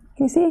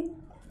you see?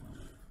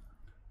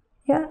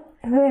 Yeah,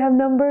 and they have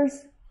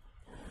numbers.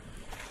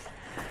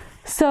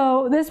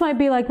 So this might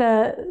be like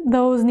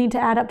those need to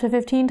add up to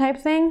 15 type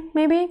thing,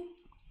 maybe?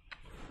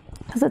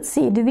 Because let's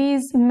see, do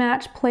these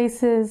match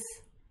places?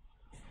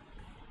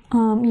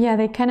 Yeah,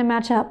 they kind of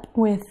match up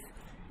with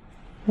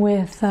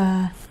where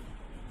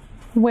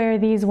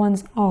these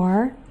ones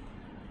are.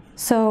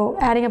 So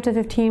adding up to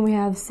 15, we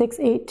have 6,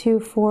 8, 2,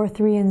 4,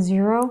 3, and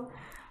 0.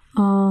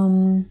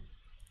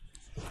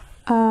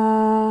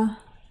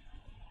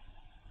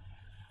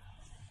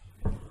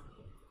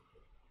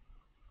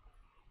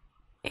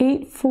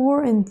 8,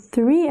 4, and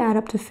 3 add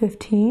up to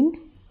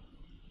 15.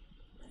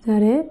 Is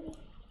that it?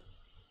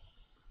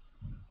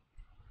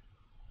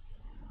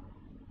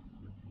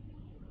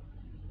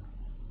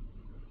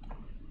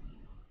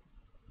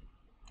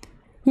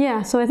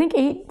 Yeah, so I think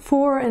 8,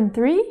 4, and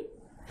 3.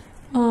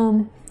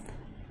 Oh,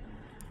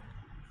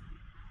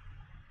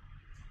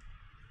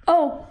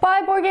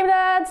 bye, Board Game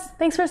Dads!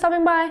 Thanks for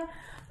stopping by.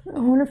 I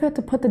wonder if I have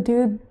to put the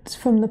dudes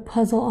from the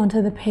puzzle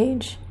onto the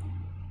page.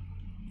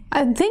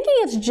 I'm thinking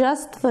it's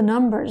just the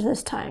numbers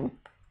this time.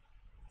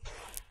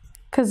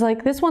 Because,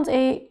 like, this one's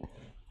 8,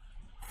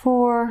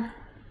 4,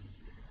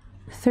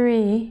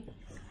 3.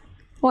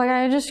 Like,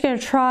 I'm just going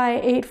to try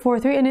 8, 4,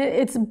 3. And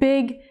it's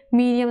big,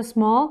 medium,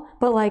 small.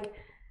 But, like,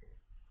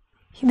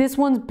 this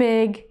one's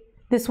big,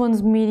 this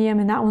one's medium,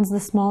 and that one's the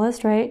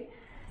smallest, right?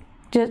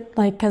 Just,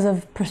 like, because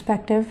of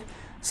perspective.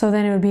 So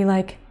then it would be,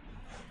 like,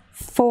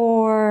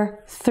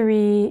 4,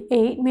 3,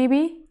 8,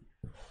 maybe?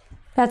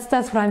 That's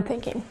what I'm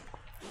thinking.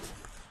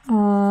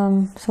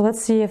 So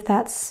let's see if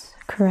that's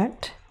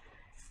correct.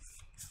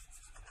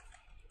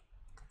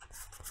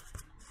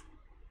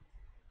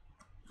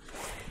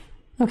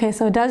 Okay,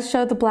 so it does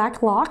show the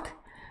black lock.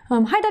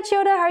 Hi Dutch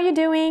Yoda, how are you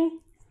doing?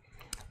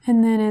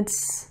 And then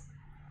it's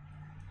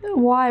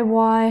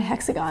YY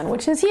hexagon,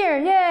 which is here,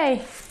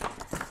 yay!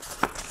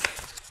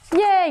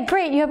 Yay,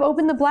 great, you have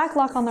opened the black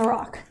lock on the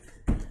rock.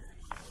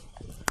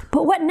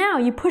 But what now?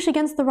 You push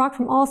against the rock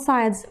from all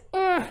sides.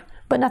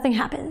 But nothing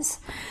happens.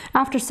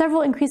 After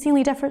several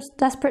increasingly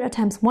desperate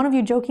attempts, one of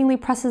you jokingly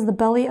presses the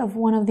belly of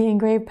one of the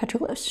engraved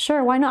petroglyphs.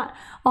 Sure, why not?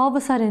 All of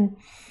a sudden,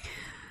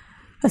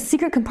 a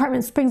secret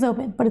compartment springs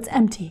open, but it's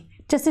empty.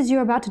 Just as you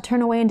are about to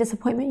turn away in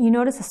disappointment, you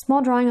notice a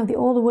small drawing of the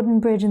old wooden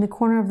bridge in the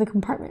corner of the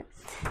compartment.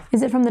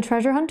 Is it from the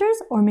treasure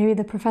hunters, or maybe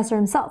the professor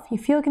himself? You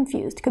feel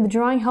confused. Could the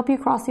drawing help you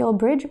cross the old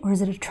bridge, or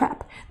is it a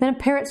trap? Then a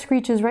parrot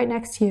screeches right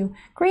next to you.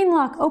 Green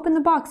lock, open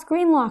the box,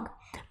 green lock.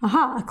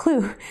 Aha, a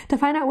clue. To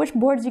find out which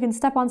boards you can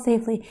step on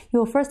safely, you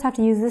will first have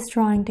to use this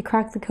drawing to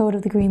crack the code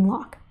of the green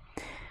lock.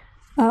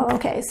 Oh,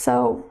 okay,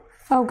 so,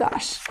 oh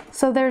gosh.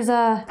 So there's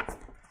a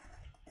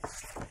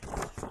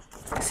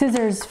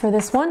scissors for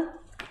this one,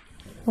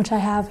 which I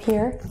have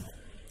here.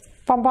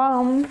 Bum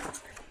bum.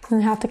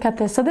 and have to cut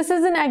this. So this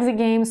is an exit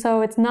game,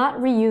 so it's not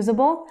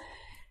reusable,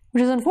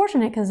 which is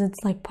unfortunate because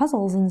it's like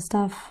puzzles and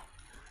stuff.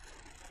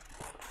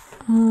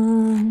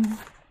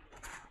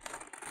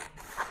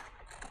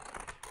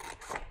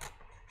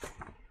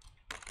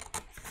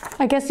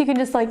 I guess you can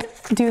just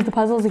like do the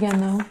puzzles again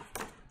though.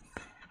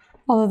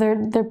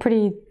 Although they're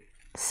pretty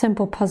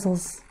simple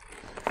puzzles.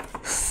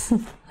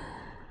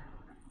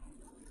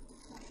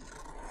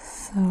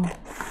 So.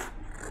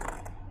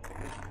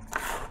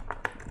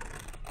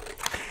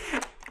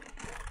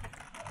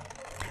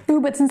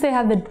 Ooh, but since they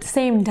have the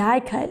same die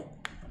cut,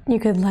 you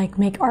could like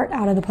make art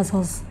out of the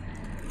puzzles.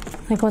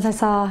 Like once I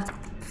saw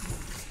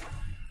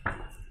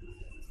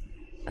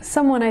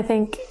someone, I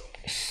think,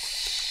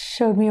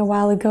 showed me a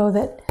while ago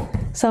that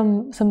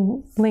some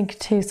link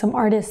to some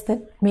artist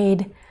that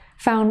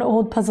found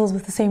old puzzles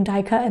with the same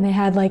die cut, and they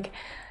had like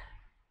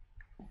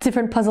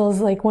different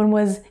puzzles. Like one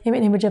was an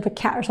image of a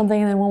cat or something,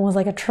 and then one was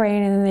like a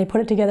train, and then they put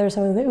it together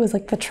so it was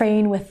like the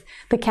train with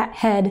the cat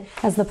head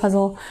as the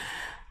puzzle,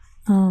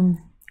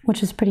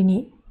 which is pretty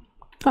neat.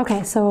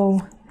 Okay,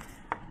 so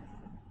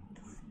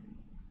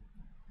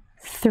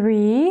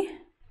 3,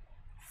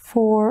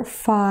 4,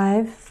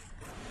 5.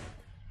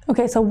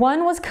 Okay, so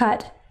 1 was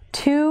cut.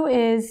 2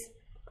 is.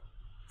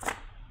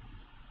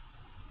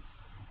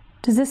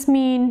 Does this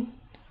mean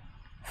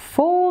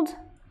fold?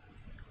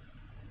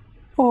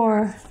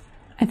 Or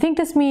I think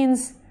this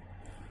means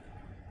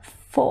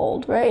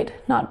fold, right?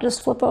 Not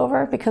just flip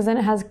over, because then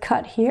it has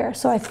cut here.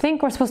 So I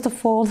think we're supposed to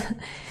fold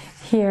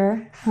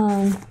here.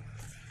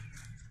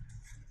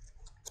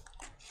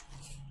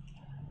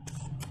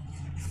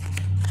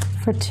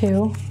 For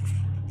 2.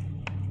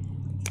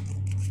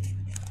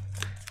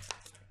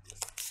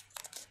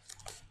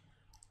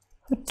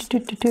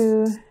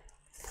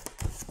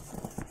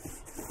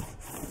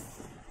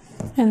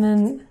 And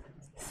then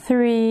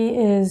 3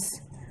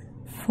 is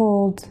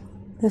fold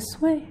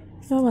this way.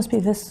 No, it must be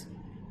this.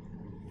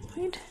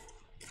 Right.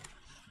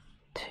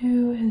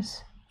 2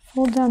 is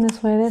fold down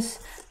this way.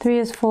 3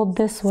 is fold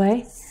this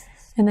way.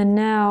 And then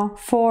now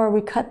 4,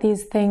 we cut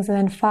these things, and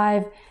then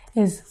 5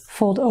 is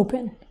fold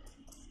open.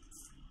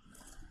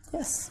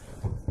 Yes.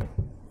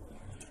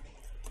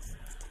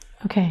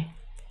 Okay.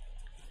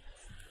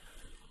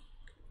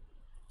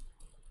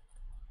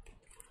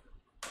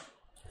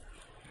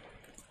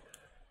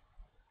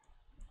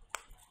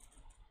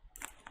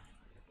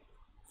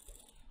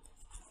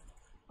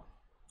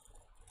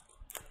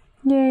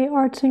 Yay,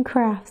 arts and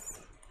crafts.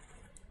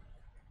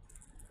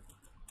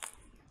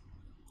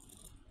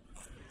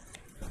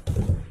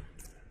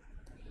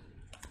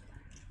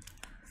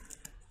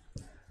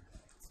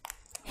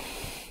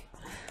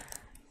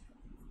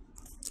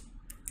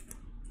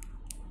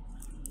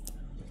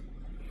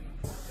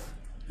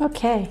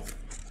 Okay.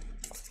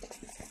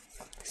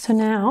 So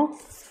now,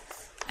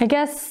 I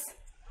guess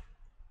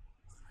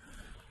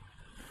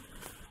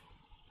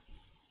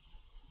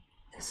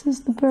this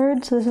is the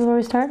bird, so this is where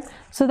we start.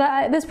 So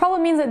that this probably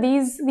means that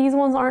these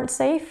ones aren't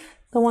safe,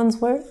 the ones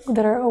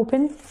that are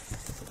open.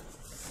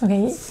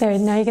 Okay, there,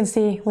 now you can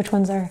see which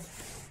ones are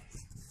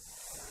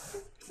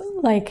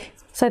like,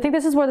 so I think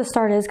this is where the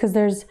start is, because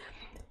there's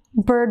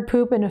bird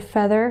poop and a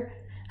feather.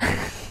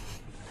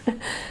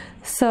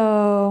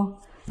 So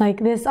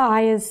like this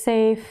eye is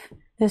safe,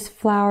 this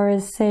flower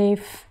is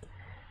safe,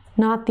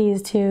 not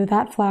these two,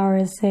 that flower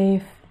is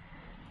safe,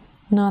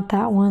 not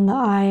that one, the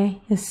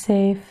eye is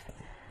safe,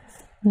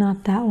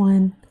 not that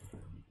one,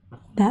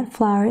 that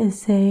flower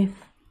is safe,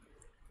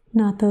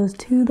 not those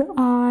two, the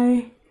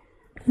eye,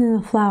 and then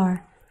the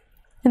flower.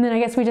 And then I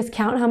guess we just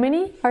count how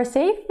many are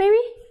safe,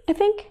 maybe, I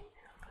think,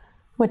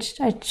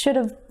 which I should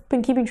have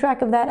been keeping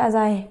track of that as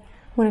I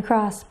went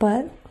across,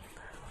 but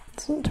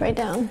let's write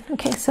down.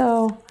 Okay,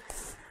 so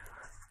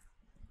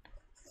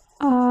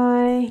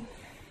eye,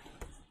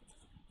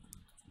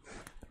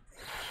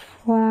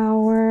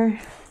 flower,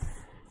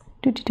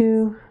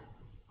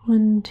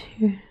 1,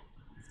 2,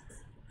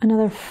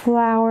 another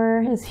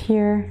flower is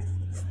here,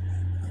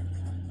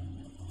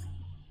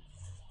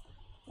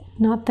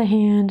 not the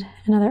hand,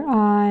 another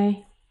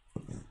eye,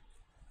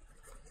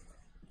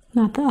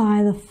 not the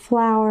eye, the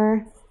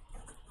flower,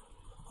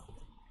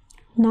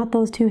 not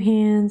those two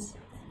hands,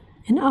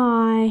 an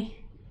eye,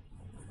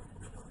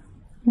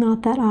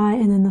 not that eye,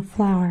 and then the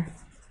flower.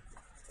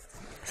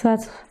 So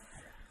that's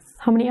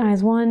how many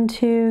eyes? 1,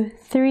 2,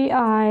 3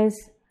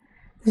 eyes,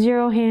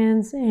 0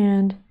 hands,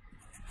 and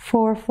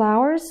 4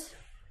 flowers.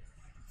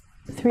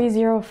 3,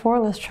 0, 4.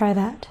 Let's try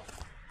that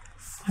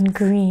on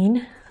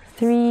green.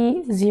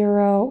 3,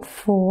 0,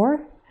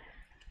 4.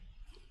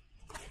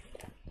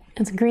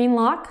 It's a green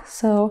lock,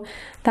 so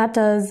that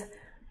does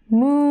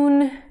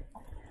moon,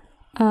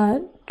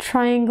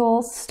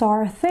 triangle,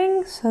 star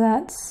thing. So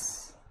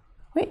that's,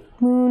 wait,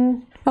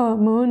 moon, oh,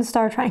 moon,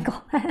 star,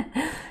 triangle.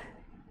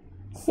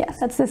 Yeah,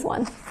 that's this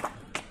one.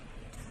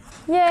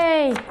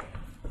 Yay!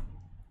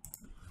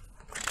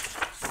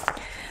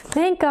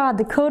 Thank God,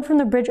 the code from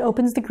the bridge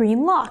opens the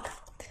green lock.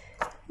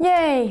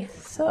 Yay!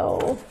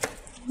 So,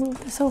 move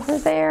this over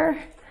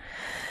there.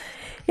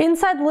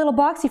 Inside the little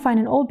box, you find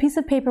an old piece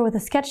of paper with a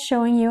sketch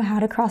showing you how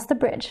to cross the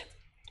bridge.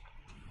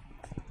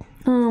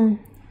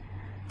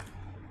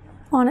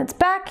 On its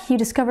back, you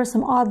discover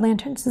some odd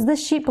lanterns. Does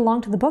this sheet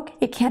belong to the book?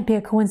 It can't be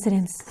a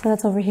coincidence. So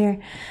that's over here.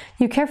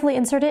 You carefully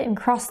insert it and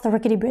cross the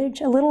rickety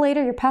bridge. A little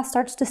later, your path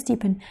starts to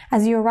steepen.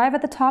 As you arrive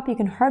at the top, you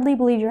can hardly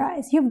believe your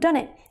eyes. You've done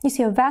it. You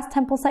see a vast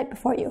temple site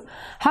before you.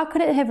 How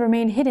could it have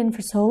remained hidden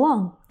for so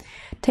long?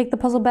 Take the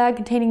puzzle bag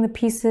containing the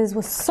pieces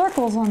with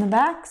circles on the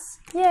backs.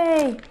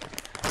 Yay!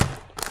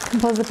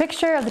 Compose a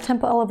picture of the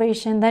temple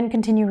elevation, then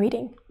continue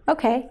reading.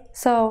 Okay,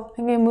 so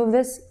I'm going to move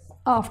this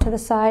off to the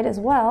side as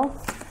well.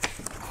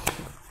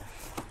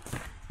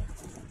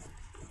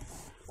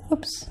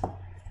 Oops.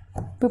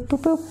 Boop,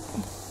 boop, boop.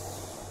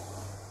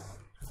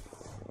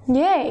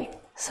 Yay!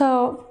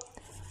 So,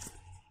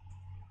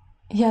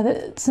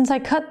 yeah, since I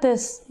cut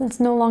this, it's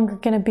no longer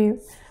going to be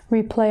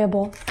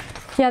replayable.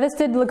 Yeah, this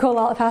did go a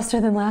lot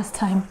faster than last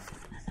time.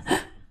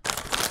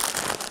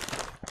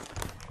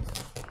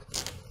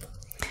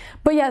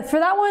 But yeah, for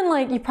that one,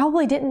 like, you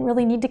probably didn't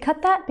really need to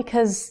cut that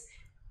because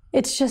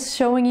it's just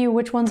showing you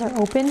which ones are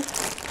open.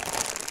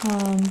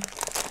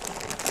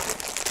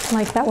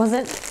 Like, that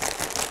wasn't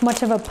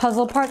much of a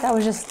puzzle part. That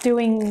was just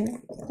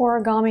doing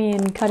origami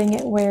and cutting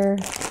it where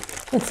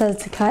it says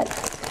to cut.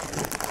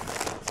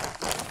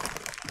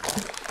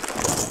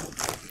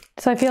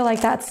 So I feel like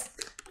that's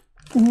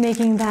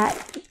making that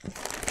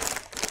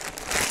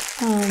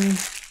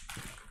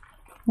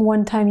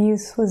one-time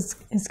use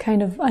is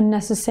kind of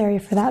unnecessary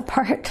for that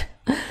part.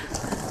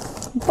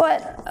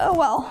 But oh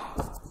well.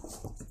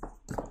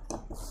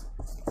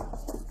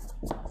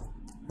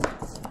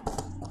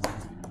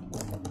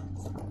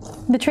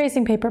 The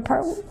tracing paper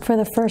part for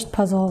the first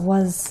puzzle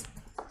was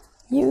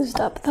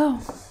used up though.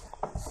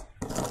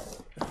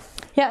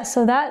 Yeah,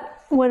 so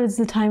what is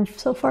the time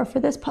so far for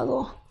this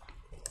puzzle?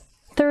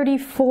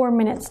 34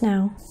 minutes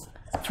now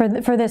for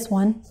this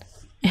one,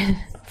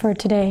 for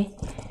today.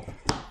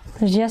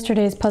 Because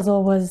yesterday's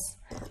puzzle was,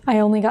 I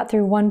only got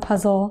through one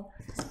puzzle,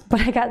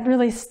 but I got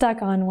really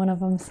stuck on one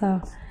of them,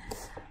 so.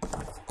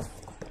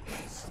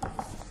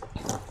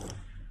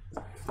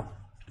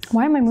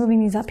 Why am I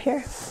moving these up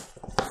here?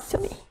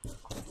 Silly.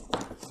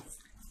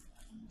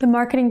 The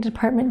marketing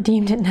department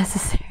deemed it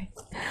necessary.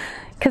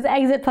 Because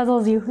exit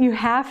puzzles, you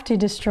have to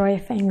destroy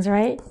things,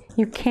 right?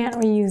 You can't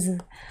reuse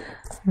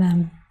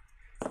them.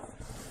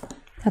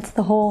 That's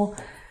the whole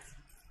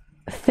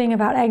thing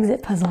about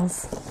exit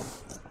puzzles.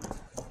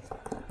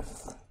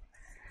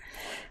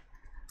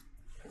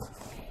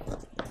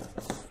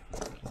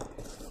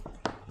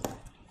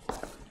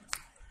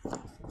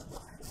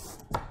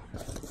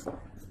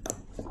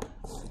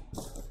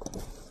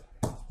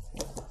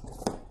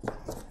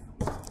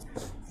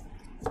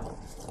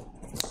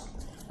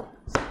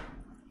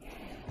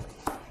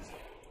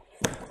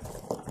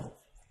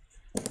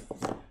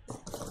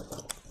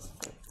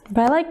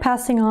 But I like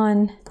passing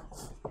on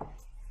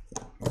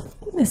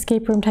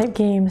escape room type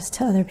games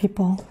to other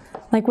people.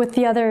 Like with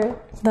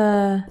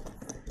the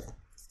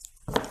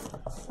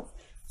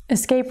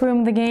escape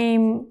room, the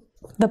game,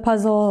 the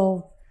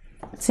puzzle,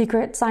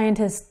 secret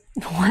scientist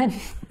one.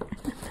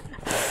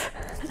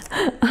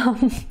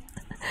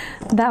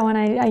 That one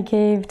I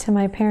gave to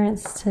my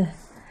parents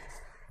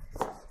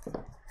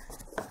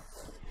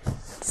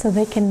so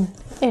they can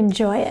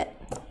enjoy it.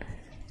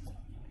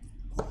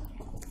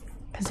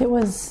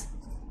 Because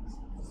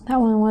that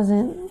one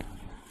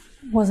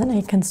wasn't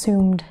a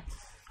consumed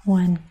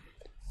one.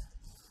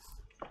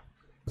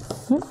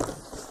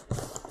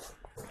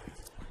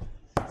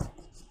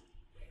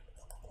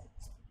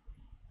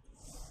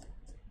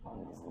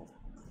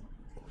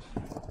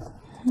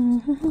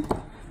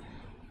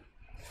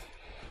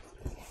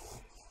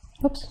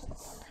 Oops.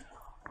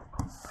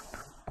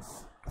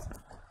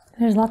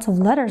 There's lots of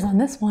letters on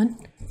this one.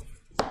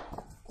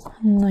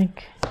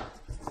 Like,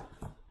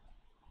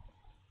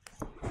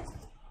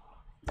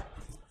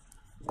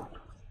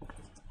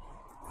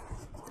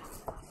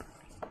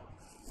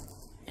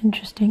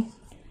 interesting.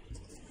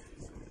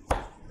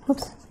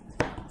 Oops.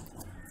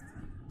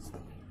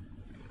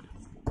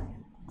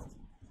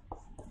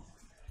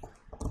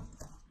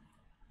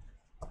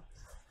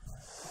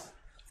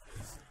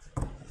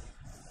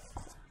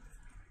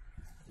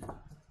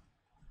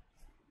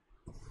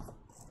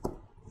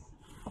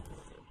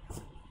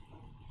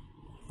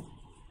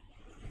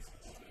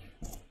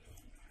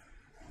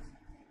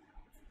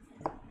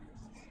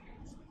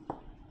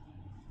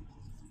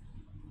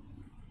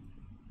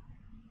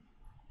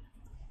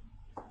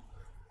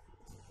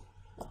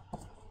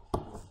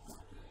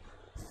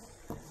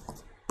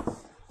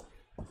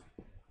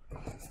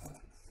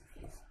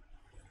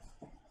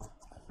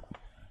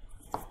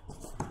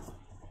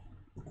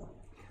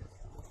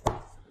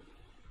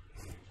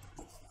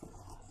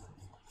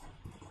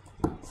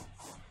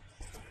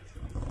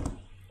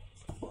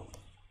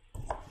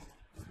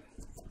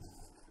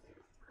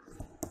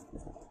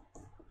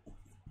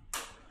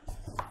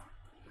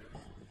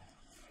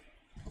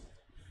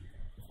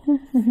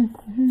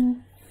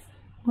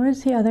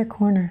 Where's the other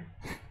corner?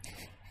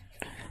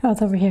 Oh,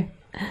 it's over here.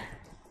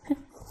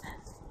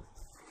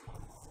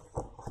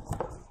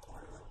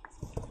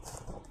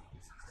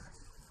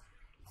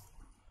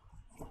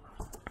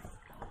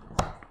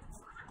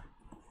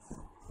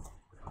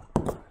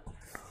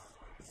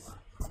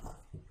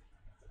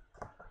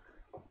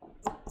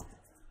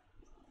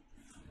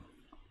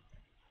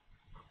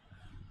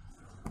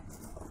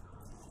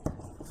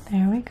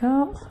 There we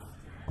go.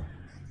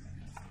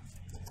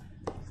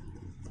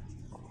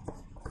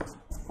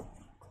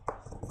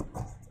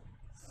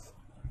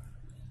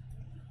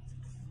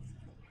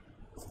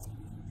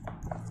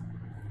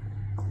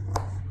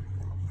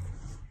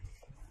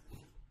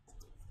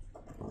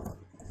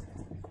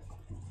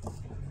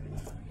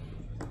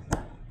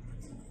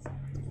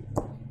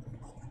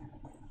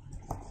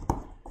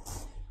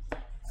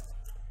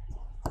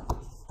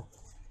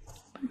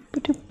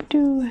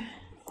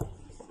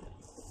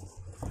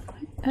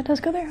 That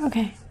does go there?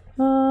 Okay.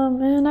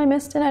 And I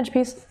missed an edge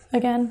piece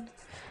again.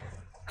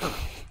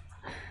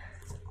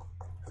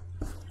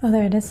 Oh,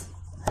 there it is.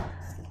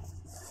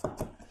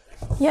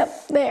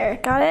 Yep, there,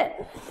 got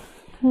it.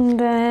 And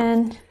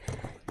then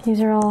these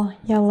are all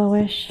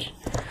yellowish.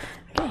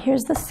 Okay,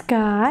 here's the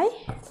sky.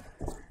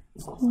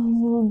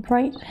 Little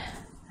bright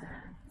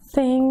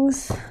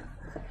things.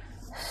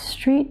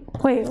 Street,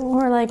 wait,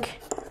 or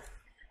like,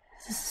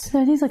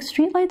 are these like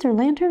street lights or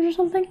lanterns or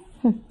something?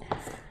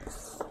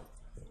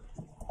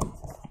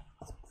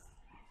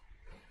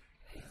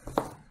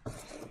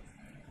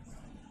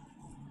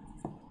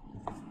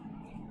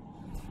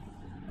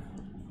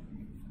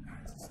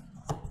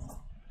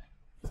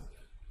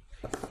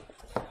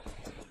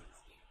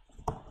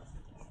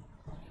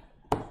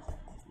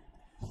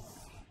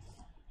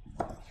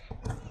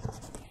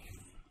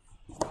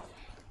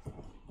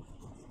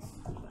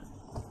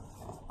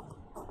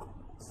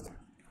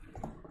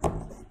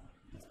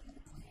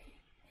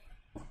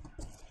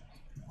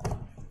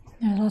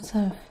 There's lots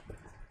of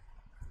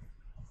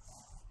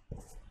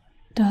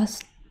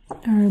dust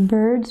or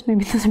birds.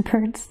 Maybe those are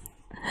birds.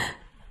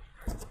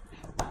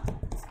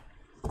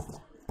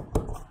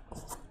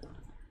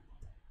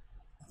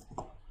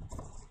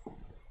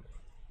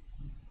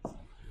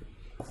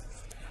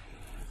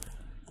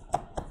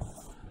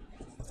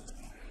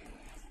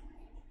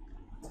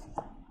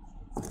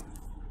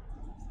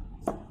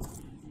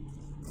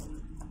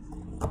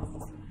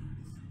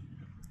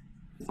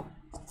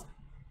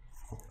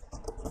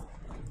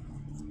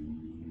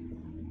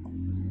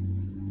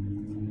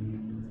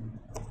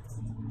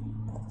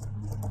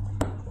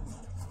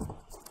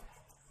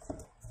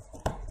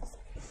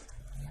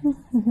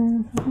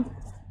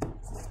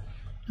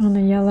 On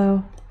the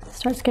yellow, it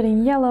starts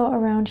getting yellow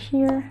around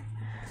here.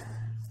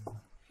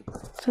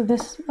 So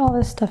this, all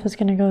this stuff is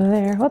going to go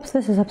there. Whoops,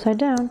 this is upside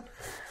down.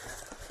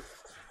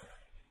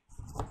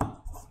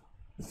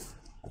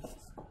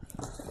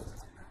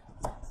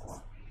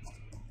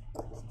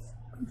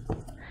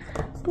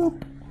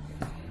 Boop.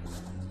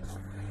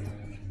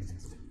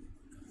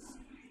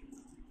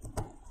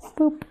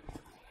 Boop.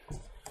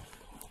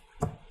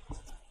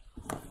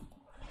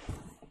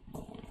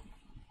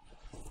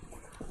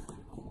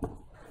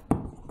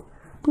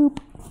 Boop.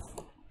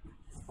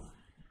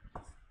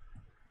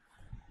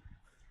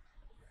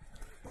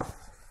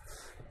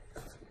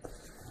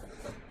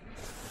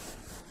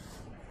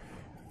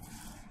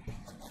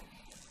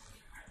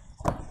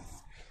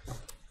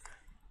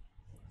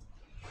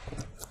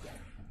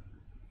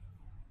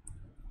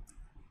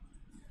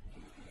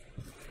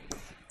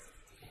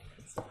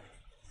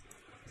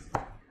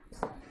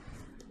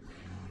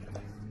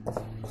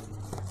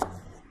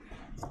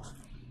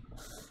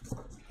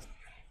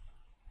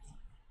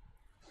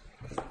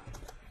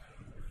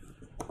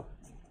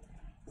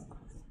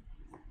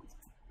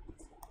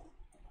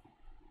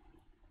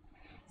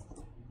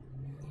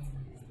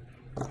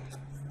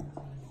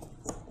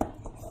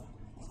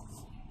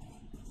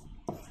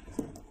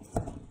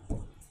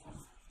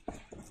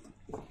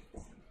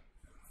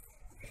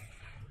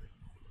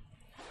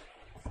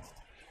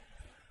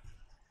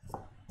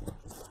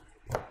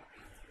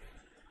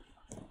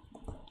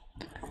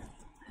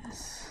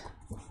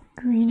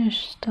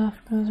 Greenish stuff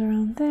goes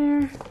around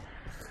there.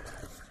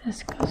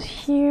 This goes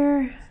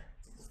here.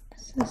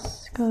 Does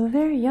this go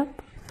there?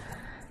 Yep.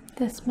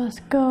 This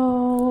must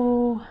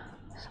go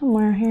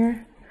somewhere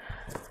here.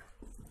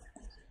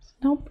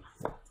 Nope.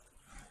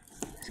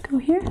 Let's go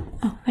here.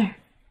 Oh, there.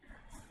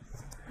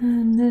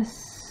 And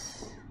this.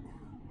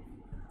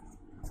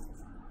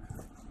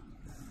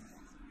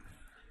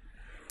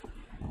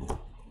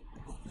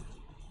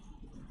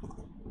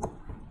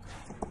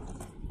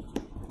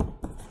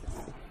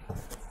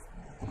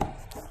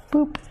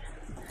 Boop,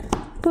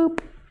 boop,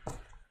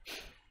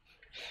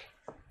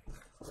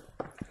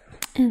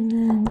 and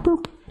then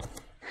boop,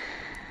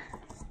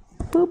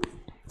 boop,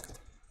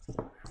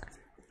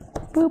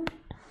 boop.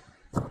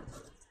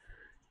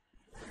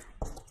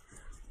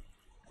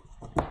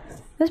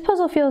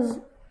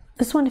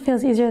 This one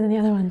feels easier than the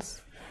other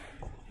ones.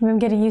 I'm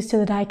getting used to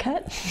the die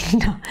cut.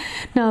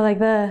 no, like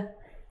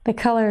the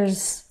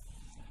colors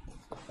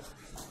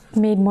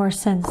made more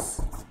sense.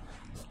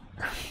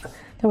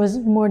 There was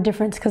more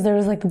difference because there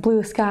was like the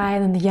blue sky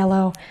and then the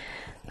yellow,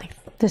 like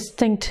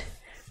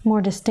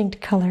more distinct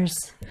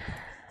colors,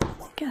 I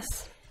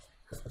guess.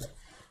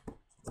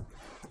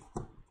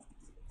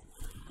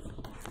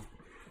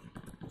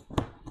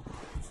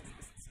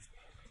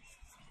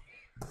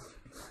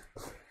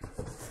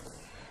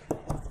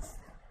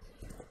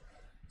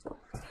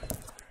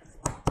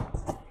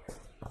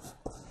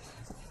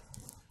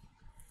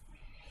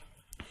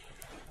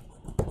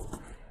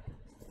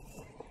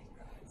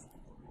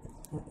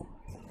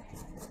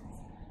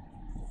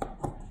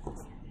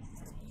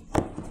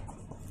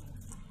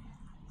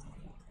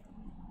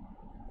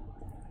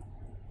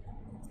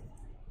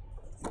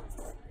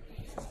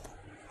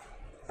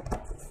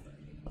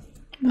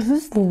 Is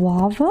this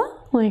lava?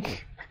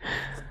 Like,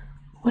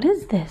 what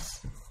is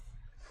this?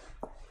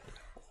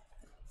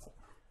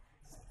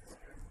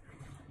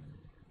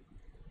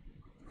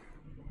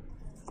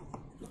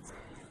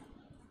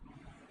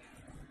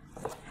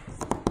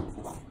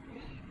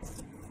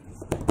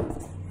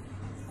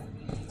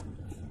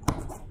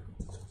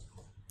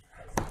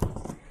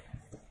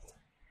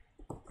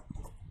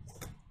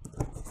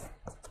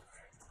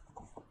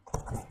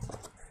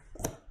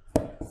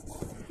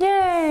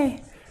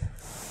 Yay!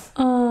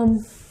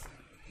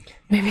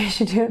 Maybe I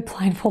should do it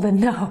blindfolded.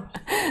 No,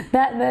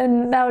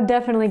 that would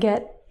definitely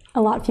get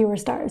a lot fewer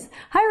stars.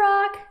 Hi,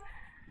 Rock.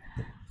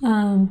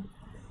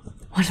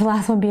 Watch the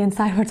last one be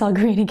inside where it's all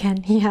green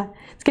again. Yeah,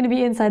 it's gonna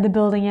be inside the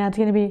building. Yeah, it's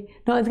gonna be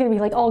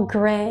like all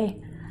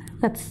gray.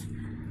 That's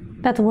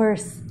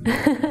worse.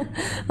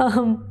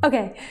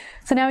 Okay,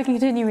 so now we can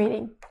continue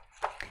reading.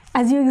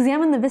 As you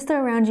examine the vista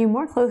around you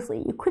more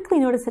closely, you quickly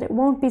notice that it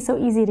won't be so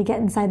easy to get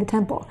inside the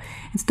temple.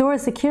 Its door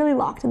is securely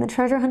locked, and the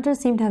treasure hunters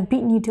seem to have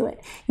beaten you to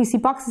it. You see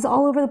boxes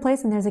all over the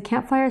place, and there's a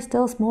campfire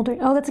still smoldering.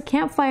 Oh, that's a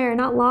campfire,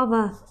 not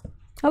lava.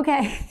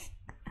 Okay.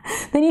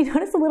 Then you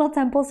notice a little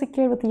temple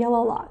secured with a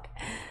yellow lock.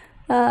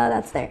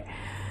 That's there.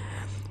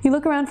 You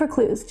look around for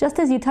clues. Just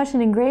as you touch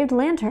an engraved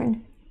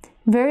lantern,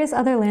 various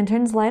other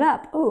lanterns light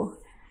up. Oh,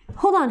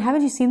 hold on,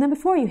 haven't you seen them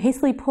before? You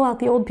hastily pull out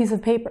the old piece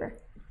of paper,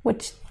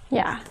 which,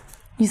 yeah.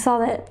 You saw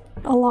that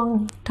a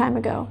long time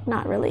ago.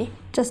 Not really,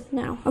 just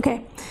now.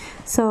 Okay,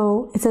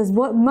 so it says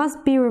what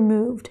must be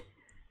removed.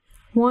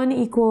 1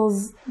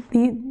 equals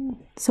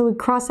so we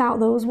cross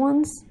out those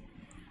ones,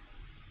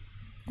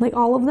 like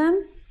all of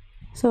them.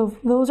 So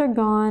if those are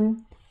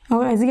gone,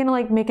 oh, is it gonna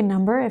like make a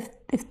number? If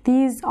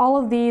all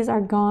of these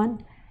are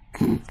gone,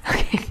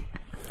 okay.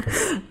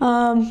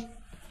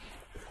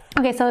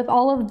 Okay, so if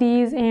all of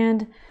these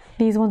and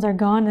these ones are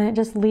gone, then it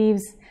just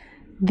leaves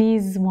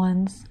these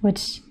ones,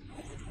 which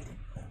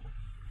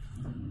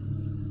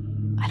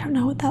I don't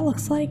know what that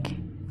looks like.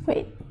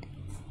 Wait.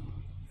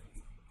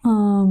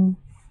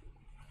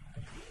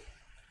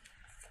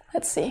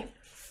 Let's see.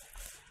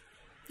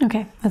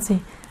 Okay, let's see.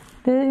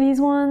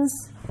 These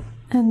ones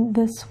and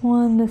this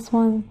one, those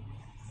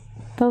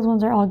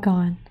ones are all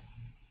gone.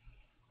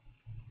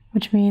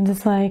 Which means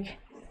it's like,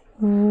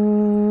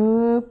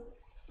 whoop.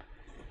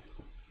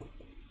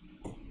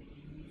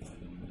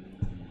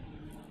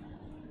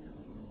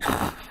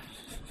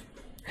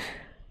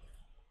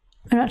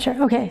 I'm not sure.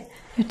 Okay.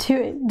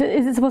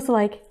 Is it supposed to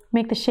like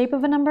make the shape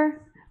of a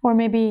number or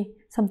maybe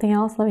something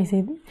else? Let me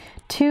see.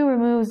 2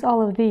 removes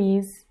all of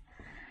these,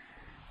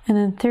 and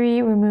then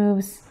 3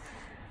 removes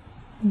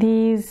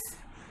these,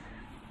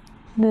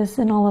 this,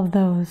 and all of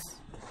those.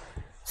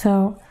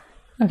 So,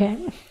 okay.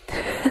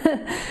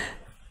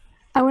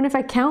 I wonder if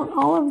I count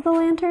all of the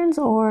lanterns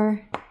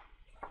or...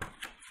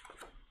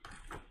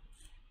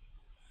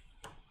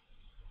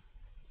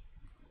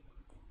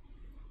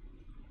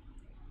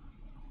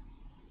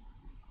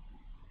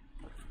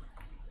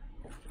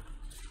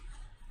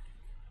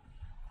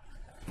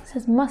 It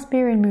says must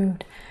be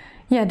removed.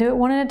 Yeah, do it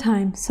one at a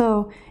time.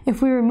 So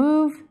if we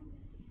remove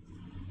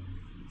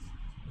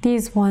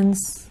these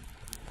ones,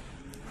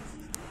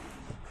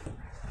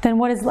 then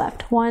what is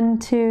left? 1,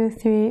 2,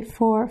 3,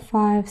 4,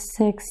 5,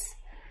 6,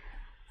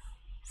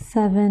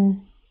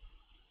 7,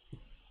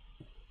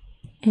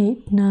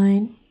 8,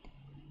 9.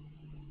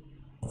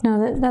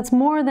 No, that's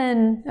more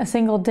than a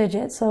single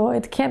digit, so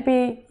it can't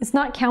be, it's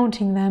not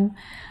counting them.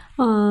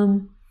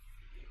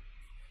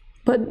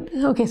 But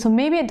okay, so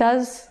maybe it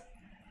does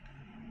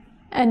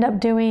end up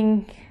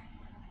doing,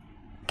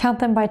 count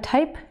them by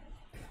type.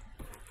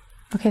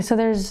 Okay, so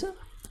there's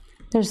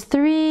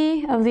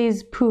 3 of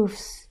these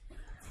poofs.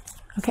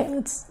 Okay,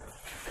 let's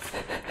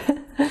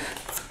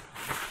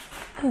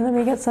let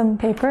me get some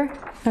paper.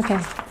 Okay,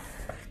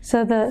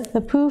 so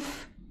the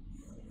poof,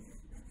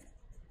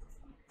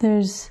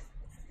 there's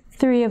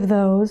 3 of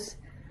those.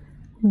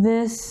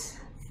 This,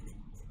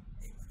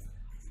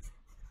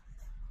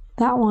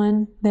 that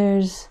one,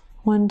 there's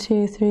 1,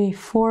 2, 3,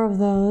 4 of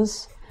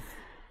those.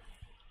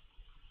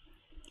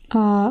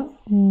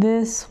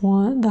 This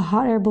one, the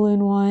hot air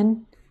balloon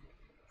one,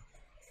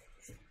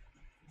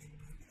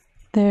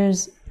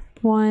 there's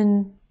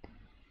 1,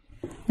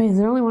 wait, is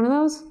there only 1 of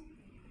those?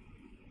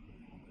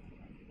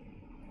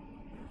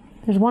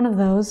 There's 1 of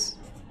those.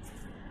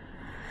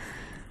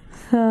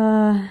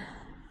 The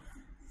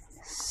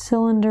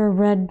cylinder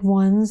red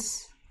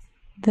ones,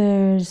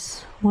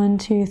 there's 1,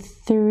 2,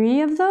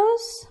 3 of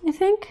those, I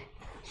think.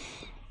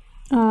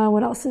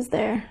 What else is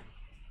there?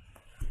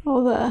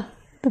 Oh,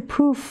 the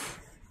poof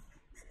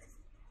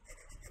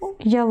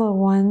yellow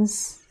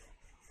ones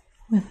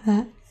with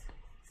that.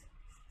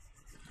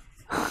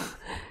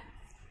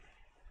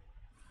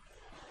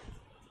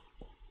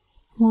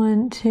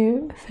 One,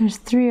 two, there's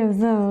 3 of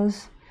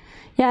those.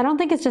 Yeah, I don't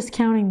think it's just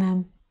counting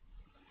them.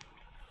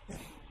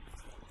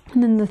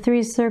 And then the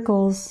 3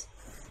 circles,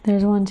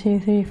 there's 1, 2,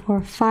 3,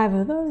 4, 5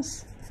 of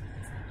those.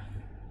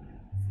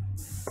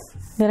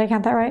 Did I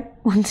count that right?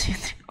 1, 2, 3,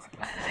 4,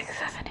 5, 6,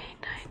 7, 8, 9,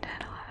 10,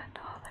 11,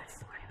 12, 13,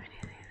 14,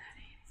 15,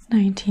 16, 17,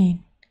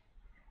 19.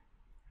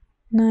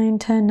 9,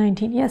 10,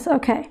 19. Yes,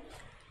 okay.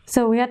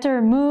 So we have to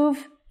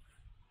remove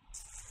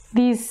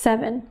these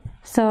 7.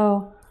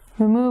 So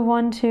remove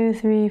 1, 2,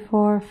 3,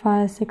 4,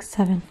 5, 6,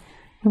 7.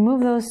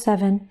 Remove those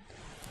 7.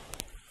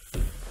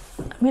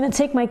 I'm going to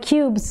take my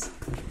cubes.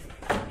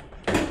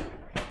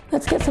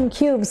 Let's get some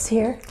cubes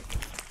here.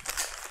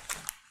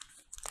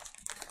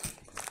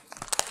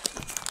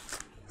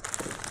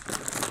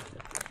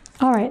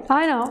 All right,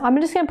 I know. I'm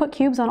just going to put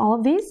cubes on all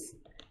of these.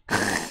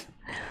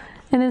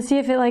 And then see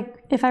if it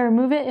if I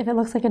remove it, if it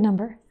looks like a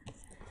number.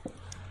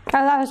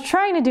 I was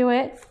trying to do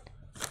it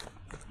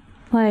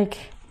like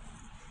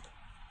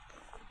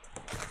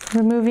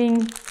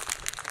removing,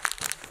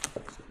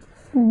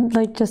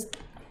 like just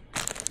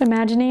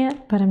imagining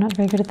it, but I'm not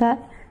very good at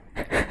that.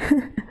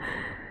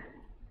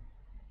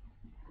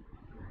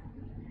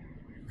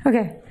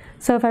 Okay,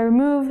 so if I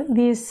remove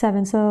these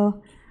 7,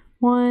 so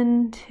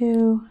 1,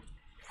 2,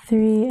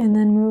 3, and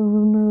then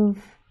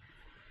remove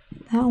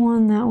that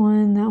one, that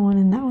one, that one,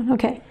 and that one.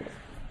 Okay.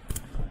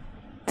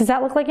 Does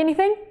that look like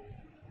anything?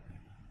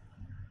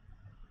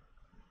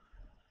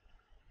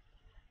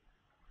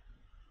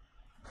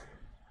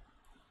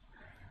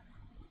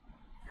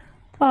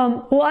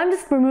 Well, I'm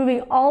just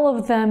removing all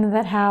of them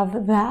that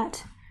have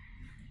that,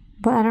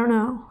 but I don't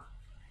know.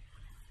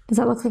 Does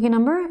that look like a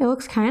number? It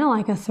looks kind of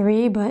like a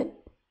 3, but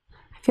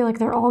I feel like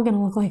they're all going to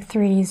look like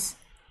 3s.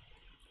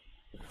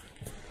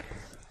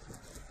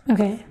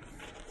 Okay.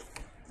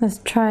 Let's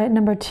try it.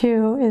 Number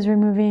 2 is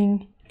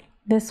removing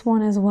this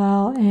one as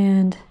well,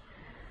 and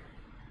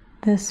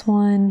this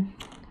one,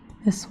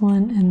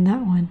 and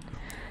that one.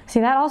 See,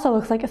 that also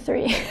looks like a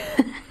 3.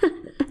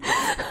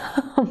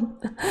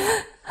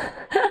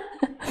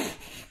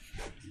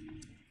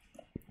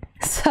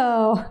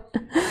 So,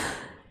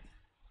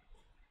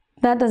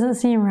 that doesn't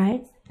seem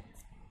right.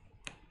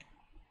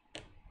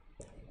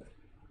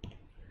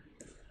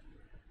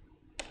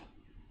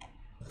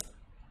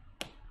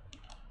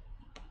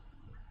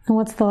 And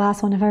what's the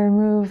last one? If I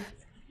remove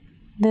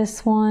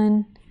this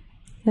one,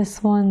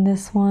 this one,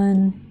 this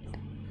one,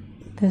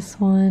 this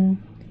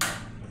one.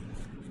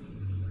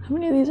 How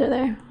many of these are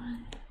there?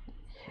 1,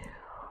 2,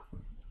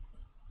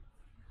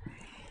 3.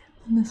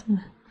 And this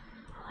one.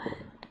 1,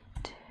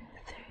 2,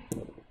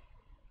 3.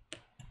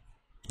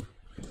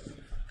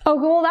 Oh,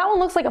 well, that one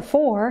looks like a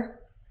 4.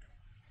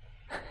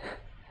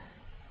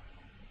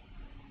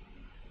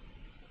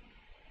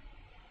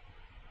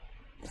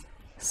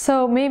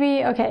 So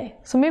maybe, okay,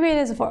 so maybe it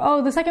is a 4.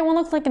 Oh, the second one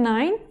looks like a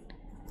 9?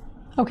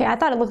 Okay, I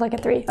thought it looked like a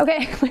 3.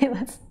 Okay,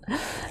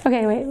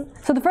 wait.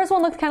 So the first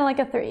one looks kind of like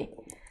a 3.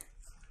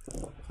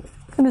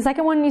 And the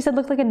second one you said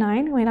looked like a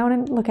 9? Wait, I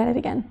want to look at it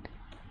again.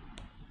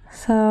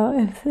 So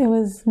if it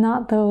was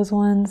not those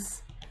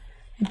ones,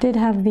 it did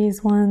have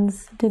these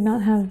ones, it did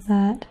not have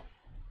that.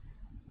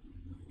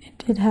 It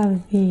did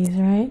have these,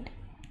 right?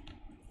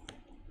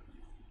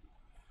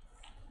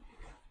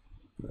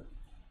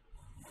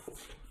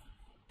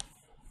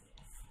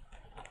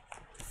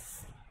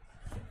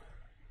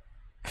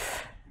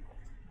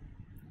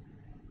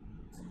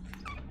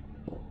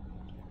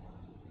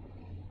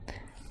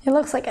 It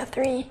looks like a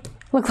 3.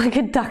 Looks like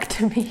a duck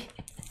to me.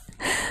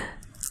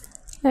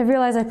 I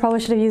realized I probably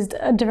should have used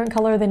a different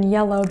color than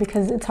yellow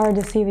because it's hard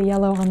to see the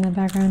yellow on the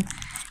background.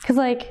 Because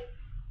like,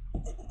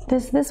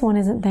 this one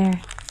isn't there.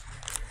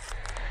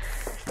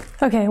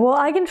 Okay, well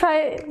I can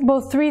try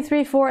both 3,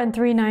 3, 4 and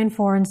 3, 9,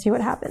 4 and see what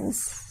happens.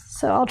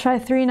 So I'll try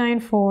 3, 9,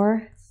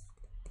 4.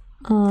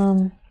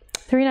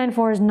 3, 9,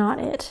 4 is not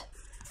it.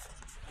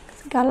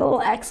 It's got a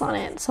little X on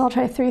it. So I'll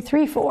try 3,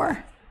 3,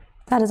 4.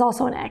 That is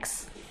also an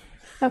X.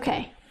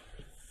 Okay.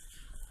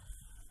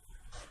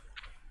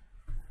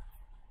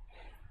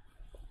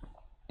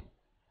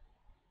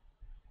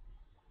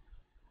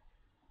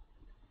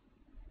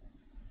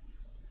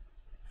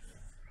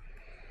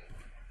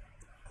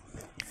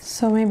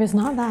 So maybe it's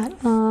not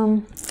that.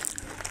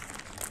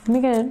 Let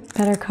me get a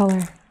better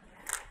color.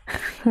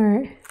 All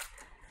right.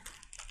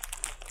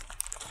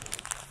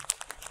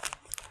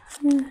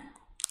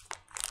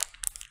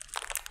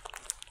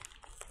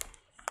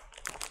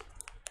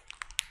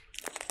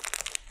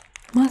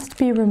 Must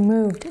be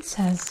removed, it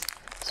says.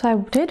 So I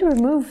did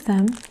remove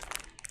them.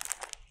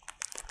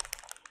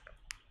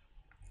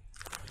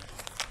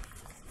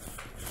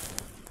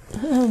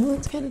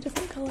 Let's get a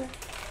different color.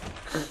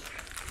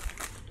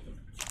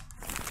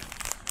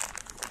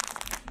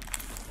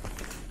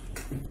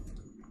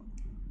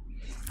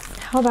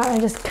 How about I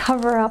just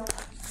cover up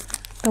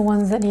the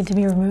ones that need to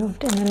be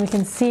removed and then we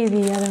can see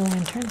the other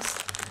lanterns,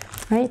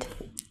 right?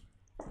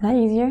 Is that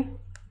easier?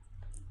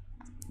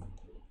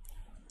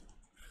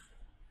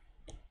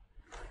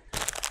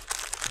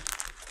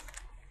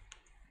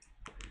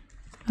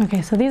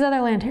 Okay, so these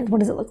other lanterns, what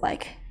does it look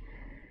like?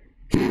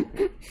 Is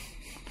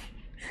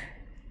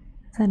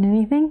that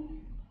anything?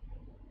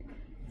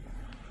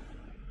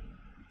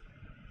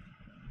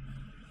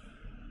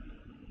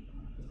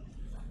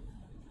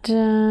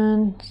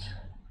 Dun.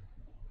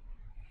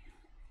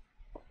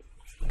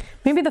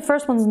 Maybe the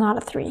first one's not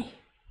a 3,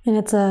 and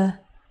it's a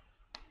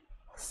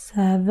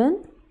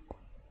 7.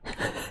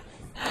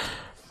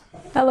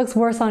 That looks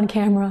worse on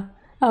camera.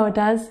 Oh, it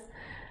does?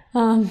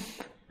 In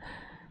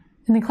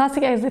the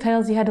classic exit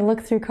titles, you had to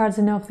look through cards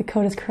to know if the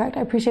code is correct.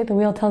 I appreciate the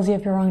wheel tells you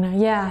if you're wrong now.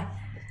 Yeah.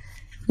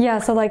 Yeah,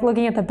 so like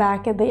looking at the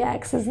back of the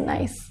X is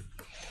nice.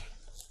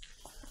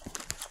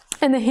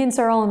 And the hints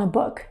are all in a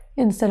book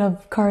instead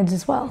of cards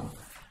as well.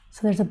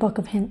 So there's a book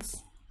of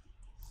hints.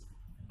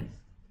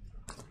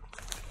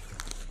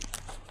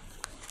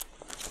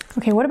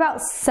 Okay, what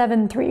about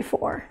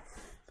 734?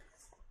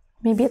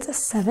 Maybe it's a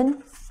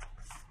 7?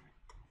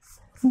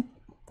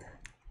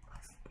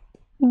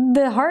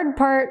 The hard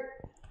part,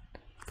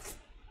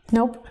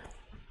 nope.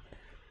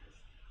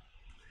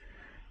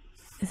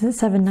 Is it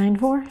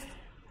 794?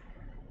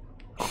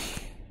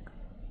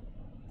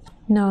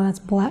 No, that's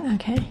black,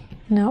 okay,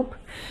 nope.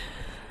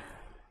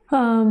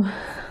 And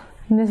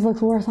this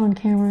looks worse on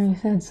camera, you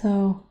said,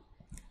 so.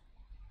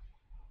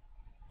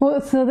 Well,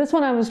 so this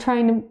one I was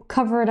trying to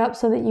cover it up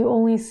so that you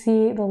only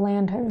see the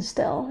lanterns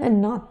still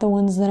and not the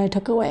ones that I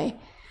took away,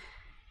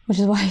 which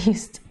is why I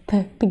used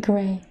the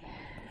gray.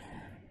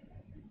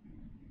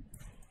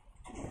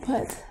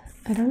 But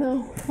I don't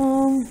know.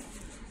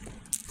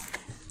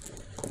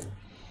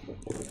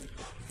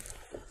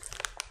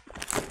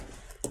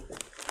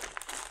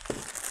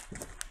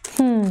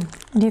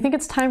 Do you think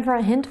it's time for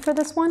a hint for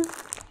this one?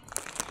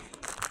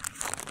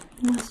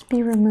 Must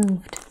be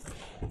removed.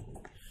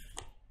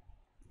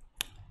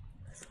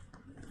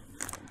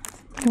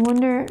 I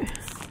wonder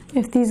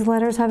if these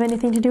letters have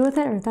anything to do with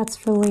it, or if that's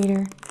for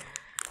later.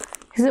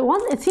 Because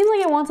it seems like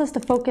it wants us to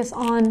focus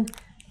on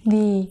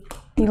the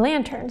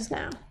lanterns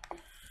now.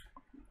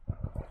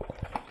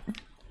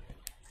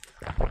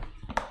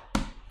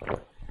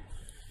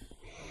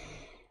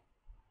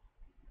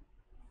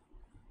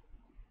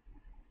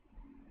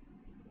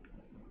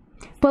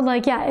 But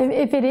like, yeah,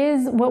 if it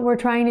is what we're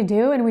trying to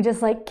do and we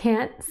just like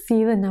can't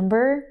see the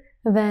number,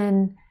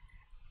 then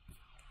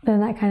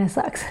that kind of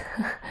sucks.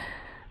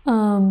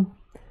 You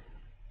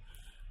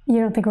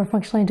don't think we're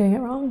functionally doing it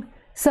wrong.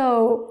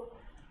 So,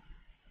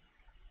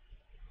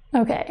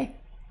 okay.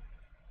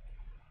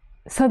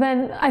 So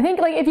then I think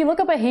like if you look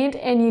up a hint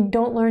and you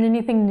don't learn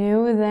anything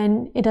new,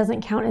 then it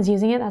doesn't count as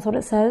using it. That's what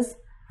it says.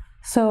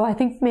 So I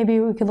think maybe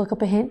we could look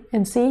up a hint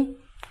and see.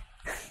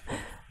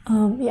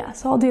 Yeah,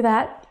 so I'll do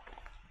that.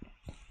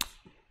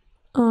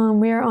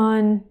 We are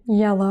on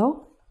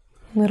yellow,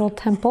 Little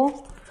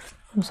Temple.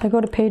 So I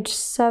go to page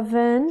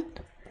 7.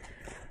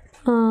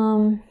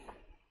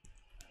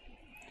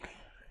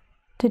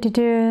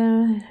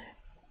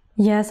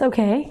 Yes,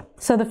 okay.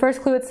 So the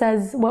first clue, it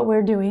says what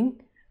we're doing.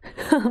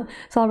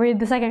 So I'll read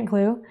the second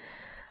clue.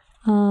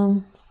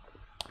 Oh.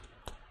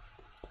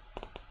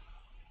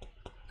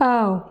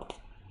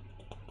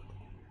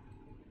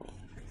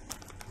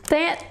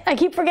 Dang it, I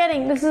keep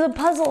forgetting. This is a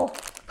puzzle.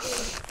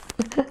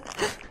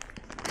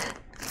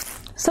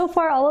 So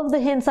far, all of the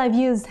hints I've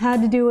used had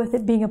to do with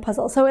it being a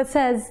puzzle. So it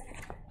says,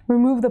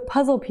 remove the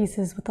puzzle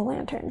pieces with the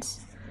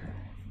lanterns.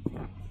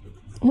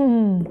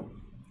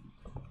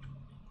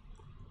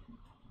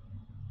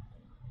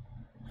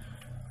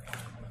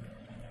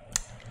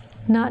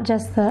 Not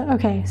just the,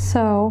 okay,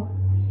 so,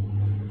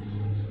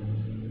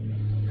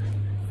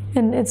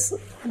 and does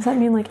that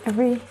mean like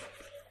every,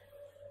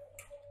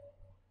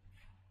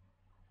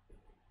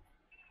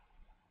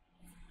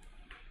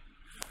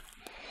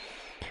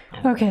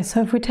 okay,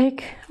 so if we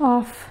take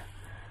off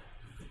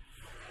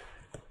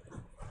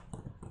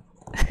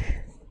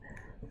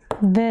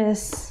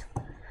this,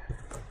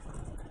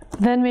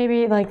 then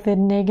maybe like the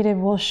negative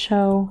will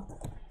show.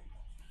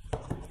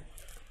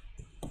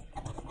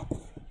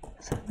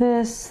 So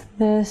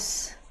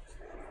this,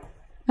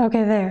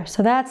 okay, there.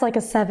 So that's like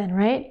a 7,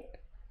 right?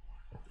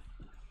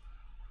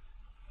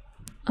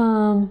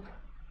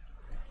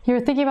 You were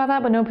thinking about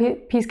that, but no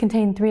piece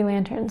contained 3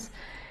 lanterns.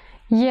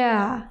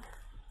 Yeah.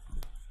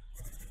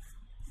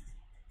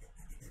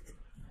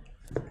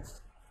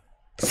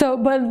 So,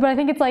 but I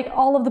think it's like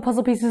all of the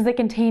puzzle pieces that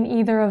contain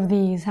either of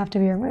these have to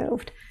be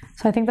removed.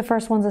 So I think the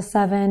first one's a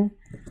 7,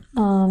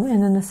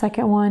 and then the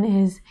second one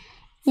is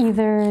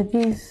either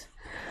these,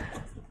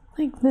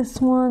 like this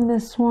one,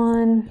 this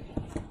one,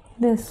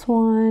 this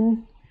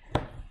one,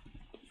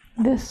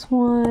 this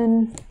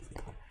one,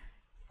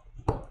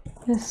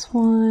 this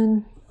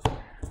one,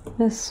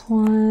 this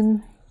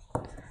one,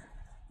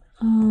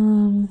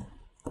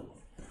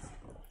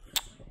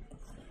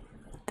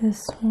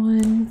 this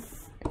one,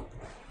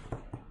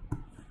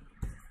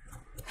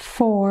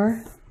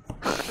 4.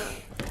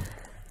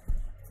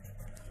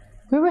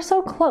 We were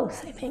so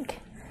close, I think.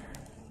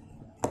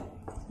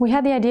 We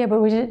had the idea,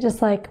 but we did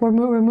just like, we're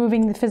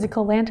removing the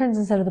physical lanterns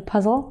instead of the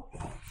puzzle.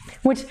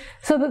 Which,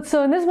 so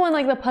in this one,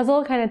 like the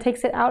puzzle kind of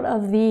takes it out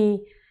of the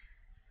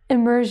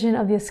immersion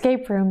of the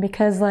escape room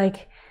because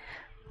like,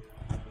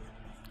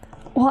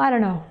 well, I don't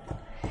know.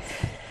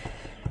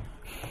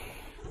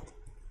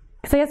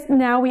 Because I guess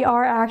now we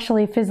are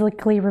actually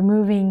physically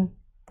removing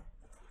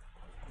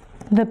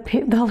the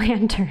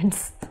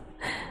lanterns.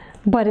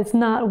 But it's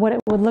not what it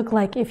would look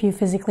like if you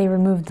physically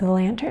removed the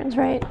lanterns,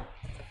 right?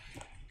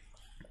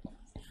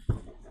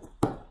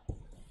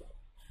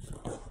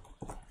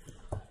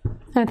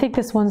 I think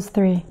this one's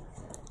 3,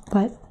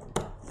 but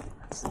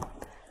let's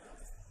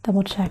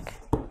double check.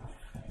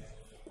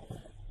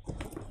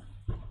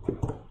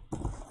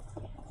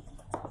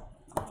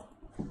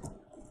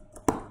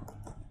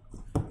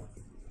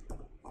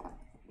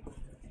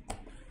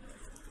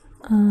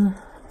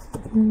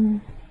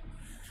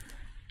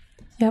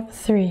 Yep,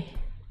 3.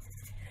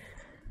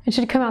 It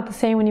should come out the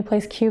same when you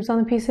place cubes on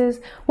the pieces.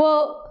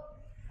 Well,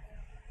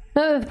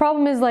 the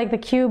problem is like the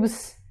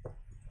cubes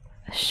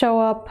show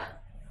up,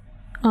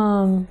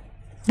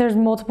 there's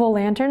multiple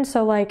lanterns,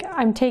 so like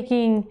I'm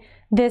taking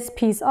this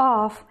piece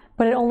off,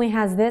 but it only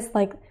has this,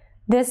 like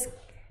this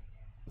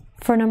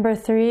for number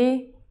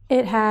 3,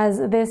 it has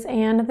this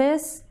and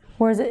this,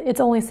 whereas it's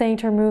only saying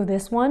to remove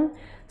this one.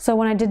 So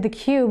when I did the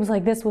cubes,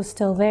 like this was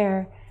still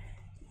there,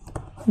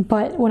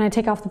 but when I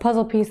take off the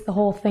puzzle piece, the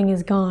whole thing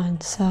is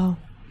gone, so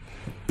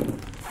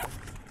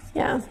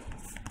yeah.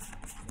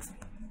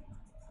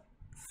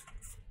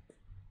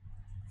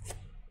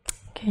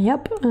 Okay,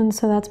 yep, and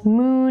so that's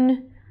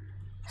moon,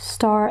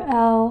 star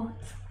L,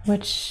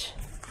 which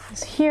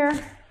is here.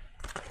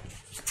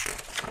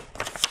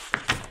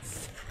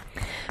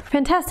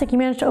 Fantastic, you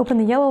managed to open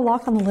the yellow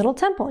lock on the little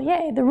temple.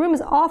 Yay, the room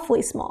is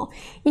awfully small.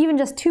 Even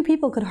just 2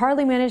 people could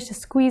hardly manage to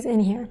squeeze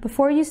in here.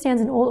 Before you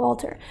stands an old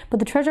altar, but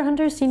the treasure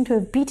hunters seem to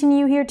have beaten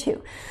you here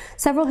too.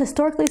 Several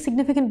historically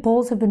significant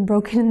bowls have been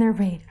broken in their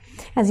raid.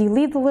 As you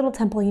leave the little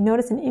temple, you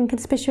notice an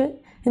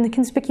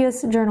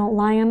inconspicuous journal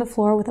lying on the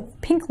floor with a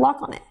pink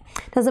lock on it.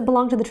 Does it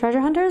belong to the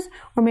treasure hunters,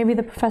 or maybe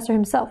the professor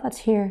himself? That's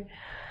here.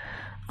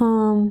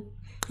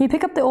 You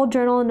pick up the old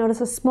journal and notice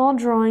a small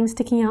drawing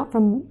sticking out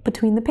from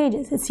between the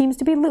pages. It seems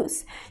to be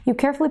loose. You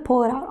carefully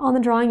pull it out. On the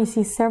drawing, you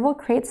see several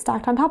crates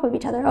stacked on top of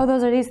each other. Oh,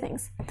 those are these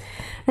things.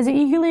 As you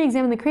eagerly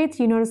examine the crates,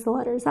 you notice the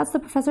letters. That's the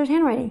professor's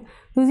handwriting.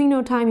 Losing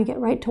no time, you get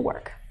right to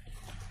work.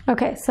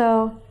 Okay,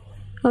 so,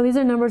 oh, these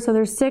are numbers, so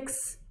there's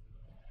 6.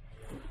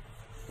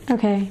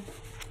 Okay,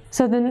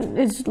 so then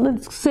it's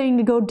saying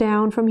to go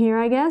down from here,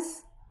 I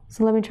guess.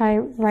 So let me try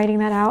writing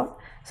that out.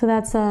 So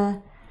that's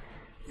a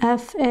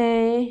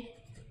F-A,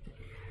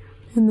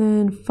 and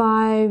then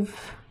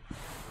 5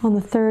 on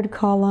the 3rd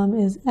column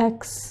is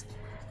XMI,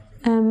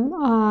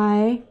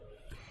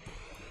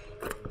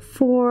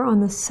 4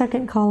 on the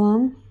 2nd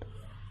column,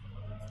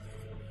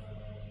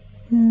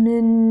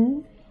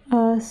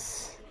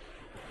 Min-us,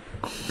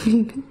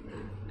 3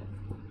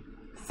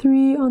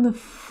 on the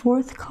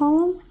 4th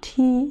column,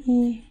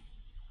 T-E-L.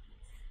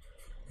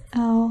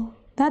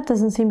 That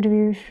doesn't seem to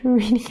be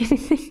reading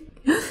anything.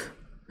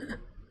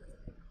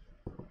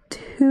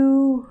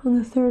 2 on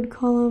the 3rd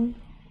column,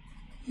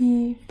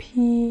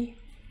 E-P-H,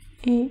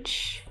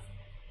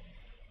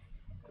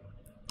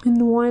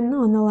 and 1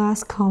 on the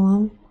last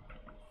column,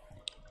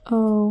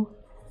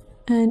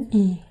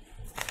 O-N-E.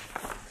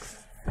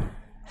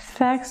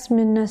 Fax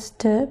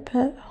minste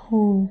per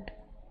hon.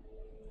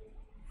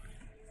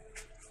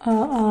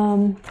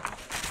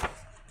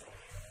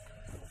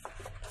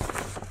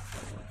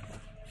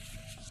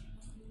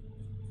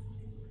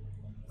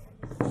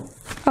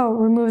 Oh,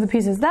 remove the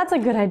pieces. That's a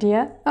good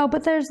idea. Oh,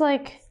 but there's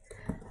like,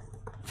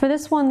 for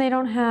this one, they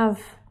don't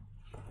have.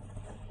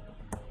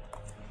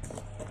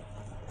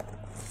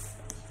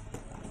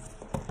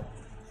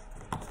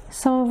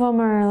 Some of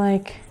them are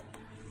like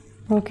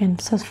broken.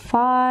 So it's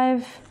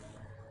 5.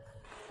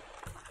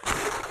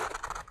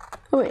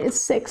 Oh wait,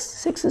 it's 6.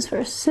 6 is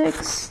for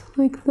 6,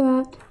 like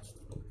that.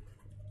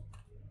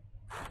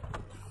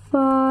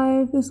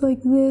 5 is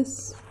like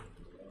this.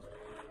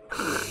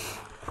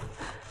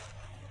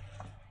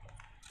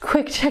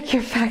 Quick, check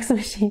your fax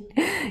machine.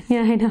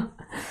 Yeah, I know.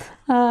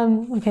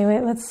 Okay,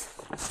 wait, let's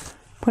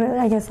put it,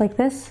 I guess, like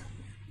this.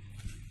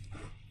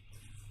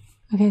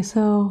 Okay,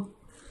 so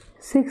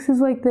 6 is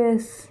like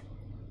this.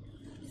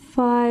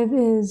 5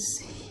 is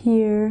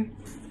here.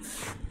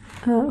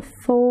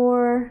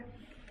 4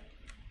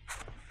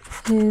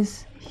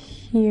 is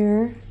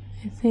here,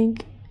 I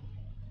think.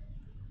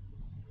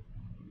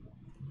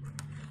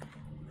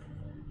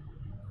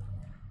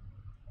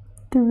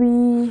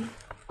 Three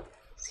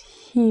is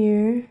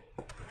here.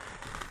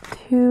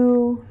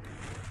 2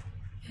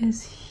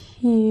 is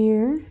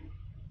here.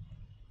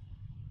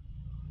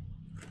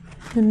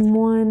 And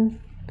 1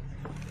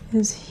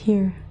 is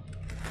here.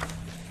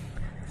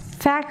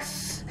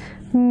 Fax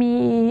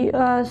me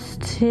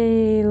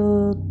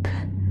stilp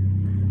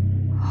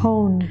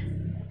hone.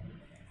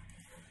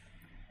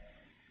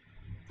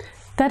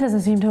 That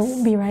doesn't seem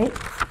to be right.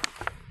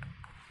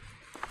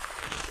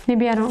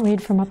 Maybe I don't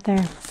read from up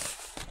there.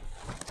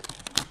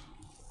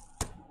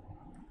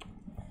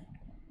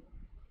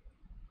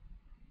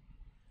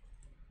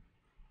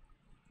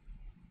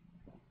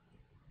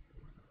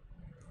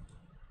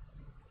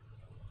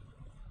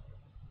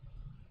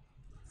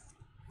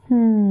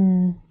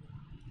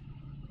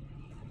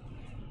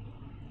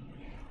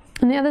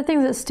 And the other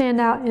things that stand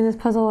out in this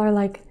puzzle are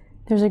like,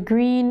 there's a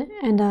green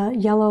and a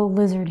yellow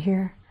lizard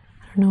here.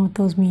 I don't know what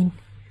those mean.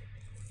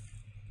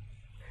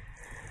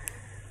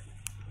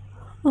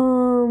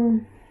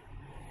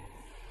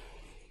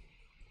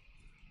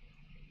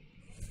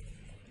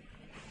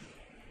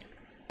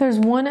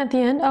 there's one at the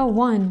end. Oh,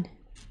 one.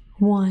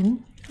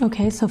 One.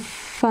 Okay, so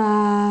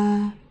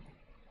fa.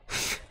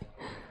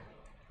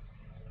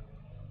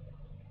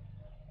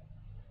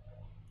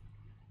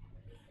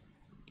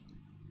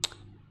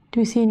 Do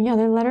we see any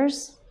other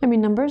letters? I mean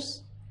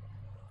numbers?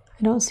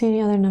 I don't see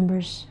any other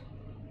numbers.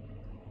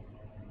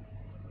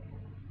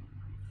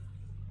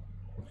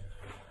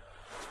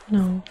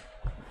 No.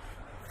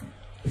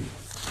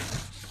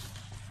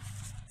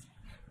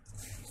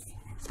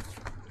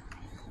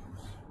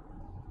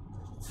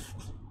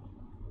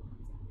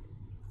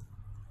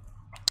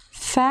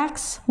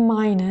 Fax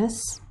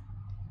minus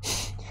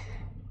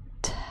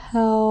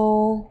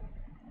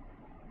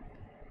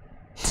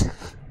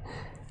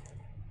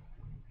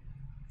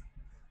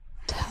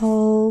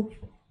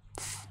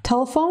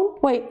telephone?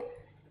 Wait,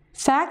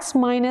 fax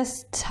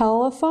minus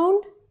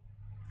telephone?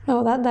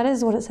 Oh, that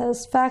is what it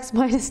says. Fax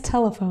minus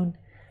telephone.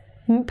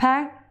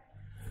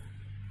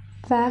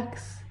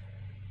 Fax.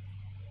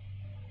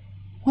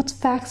 What's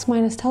fax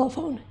minus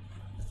telephone?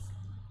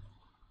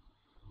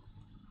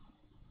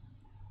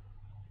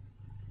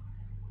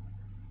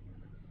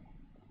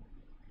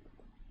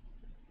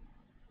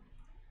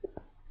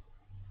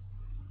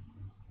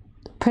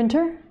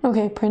 Printer?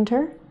 Okay,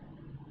 printer.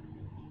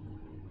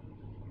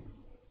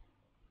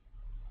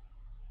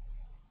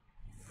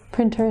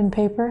 Printer and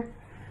paper.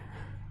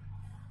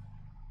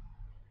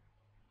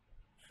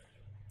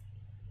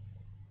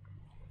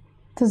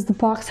 Does the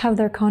box have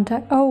their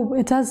contact? Oh,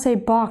 it does say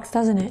box,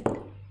 doesn't it?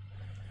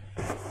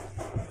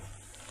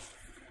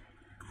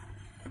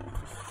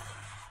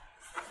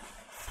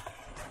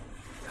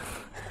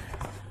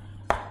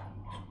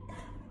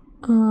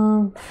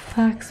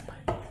 Fax.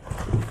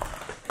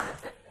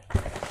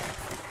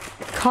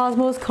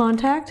 Cosmos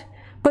contact,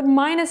 but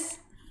minus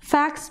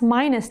fax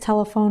minus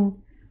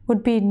telephone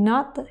would be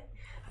not the.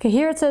 Okay,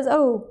 here it says,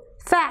 oh,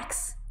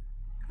 fax.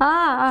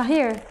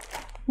 Here.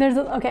 There's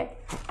okay.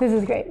 This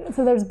is great.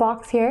 So there's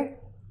box here,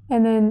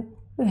 and then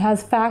it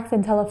has fax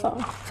and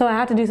telephone. So I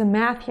have to do some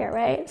math here,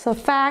 right? So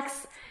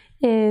fax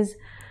is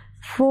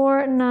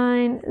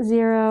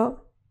 490.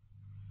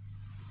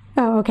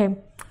 Oh, okay.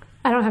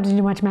 I don't have to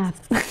do much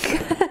math.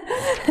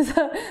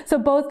 So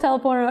both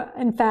telephone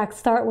and fax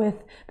start with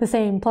the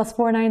same, plus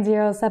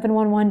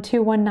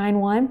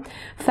 490-711-2191.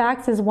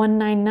 Fax is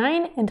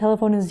 199 and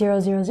telephone is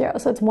 000,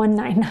 so it's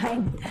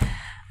 199.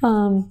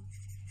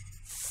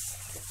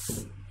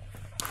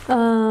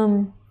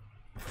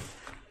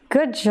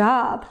 Good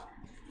job.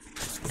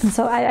 And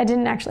so I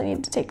didn't actually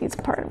need to take these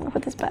apart. I'm gonna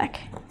put this back.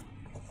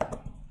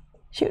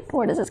 Shoot,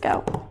 where does this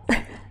go?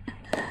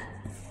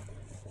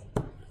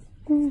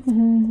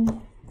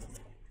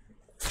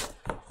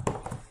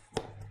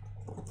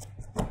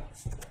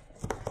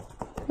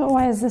 But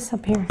why is this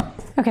up here?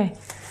 Okay,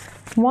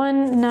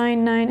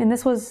 199, and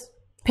this was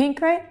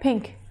pink, right?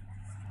 Pink.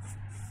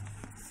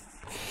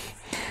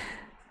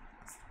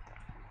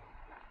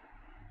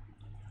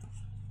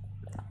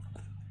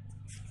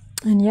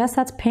 And yes,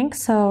 that's pink.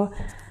 So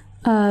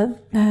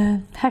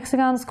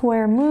hexagon,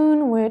 square,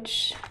 moon,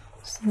 which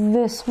is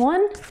this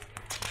one.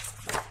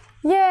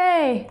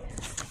 Yay!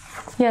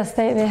 Yes,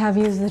 they have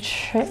used the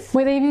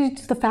wait, they've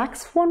used the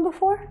fax one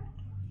before?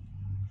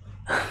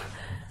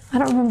 I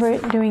don't remember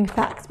doing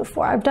fax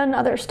before. I've done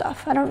other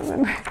stuff. I don't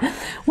remember.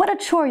 What a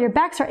chore. Your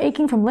backs are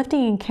aching from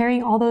lifting and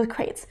carrying all those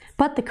crates.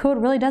 But the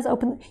code really does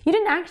open. You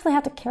didn't actually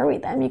have to carry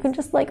them. You can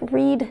just like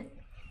read.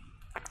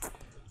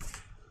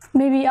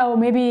 Maybe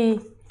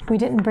we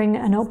didn't bring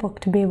a notebook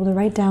to be able to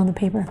write down the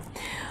paper.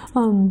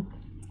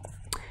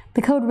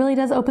 The code really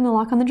does open the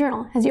lock on the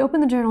journal. As you open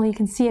the journal, you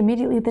can see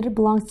immediately that it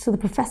belongs to the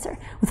professor.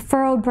 With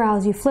furrowed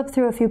brows, you flip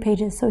through a few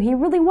pages. So he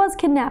really was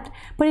kidnapped,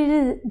 but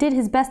he did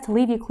his best to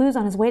leave you clues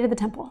on his way to the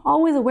temple,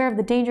 always aware of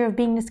the danger of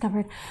being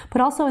discovered,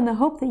 but also in the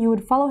hope that you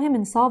would follow him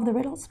and solve the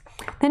riddles.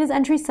 Then his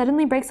entry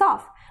suddenly breaks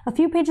off. A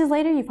few pages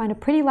later, you find a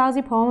pretty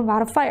lousy poem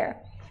about a fire.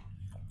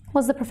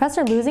 Was the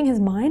professor losing his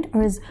mind,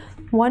 or is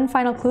one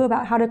final clue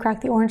about how to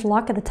crack the orange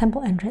lock at the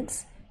temple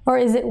entrance? Or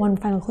is it one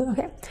final clue?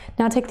 Okay,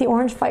 now take the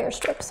orange fire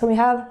strip. So we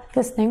have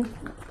this thing.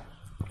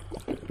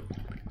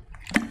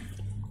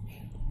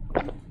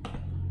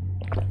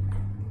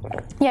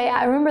 Yeah,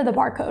 I remember the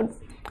barcode.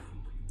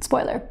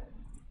 Spoiler.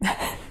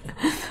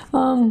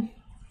 All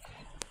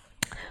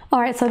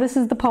right, so this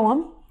is the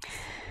poem.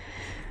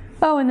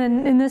 Oh, and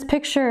then in this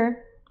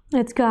picture,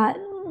 it's got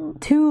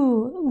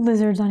 2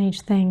 lizards on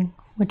each thing,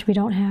 which we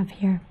don't have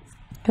here,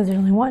 because there's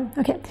only one.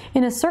 Okay,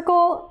 in a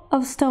circle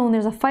of stone,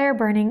 there's a fire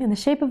burning in the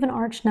shape of an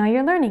arch. Now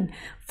you're learning.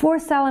 4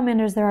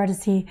 salamanders there are to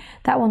see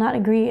that will not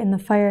agree in the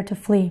fire to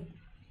flee.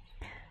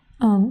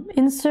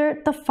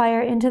 Insert the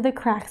fire into the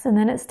cracks, and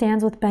then it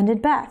stands with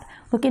bended back.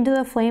 Look into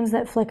the flames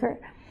that flicker.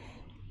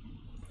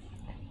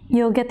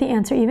 You'll get the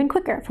answer even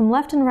quicker. From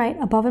left and right,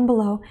 above and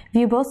below,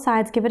 view both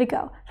sides, give it a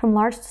go. From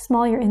large to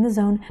small, you're in the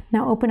zone.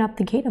 Now open up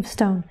the gate of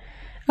stone.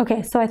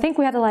 Okay, so I think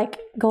we had to like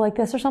go like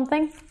this or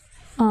something.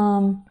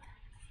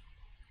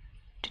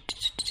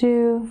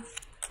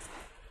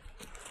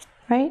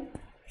 Right?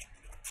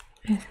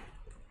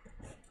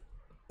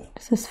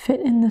 Does this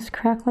fit in this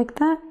crack like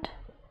that?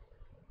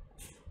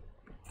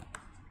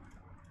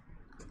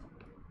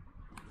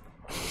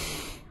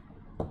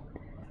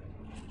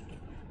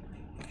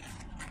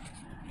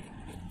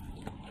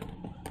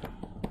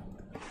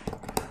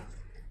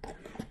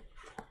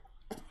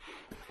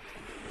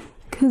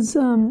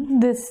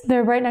 because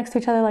they're right next to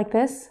each other like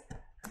this.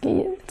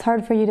 It's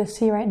hard for you to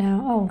see right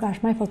now. Oh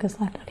gosh, my focus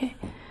left. Okay,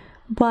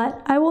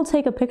 but I will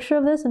take a picture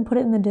of this and put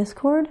it in the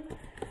Discord.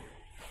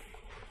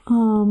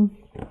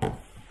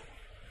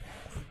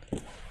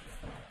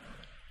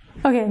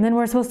 Okay, and then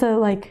we're supposed to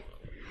like,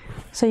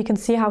 so you can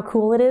see how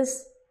cool it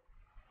is.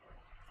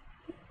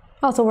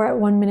 Also, we're at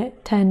 1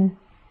 minute 10,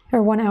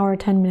 or 1 hour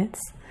 10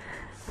 minutes.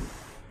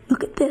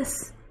 Look at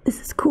this.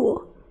 This is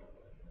cool.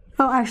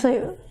 Oh,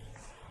 actually,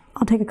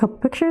 I'll take a couple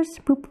pictures.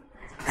 Boop.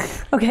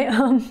 Okay,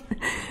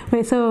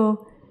 wait,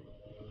 so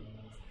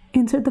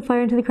insert the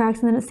fire into the cracks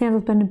and then it stands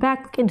with bended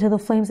back. Look into the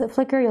flames that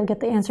flicker. You'll get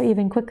the answer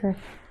even quicker.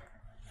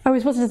 Are we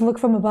supposed to just look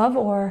from above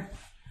or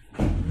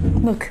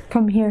look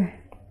from here?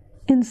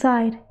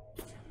 Inside.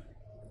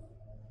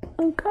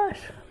 Oh gosh.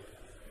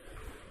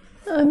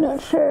 I'm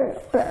not sure.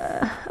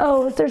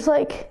 Oh, there's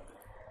like,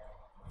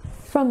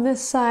 from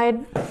this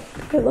side,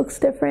 it looks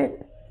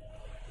different.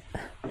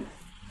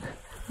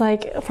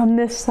 Like from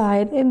this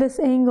side, in this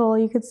angle,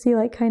 you could see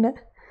like kind of,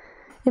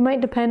 it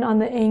might depend on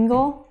the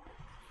angle.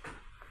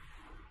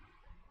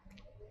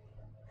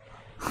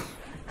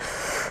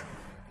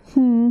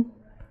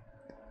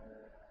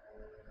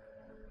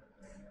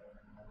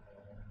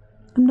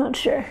 I'm not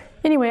sure.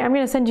 Anyway, I'm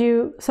gonna send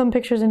you some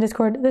pictures in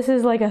Discord. This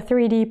is like a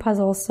 3D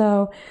puzzle,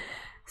 so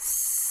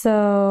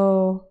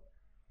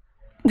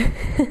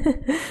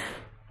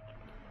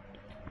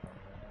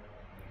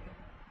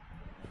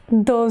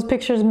those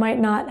pictures might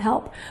not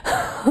help.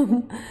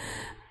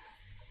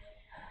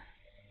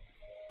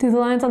 Do the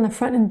lines on the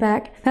front and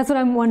back? That's what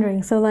I'm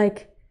wondering. So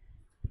like,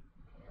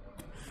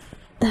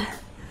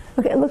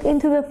 okay, look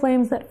into the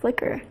flames that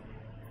flicker.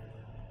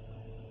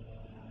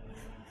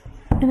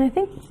 And I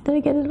think, did I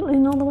get it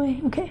in all the way?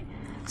 Okay.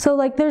 So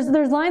like there's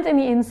lines in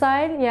the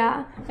inside,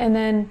 yeah. And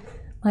then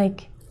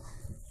like,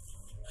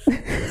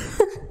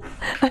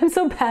 I'm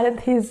so bad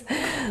at these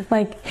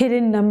like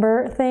hidden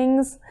number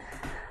things.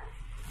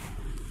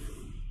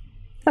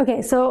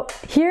 Okay, so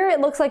here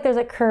it looks like there's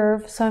a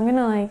curve. So I'm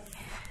gonna like,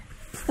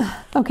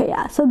 okay,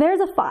 yeah. So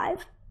there's a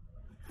 5.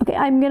 Okay,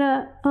 I'm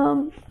gonna,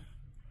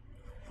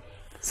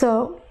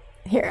 so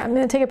here, I'm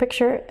gonna take a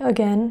picture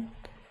again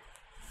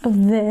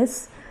of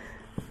this.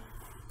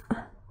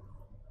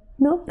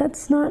 Nope,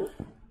 that's not,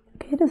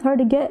 okay, it is hard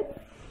to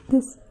get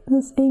this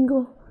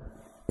angle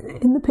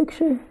in the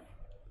picture.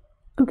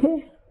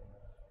 Okay.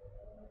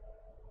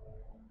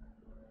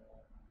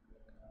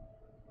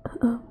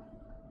 All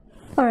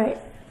right,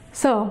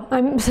 so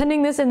I'm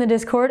sending this in the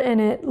Discord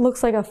and it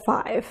looks like a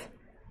 5.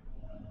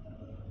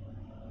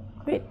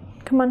 Wait,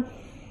 come on.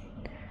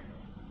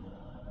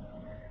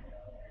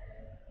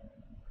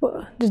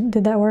 Whoa,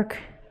 did that work?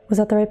 Was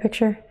that the right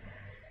picture?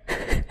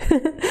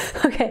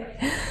 Okay.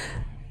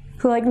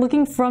 So like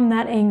looking from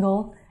that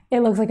angle, it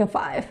looks like a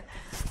 5.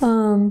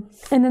 And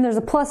then there's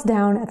a plus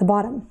down at the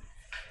bottom.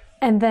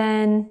 And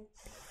then,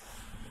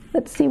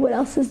 let's see what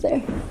else is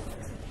there.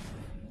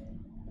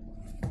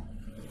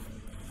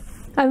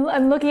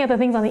 I'm looking at the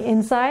things on the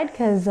inside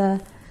because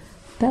that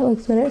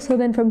looks better. So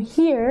then from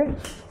here,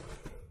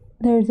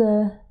 there's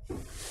a,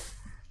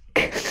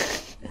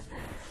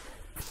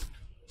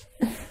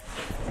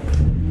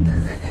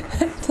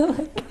 so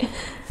like,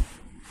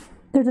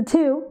 there's a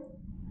 2.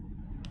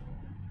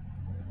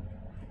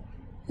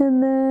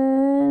 And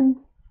then,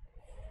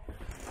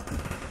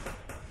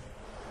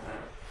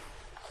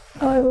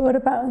 oh, what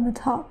about in the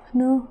top?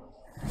 No.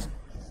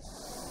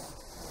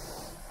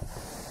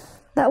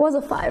 That was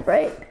a 5,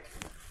 right?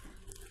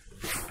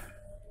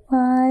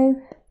 5.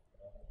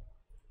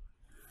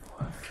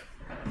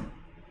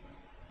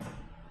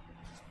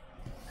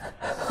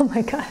 Oh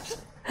my gosh.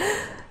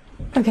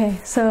 Okay,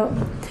 so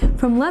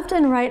from left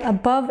and right,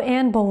 above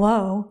and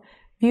below,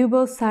 view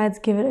both sides,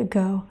 give it a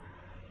go.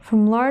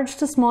 From large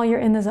to small, you're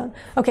in the zone.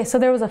 Okay, so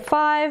there was a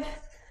 5,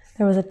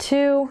 there was a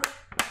 2.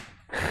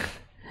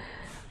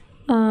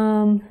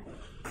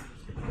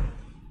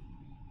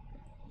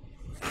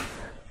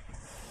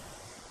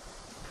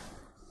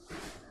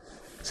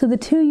 So the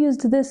 2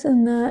 used this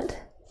and that.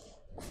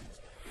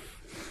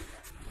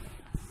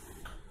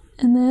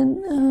 And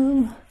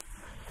then,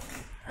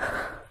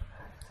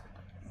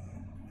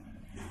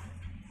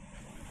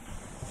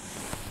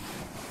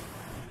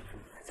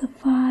 it's a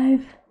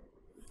 5.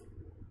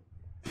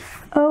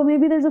 Oh,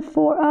 maybe there's a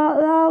 4.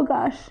 Oh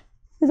gosh.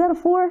 Is that a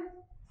 4?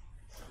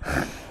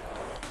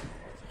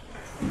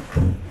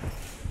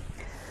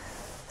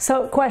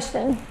 So,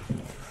 question.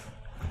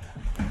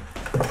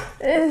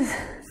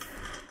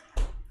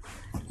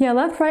 Yeah,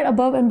 left, right,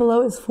 above, and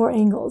below is 4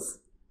 angles.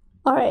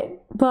 All right,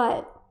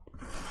 but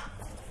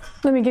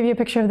let me give you a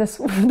picture of this,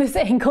 this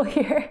angle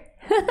here.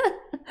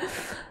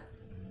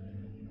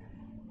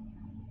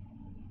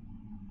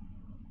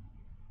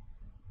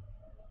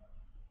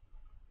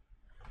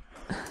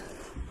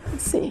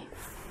 Let's see.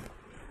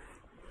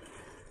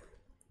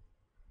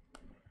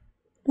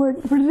 Where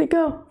did it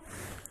go?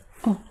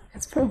 Oh,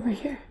 it's from over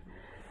here.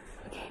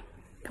 Okay,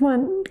 come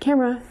on,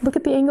 camera, look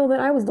at the angle that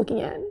I was looking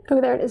at. Oh,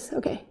 there it is,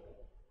 okay.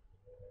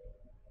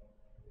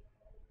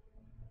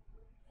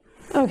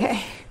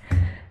 Okay.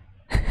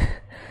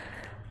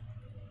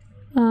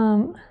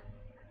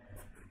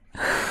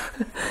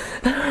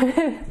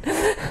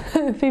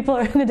 People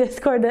are in the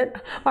Discord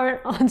that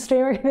aren't on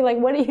stream are gonna be like,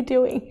 what are you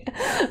doing?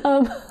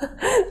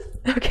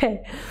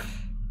 Okay.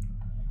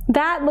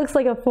 That looks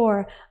like a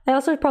 4. I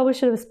also probably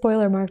should have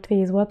spoiler marked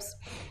these, whoops.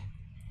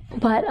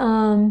 But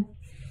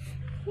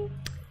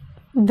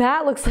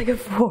that looks like a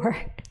 4.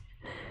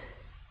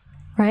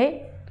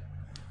 Right?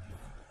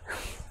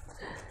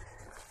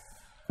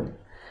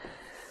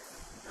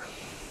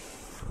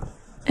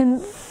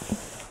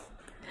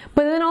 But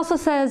then it also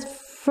says,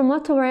 from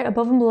left to right,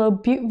 above and below,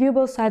 view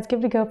both sides, give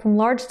it a go. From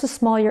large to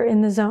small, you're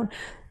in the zone.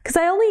 Because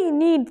I only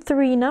need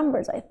 3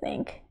 numbers, I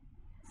think.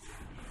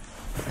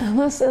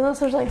 Unless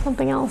there's like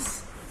something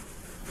else.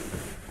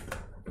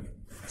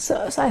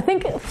 So I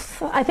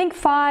think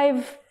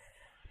 5,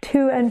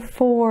 2, and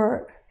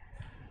 4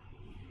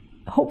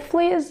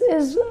 hopefully is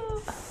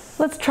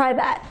let's try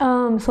that.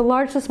 So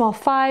large to small,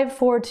 5,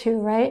 4, 2,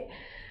 right?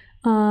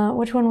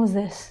 Which one was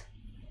this?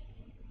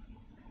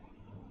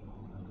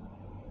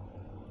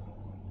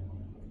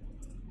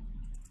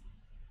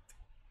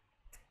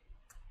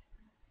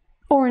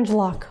 Orange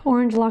lock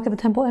at the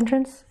temple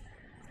entrance.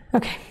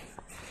 Okay.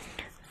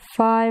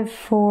 5,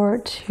 4,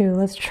 2.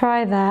 Let's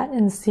try that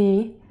and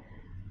see.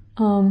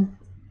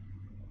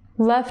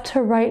 Left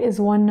to right is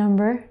 1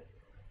 number.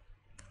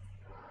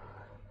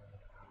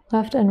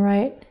 Left and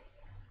right,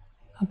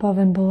 above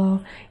and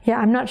below. Yeah,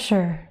 I'm not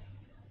sure.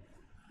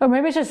 Or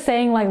maybe it's just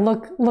saying like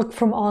look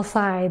from all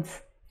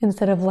sides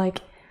instead of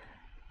like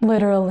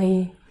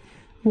literally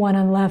 1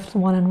 on left,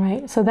 1 on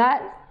right. So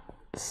that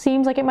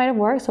seems like it might have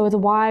worked. So it's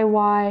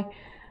Y.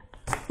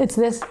 It's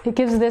this. It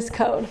gives this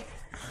code.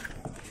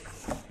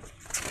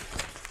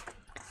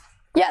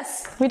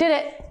 Yes, we did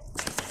it.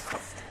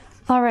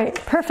 All right,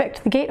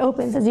 perfect. The gate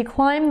opens. As you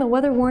climb the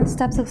weather-worn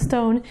steps of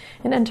stone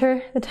and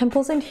enter the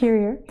temple's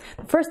interior,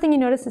 the first thing you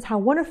notice is how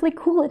wonderfully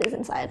cool it is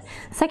inside.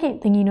 The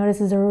second thing you notice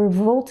is a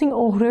revolting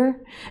odor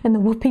and the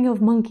whooping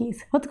of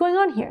monkeys. What's going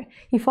on here?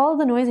 You follow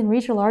the noise and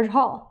reach a large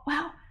hall.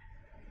 Wow,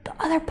 the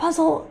other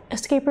puzzle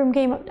escape room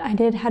game I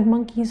did had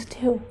monkeys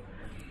too.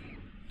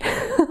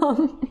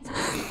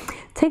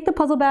 Take the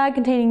puzzle bag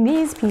containing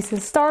these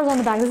pieces. Stars on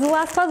the back. This is the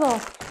last puzzle.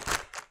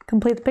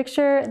 Complete the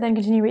picture, then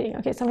continue reading.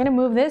 Okay, so I'm gonna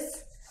move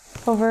this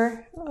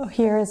over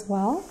here as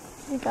well.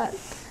 We got a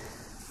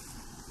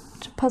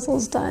bunch of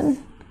puzzles done.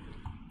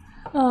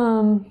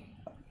 All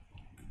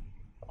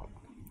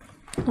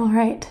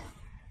right.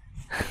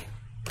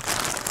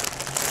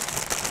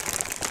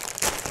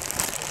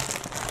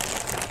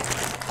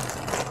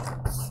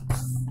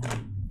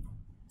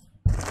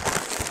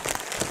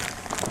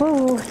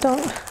 Ooh,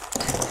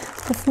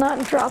 let's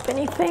not drop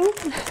anything.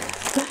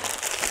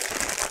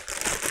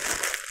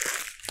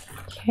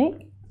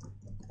 Okay.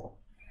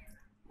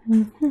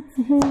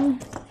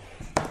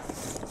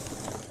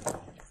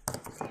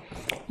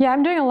 Yeah,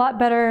 I'm doing a lot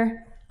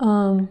better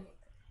now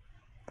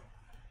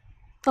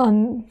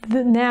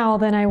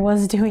than I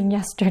was doing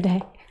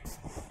yesterday.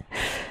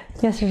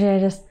 Yesterday I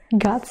just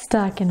got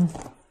stuck and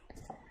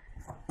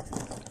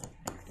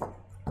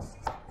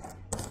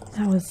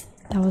that was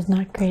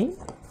not great.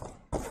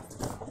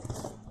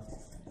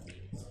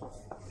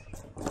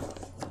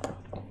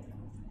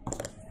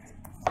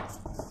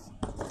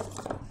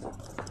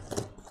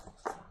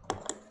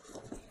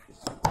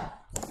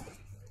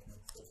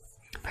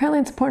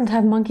 Apparently it's important to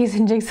have monkeys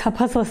in jigsaw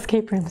puzzle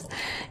escape rooms.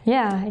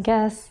 Yeah, I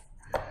guess.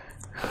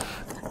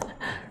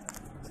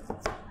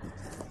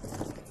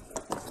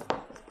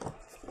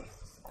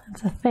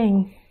 That's a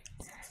thing.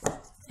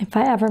 If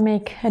I ever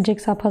make a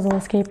jigsaw puzzle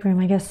escape room,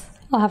 I guess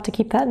I'll have to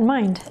keep that in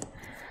mind.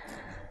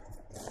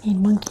 Need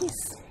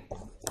monkeys.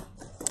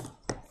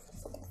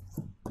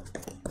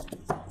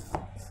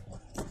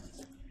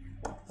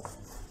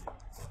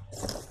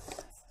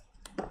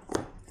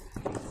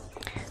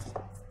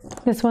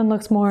 This one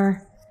looks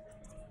more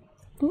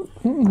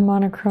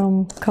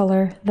monochrome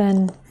color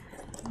than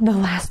the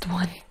last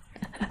one.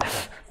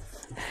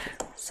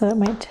 So it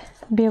might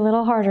be a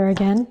little harder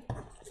again.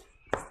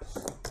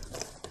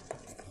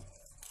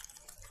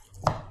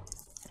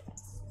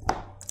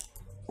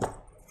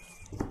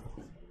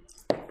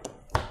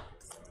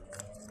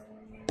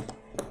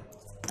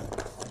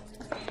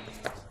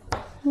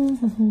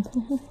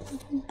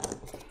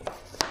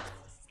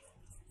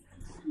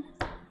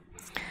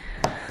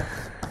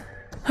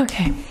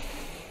 Okay.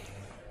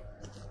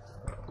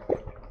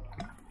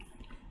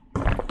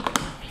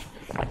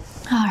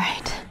 All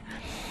right.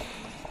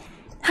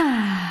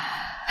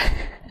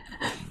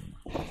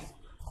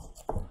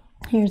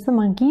 Here's the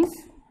monkeys.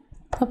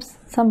 Oops,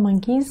 some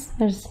monkeys.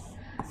 There's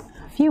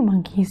a few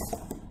monkeys.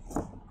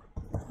 Oh,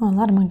 a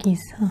lot of monkeys.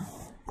 Huh.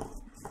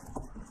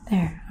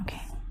 There,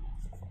 okay.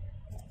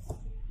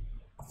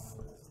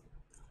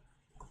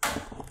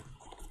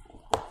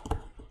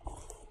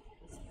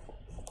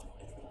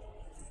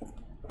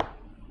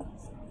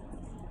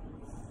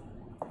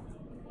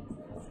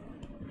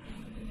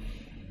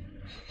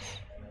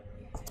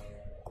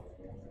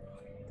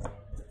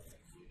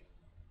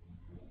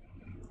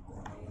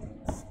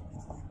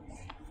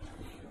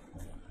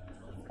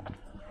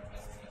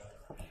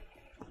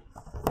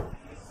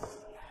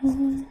 So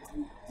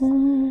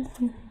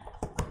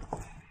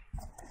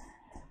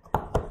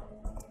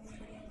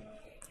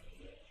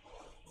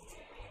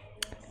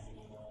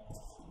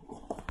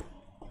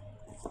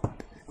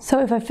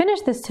if I finish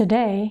this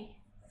today,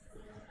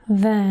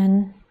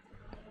 then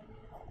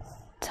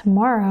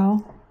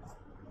tomorrow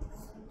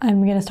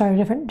I'm gonna start a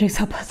different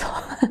jigsaw puzzle.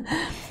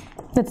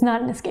 That's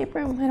not an escape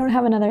room. I don't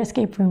have another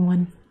escape room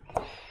one.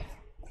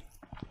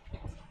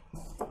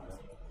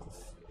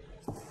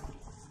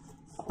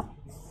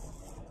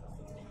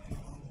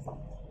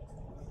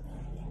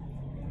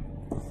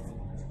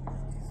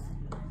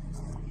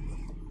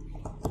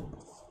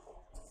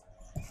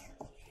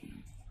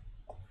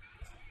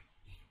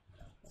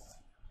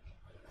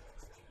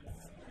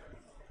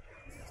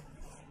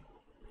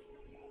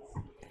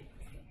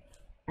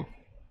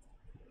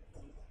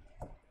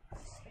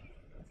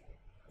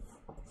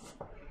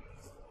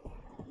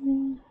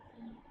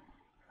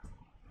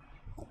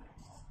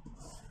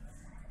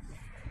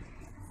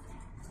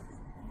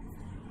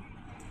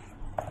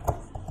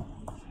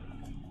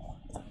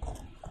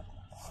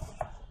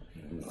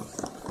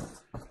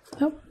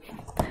 Oh,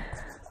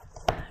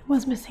 I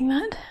was missing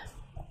that.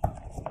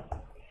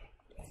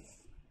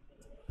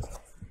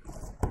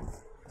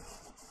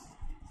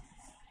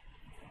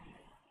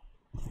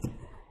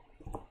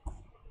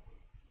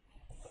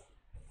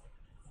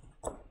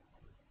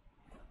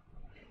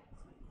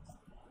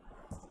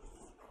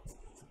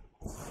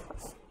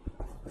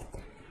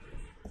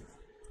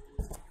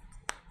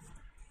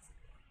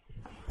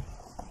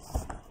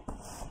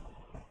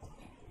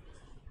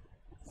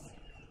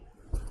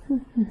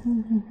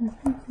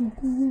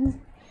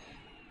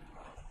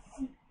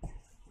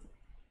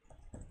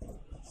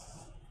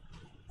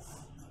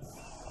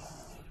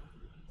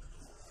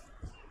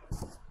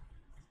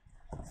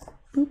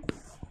 Boop.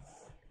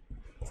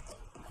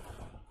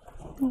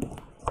 Boop.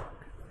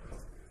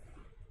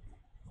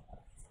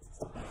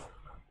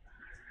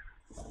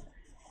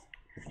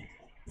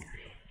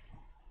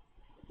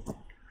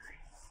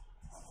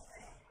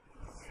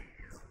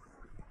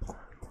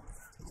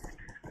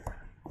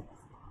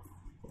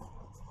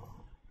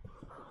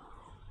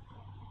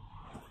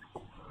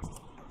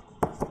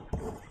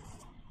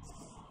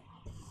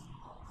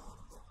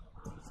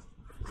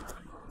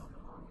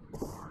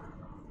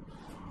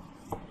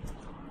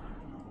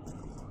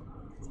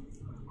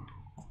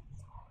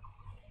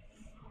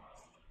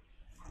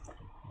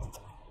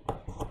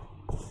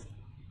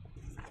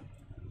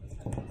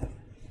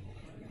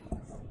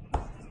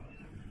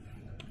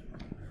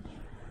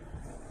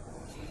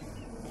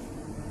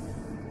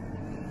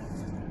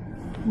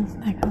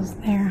 That goes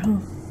there, huh?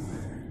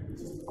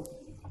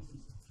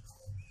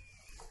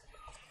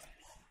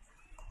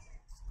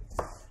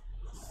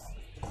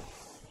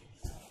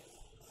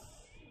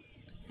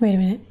 Wait a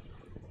minute.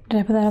 Did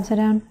I put that upside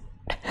down?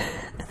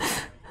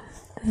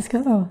 Does this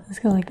go? Oh, does this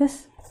go like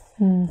this?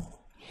 Wait,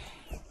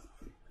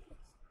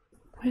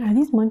 are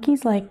these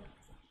monkeys like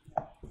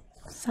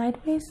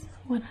sideways?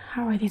 What?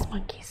 How are these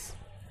monkeys?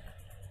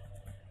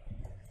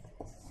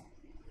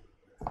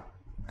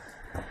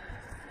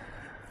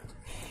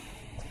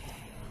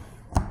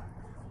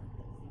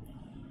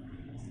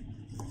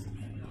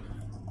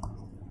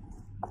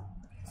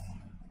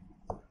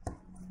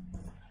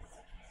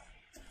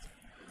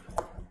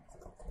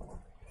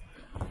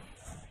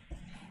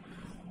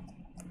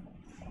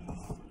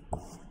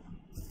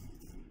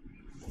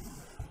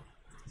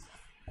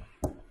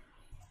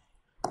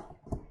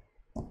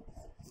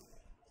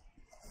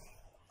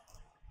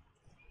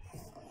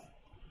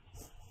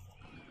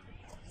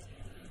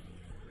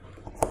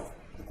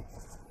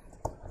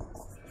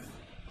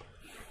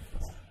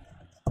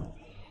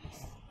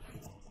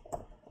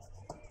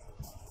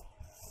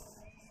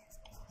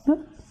 Oh.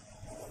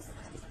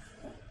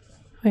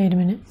 Wait a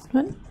minute.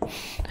 What?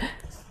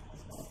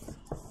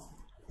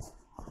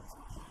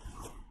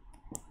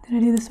 Did I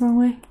do this the wrong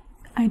way?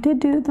 I did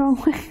do it the wrong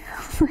way. I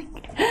was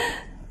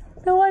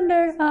like, no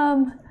wonder.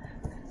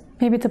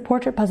 Maybe it's a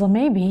portrait puzzle,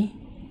 maybe.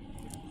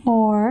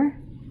 Or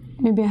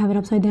maybe I have it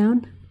upside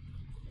down.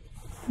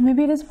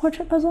 Maybe it is a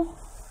portrait puzzle.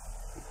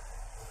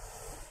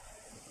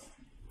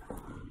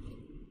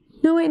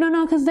 No, wait,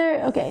 no, because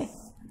they're, okay.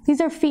 These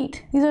are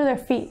feet. These are their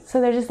feet. So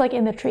they're just like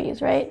in the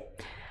trees, right?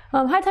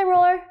 Hi, Time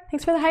Roller.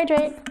 Thanks for the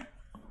hydrate.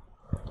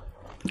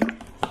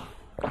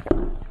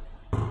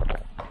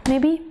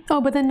 Maybe? Oh,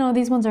 but then no,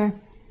 these ones are,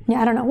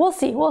 yeah, I don't know. We'll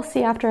see. We'll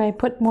see after I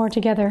put more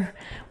together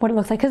what it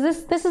looks like.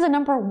 Because this is a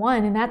number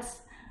 1 and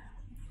that's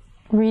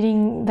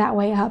reading that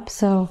way up.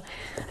 So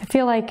I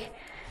feel like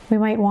we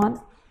might want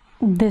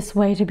this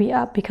way to be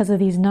up because of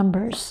these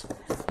numbers.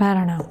 But I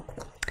don't know.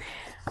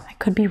 I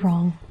could be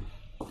wrong.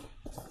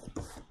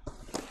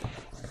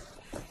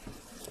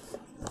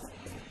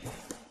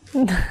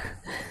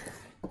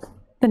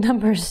 The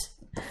numbers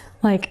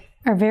like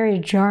are very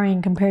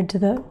jarring compared to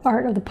the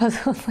art of the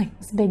puzzle. It's like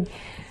this big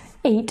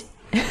 8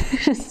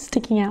 just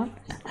sticking out.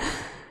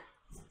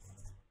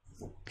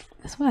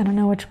 This one, I don't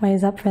know which way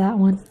is up for that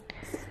one.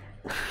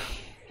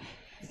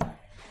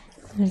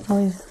 There's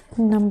all these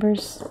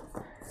numbers.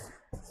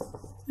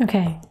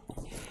 Okay.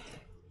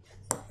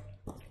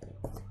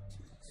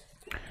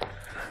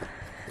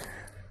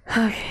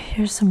 Okay,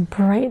 here's some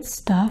bright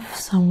stuff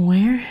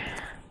somewhere.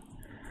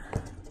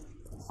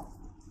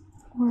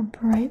 More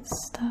bright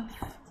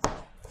stuff.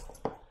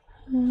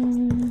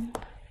 And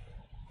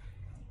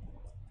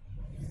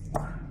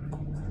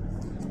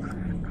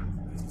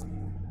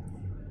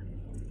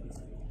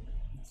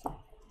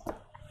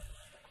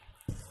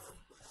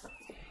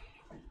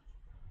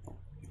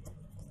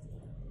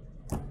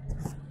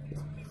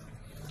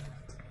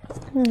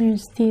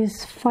there's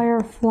these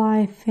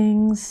firefly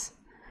things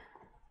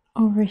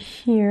over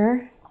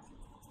here.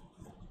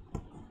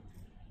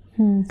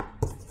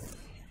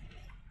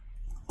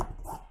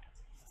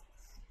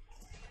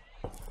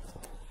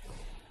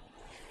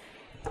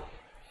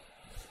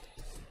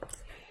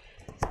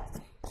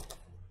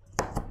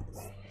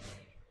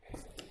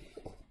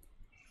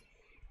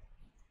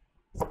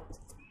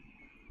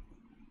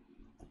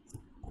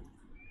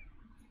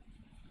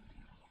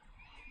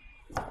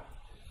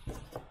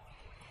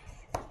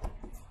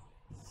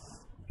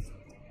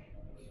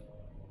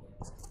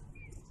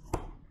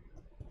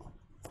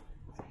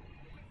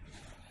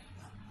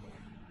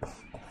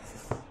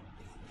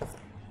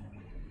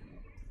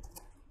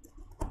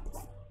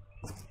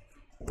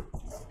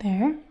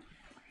 There.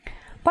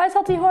 Bye,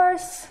 Salty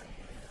Horse.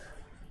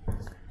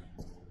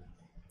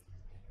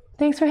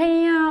 Thanks for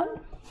hanging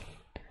out.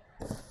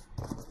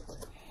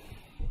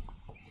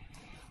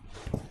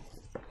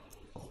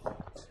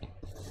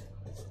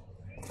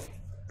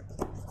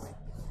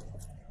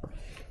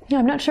 Yeah,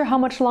 I'm not sure how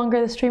much longer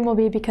the stream will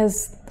be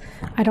because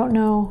I don't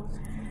know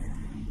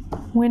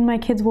when my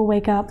kids will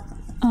wake up.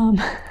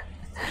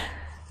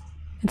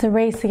 It's a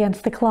race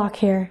against the clock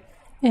here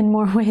in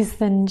more ways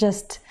than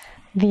just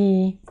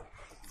the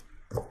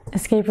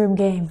escape room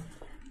game.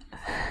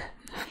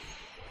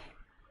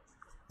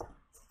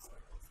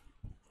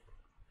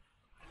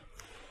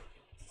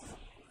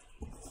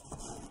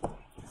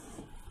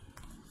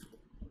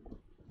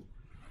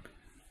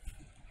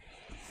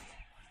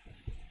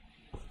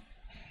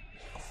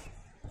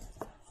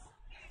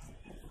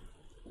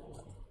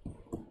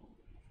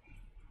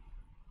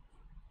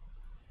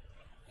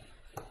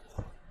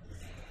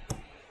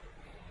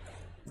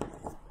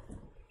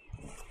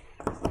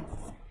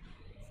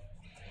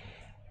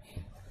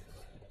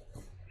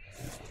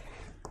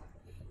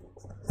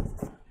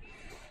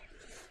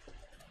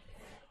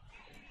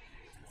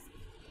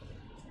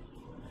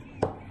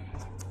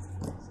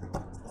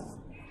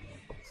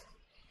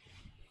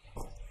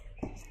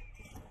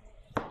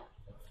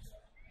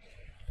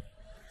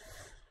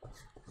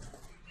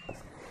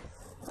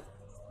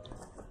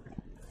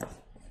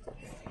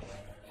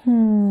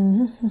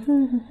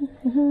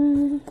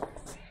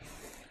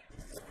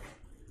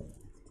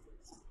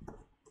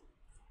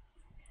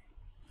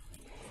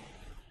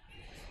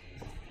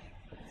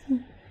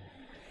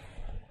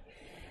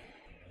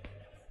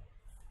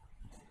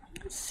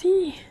 Let's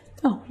see.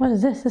 Oh, what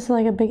is this? This is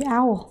like a big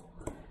owl.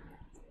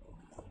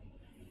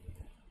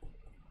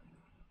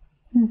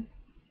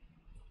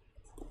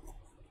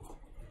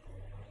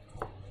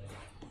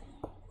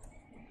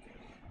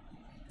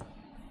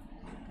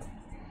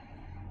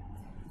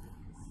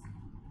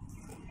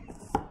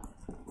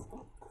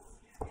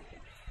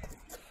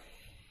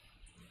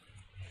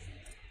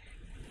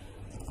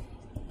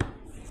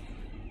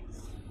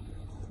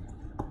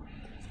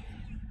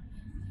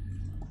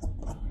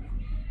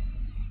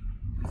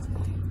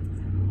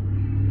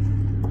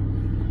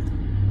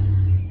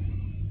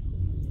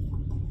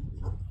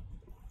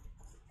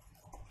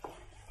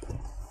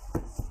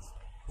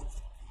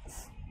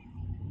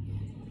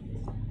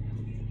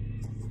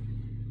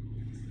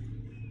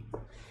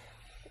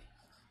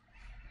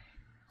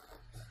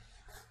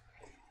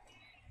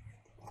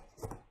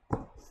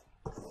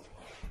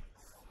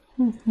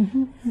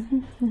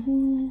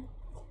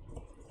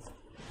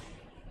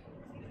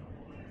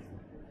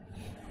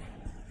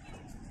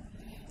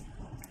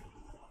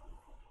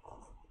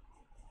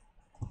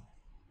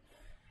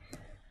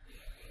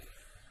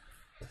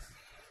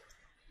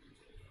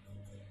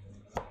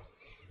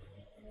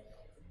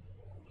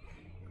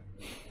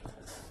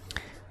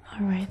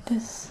 All right,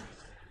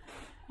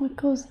 what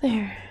goes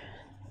there?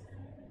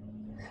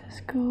 Does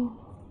this go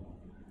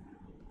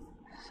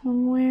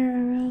somewhere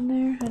around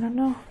there? I don't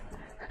know.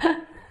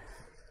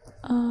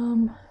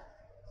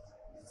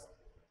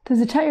 Does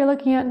the chat you're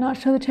looking at not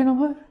show the channel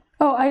code?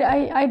 Oh,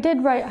 I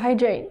did write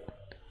hydrate.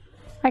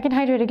 I can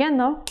hydrate again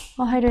though.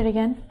 I'll hydrate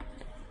again.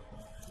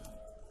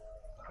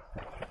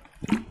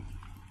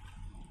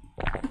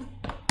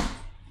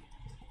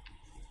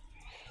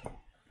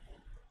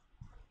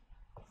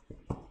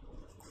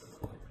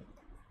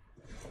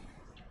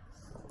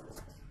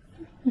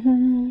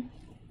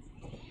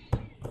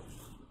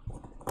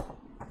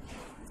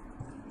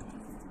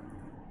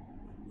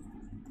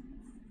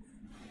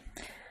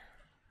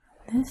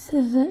 This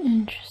is an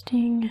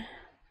interesting...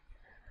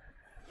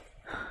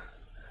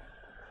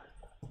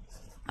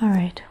 All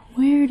right,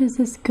 where does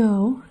this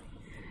go?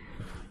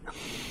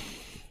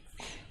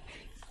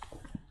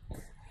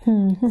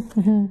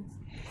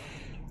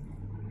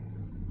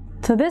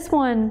 So this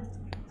one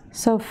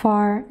so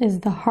far is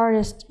the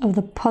hardest of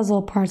the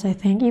puzzle parts, I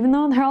think, even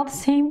though they're all the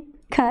same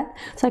cut.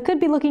 So I could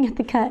be looking at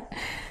the cut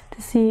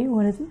to see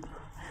where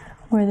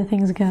the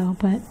things go,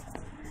 but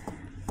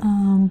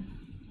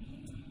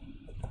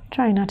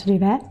trying not to do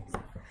that.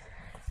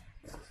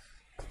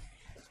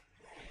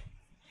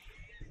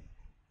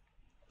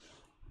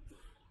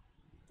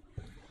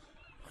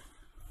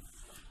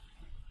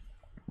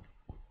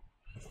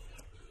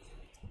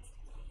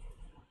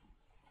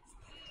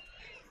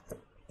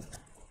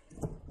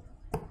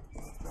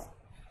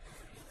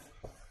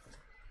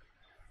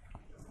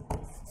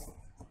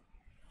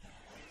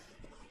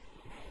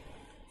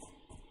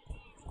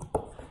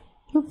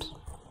 Oops.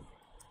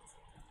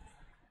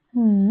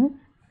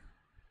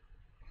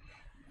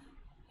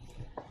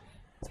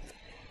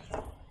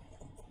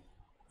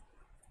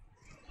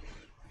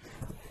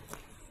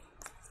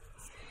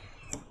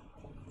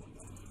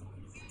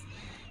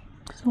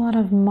 There's a lot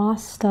of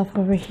moss stuff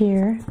over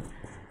here.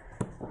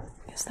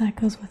 I guess that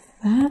goes with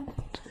that,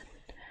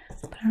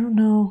 but I don't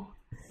know.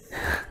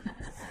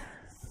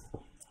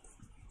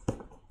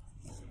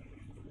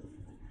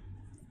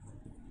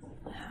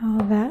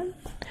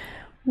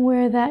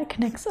 Where that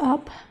connects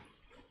up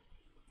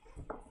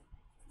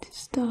to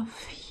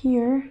stuff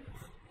here.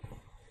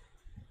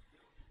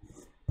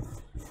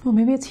 Oh,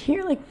 maybe it's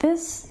here like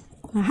this.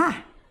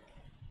 Aha!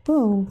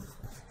 Boom.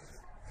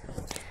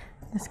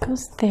 This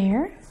goes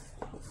there.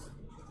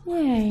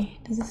 Yay.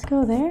 Does this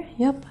go there?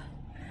 Yep.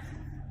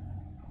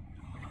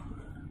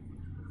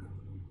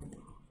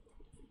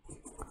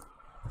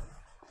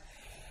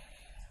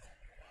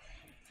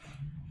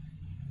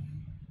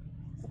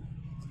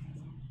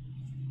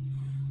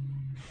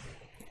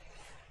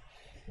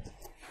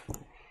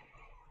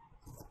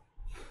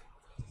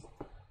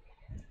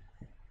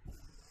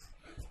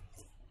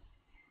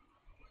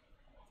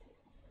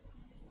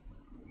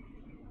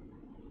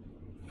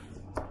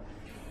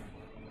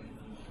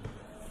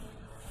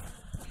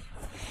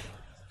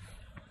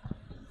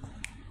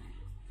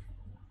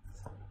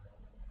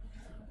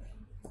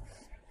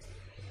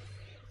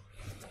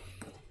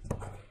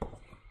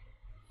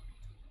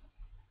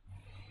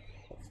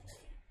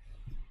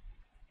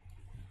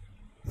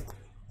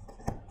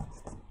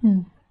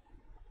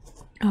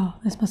 Oh,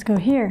 this must go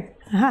here.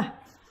 Aha!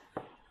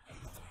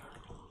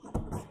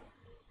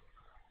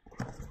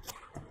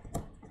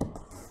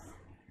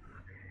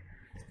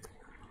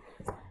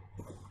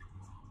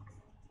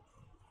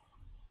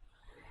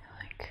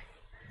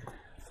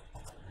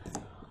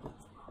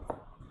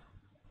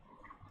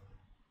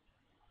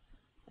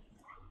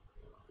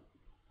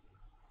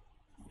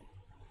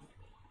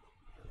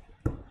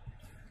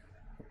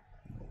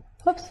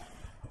 Whoops.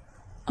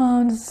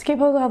 Does Escape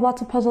Puzzle have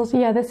lots of puzzles?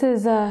 Yeah, this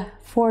is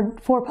four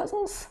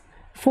puzzles.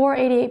 4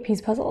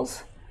 88-piece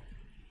puzzles.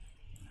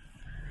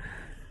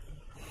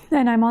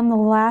 And I'm on the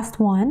last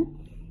one.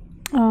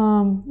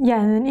 Yeah,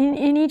 and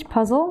in each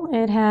puzzle,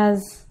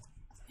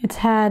 it's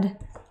had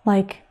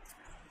like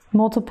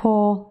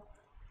multiple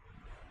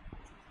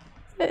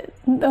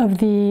of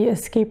the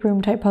escape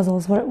room type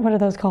puzzles. What are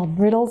those called?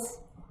 Riddles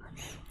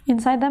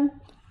inside them,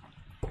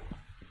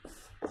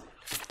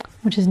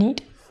 which is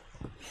neat.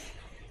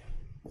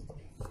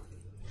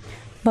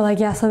 But like,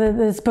 yeah, so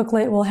this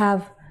booklet will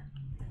have,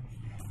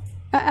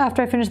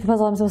 after I finish the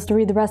puzzle, I'm supposed to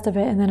read the rest of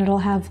it, and then it'll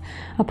have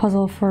a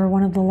puzzle for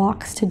one of the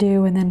locks to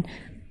do, and then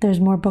there's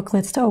more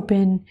booklets to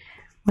open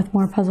with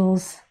more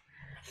puzzles.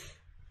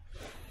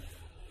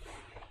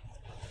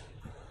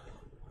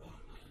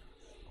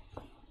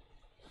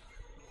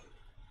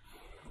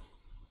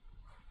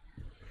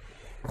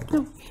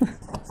 Oh,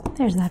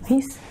 there's that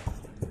piece.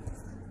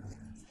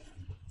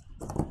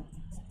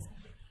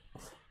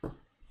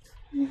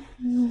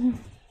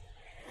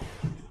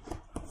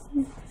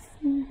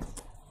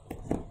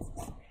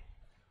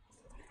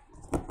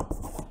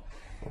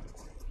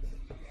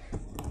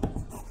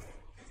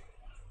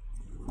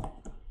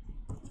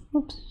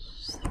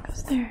 Oops, that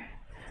goes there.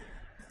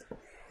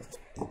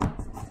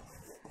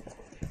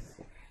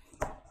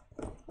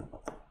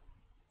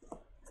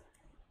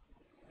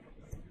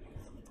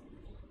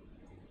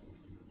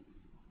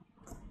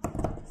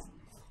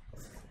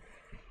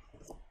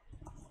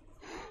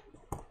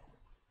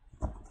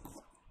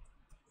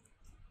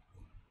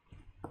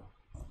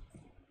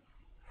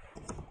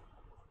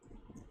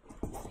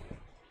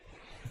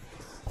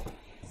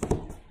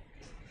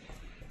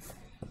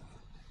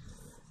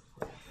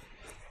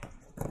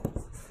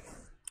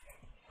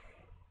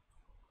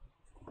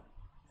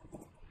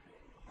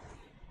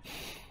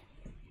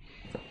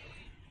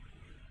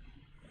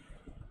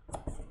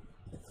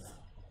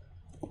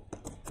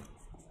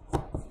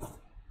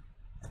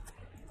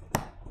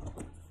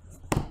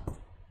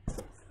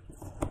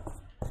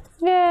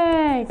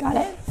 Yay, got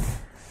it.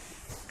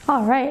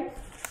 All right,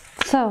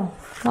 so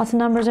lots of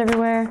numbers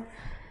everywhere.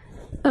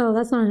 Oh,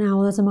 that's not an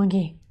owl, that's a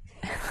monkey.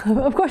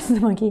 Of course it's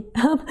a monkey.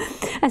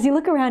 As you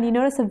look around, you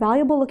notice a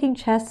valuable looking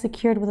chest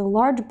secured with a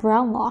large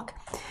brown lock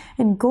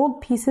and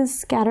gold pieces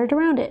scattered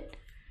around it.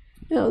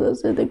 Oh,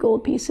 those are the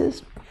gold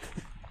pieces.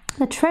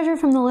 The treasure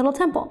from the little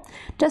temple.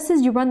 Just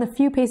as you run the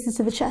few paces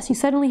to the chest, you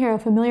suddenly hear a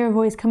familiar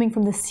voice coming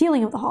from the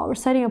ceiling of the hall,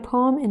 reciting a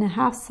poem in a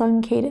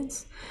half-sung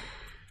cadence.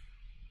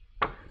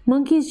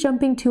 Monkeys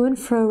jumping to and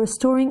fro,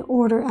 restoring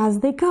order as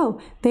they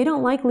go. They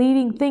don't like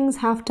leaving things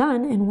half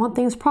done and want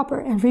things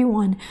proper, every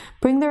one.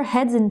 Bring their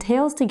heads and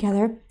tails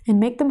together and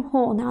make them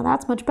whole. Now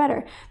that's much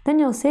better. Then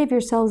you'll save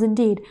yourselves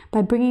indeed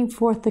by bringing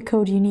forth the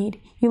code you need.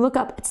 You look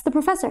up. It's the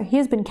professor. He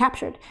has been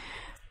captured.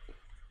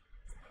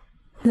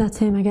 That's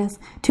him, I guess.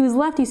 To his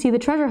left, you see the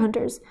treasure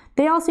hunters.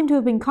 They all seem to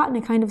have been caught in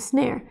a kind of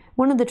snare.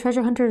 One of the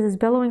treasure hunters is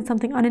bellowing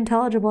something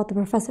unintelligible at the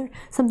professor,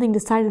 something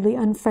decidedly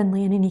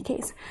unfriendly in any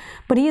case.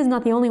 But he is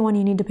not the only one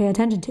you need to pay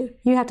attention to.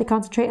 You have to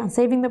concentrate on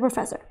saving the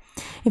professor.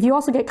 If you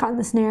also get caught in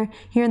the snare,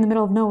 here in the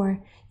middle of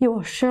nowhere, you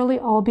will surely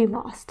all be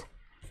lost.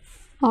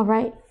 All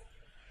right.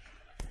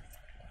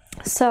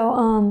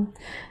 So,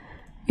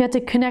 you have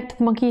to connect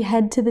the monkey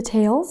head to the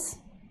tails.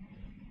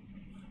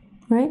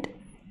 Right?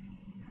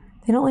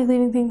 They don't like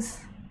leaving things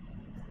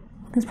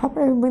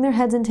proper. Bring their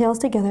heads and tails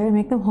together and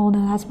make them whole.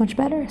 Now that's much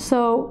better.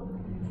 So,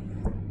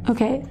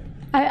 okay,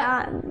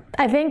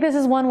 I think this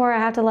is one where I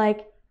have to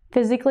like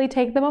physically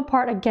take them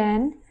apart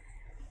again.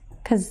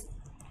 Because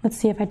let's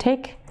see, if I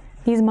take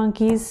these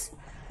monkeys,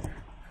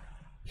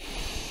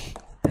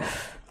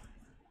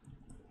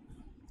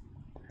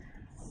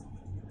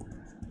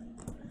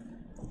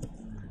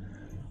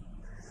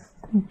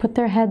 and put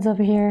their heads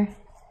over here,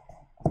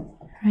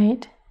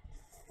 right?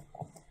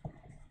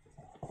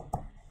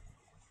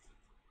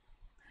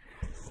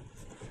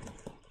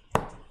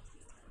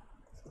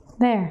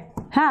 There.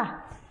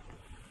 Ha!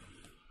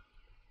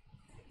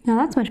 Now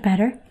that's much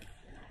better.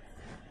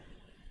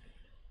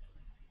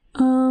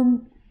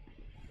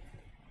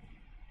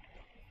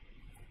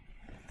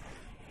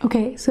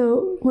 Okay,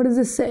 so what does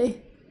this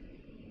say?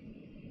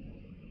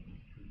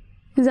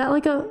 Is that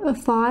like a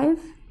 5?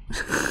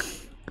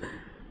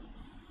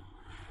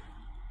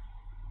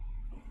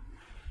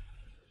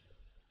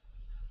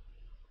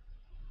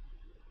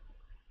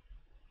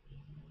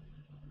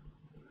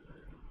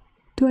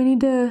 Do I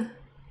need to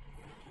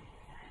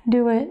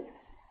do it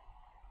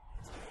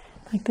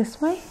like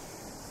this way?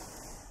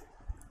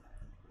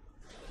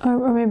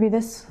 Or maybe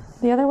this,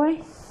 the other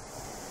way?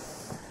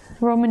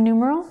 Roman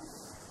numeral?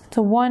 It's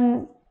a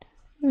 1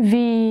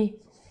 V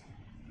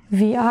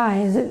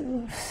VI. Is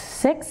it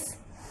 6?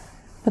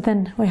 But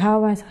then, wait,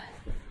 how am I?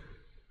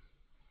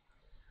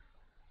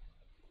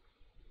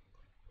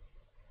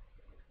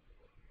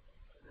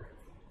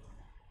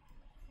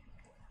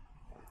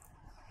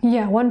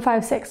 Yeah,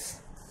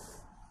 156.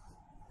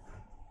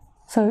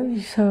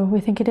 So we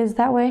think it is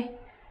that way?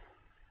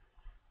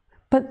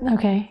 But,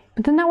 okay.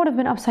 But then that would have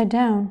been upside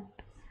down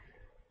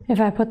if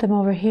I put them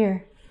over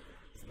here.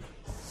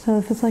 So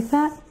if it's like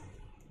that?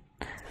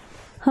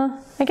 Huh?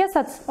 I guess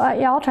that's,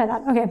 yeah, I'll try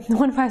that. Okay,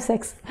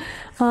 156.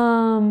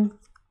 Brown.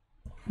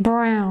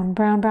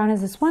 Brown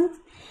is this one.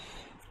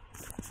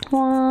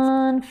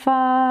 1,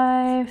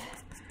 5,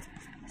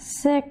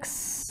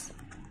 6.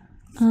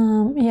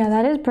 Yeah,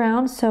 that is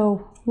brown.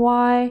 So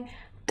Y,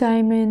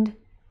 diamond,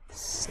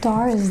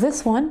 star is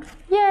this one.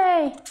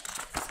 Yay!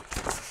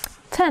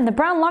 10. The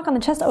brown lock on the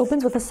chest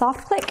opens with a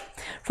soft click.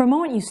 For a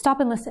moment, you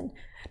stop and listen.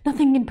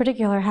 Nothing in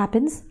particular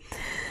happens.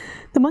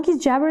 The monkeys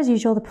jabber as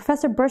usual. The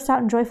professor bursts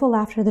out in joyful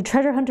laughter. The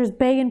treasure hunters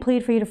beg and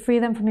plead for you to free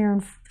them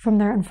from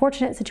their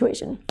unfortunate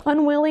situation.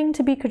 Unwilling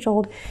to be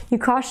cajoled, you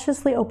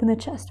cautiously open the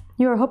chest.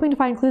 You are hoping to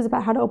find clues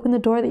about how to open the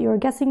door that you are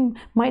guessing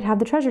might have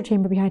the treasure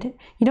chamber behind it.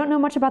 You don't know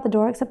much about the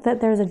door except that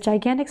there is a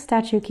gigantic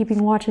statue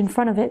keeping watch in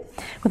front of it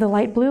with a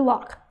light blue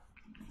lock.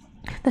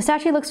 The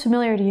statue looks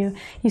familiar to you.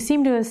 You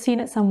seem to have seen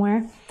it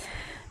somewhere.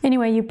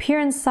 Anyway, you peer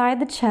inside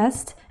the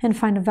chest and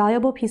find a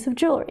valuable piece of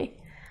jewelry.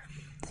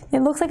 It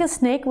looks like a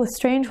snake with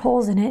strange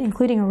holes in it,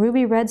 including a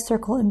ruby red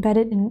circle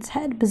embedded in its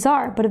head.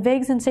 Bizarre, but a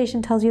vague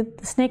sensation tells you that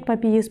the snake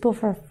might be useful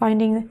for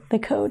finding the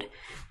code.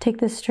 Take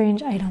this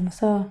strange item.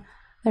 So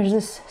there's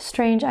this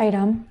strange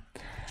item.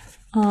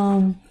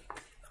 All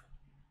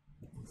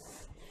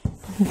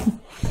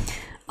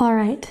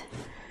right.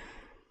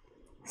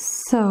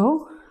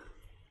 So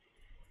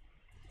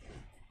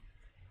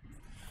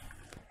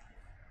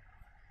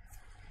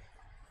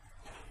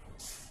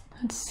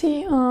let's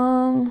see.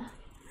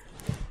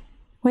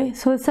 Wait,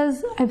 so it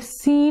says I've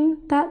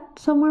seen that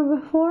somewhere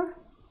before?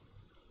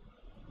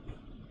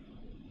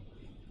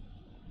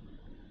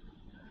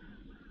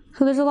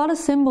 So there's a lot of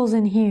symbols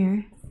in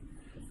here.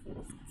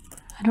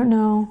 I don't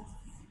know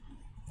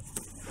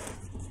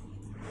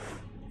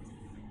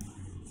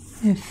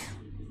if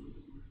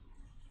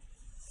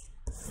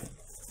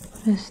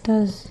this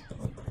does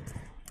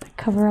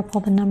cover up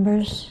all the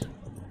numbers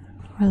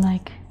or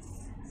like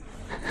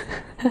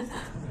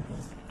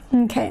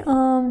okay,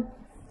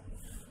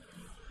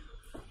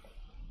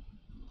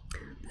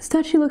 the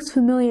statue looks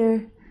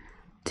familiar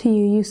to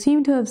you. You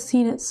seem to have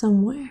seen it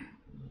somewhere.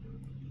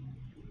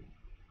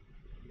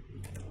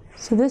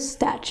 So this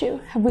statue,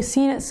 have we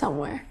seen it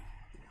somewhere?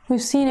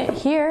 We've seen it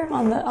here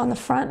on the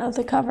front of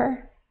the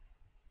cover.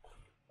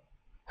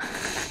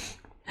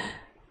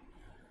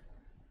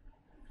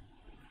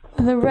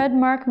 The red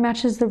mark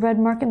matches the red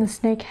mark in the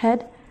snake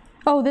head.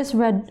 Oh, this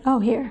red, oh,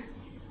 here.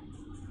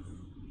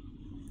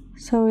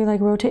 So we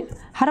like rotate.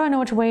 How do I know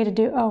which way to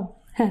do? Oh,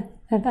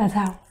 that's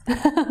how.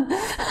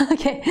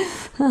 Okay.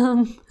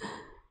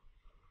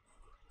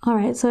 All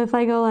right, so if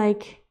I go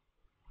like,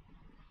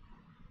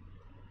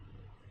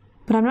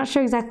 but I'm not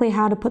sure exactly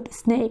how to put the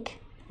snake,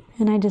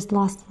 and I just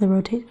lost the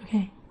rotate.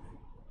 Okay.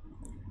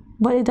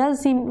 But it does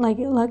seem like,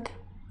 look.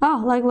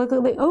 Oh, look.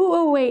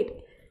 Oh, wait.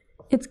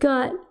 It's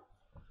got,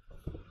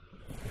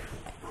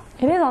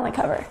 it is on the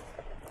cover.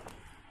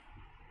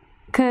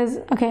 Because,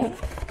 okay,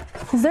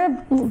 is there a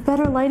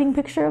better lighting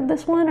picture of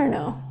this one or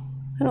no?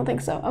 I don't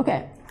think so.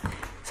 Okay.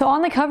 So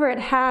on the cover, it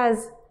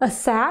has a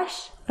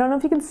sash. I don't know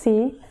if you can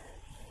see,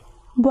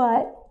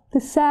 but the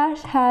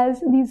sash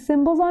has these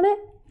symbols on it,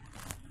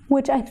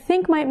 which I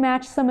think might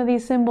match some of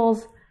these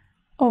symbols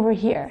over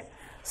here.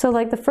 So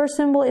like the first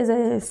symbol is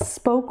a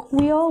spoke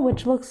wheel,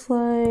 which looks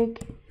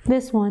like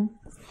this one.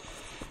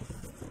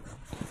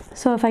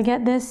 So if I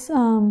get this,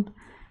 and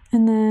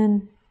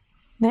then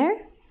there,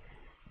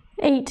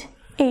 8.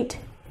 And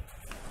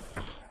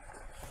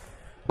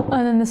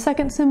then the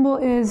second symbol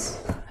is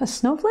a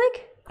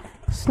snowflake?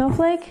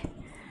 Snowflake?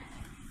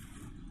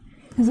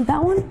 Is it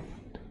that one?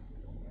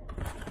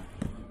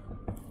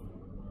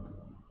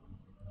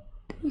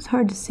 It's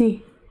hard to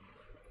see.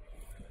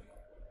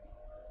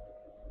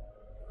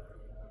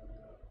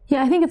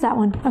 Yeah, I think it's that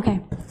one. Okay.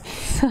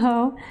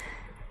 So,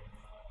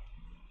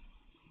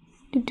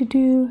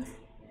 so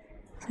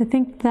I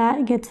think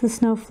that gets the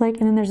snowflake,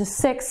 and then there's a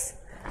 6.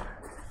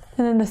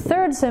 And then the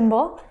third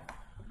symbol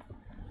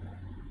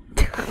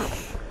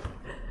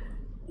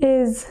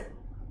is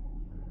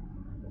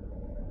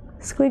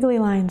squiggly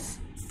lines.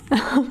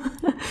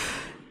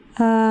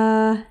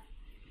 I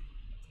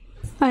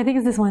think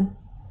it's this one.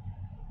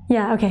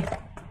 Yeah, okay.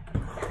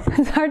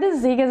 It's hard to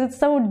see because it's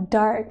so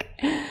dark.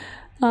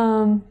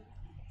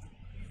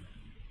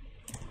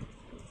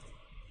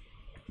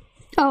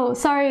 Oh,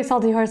 sorry,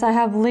 Salty Horse. I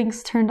have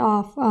links turned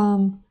off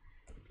to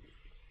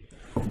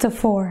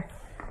 4.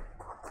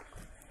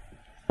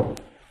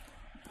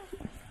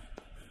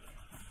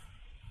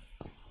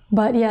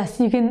 But yes,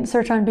 you can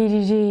search on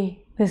BGG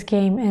this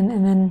game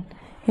and then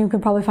you can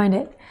probably find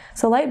it.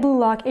 So light blue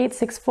lock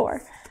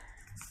 864.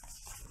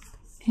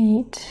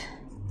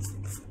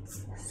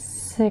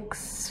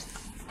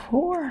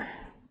 864.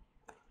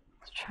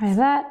 Let's try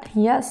that.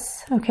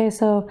 Yes. Okay,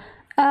 so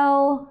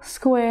L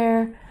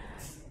square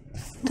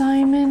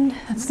diamond.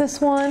 That's this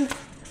one.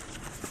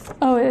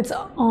 Oh, it's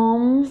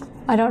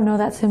I don't know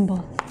that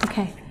symbol.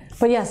 Okay.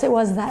 But yes, it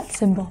was that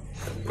symbol.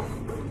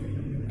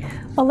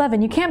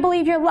 11. You can't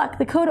believe your luck.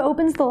 The code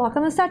opens the lock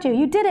on the statue.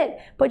 You did it!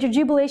 But your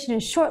jubilation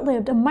is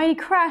short-lived. A mighty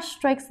crash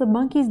strikes the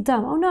monkey's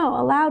dumb. Oh no!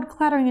 A loud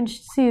clattering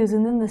ensues,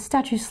 and then the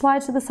statue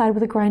slides to the side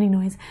with a grinding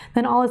noise.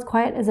 Then all is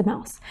quiet as a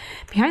mouse.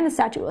 Behind the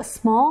statue, a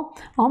small,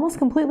 almost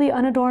completely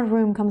unadorned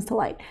room comes to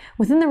light.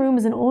 Within the room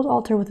is an old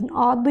altar with an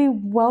oddly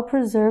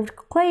well-preserved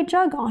clay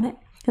jug on it.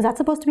 Is that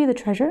supposed to be the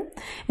treasure?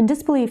 In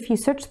disbelief, you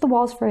search the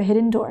walls for a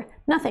hidden door.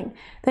 Nothing.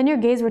 Then your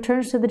gaze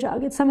returns to the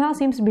jug. It somehow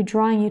seems to be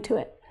drawing you to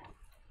it.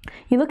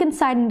 You look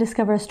inside and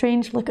discover a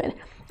strange liquid.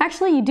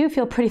 Actually, you do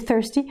feel pretty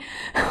thirsty.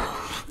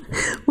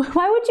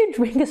 Why would you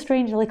drink a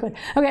strange liquid?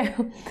 Okay.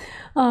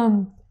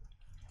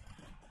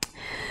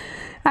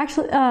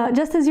 Actually,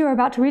 just as you are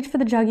about to reach for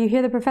the jug, you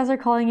hear the professor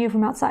calling you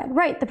from outside.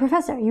 Right, the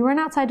professor. You run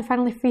outside to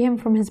finally free him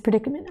from his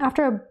predicament.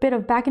 After a bit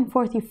of back and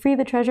forth, you free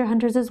the treasure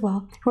hunters as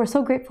well, who are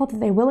so grateful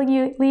that they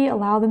willingly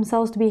allow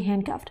themselves to be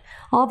handcuffed.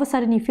 All of a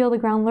sudden, you feel the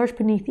ground lurch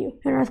beneath you.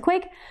 An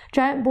earthquake?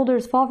 Giant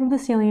boulders fall from the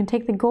ceiling and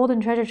take the gold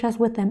and treasure chest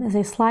with them as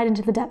they slide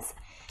into the depths.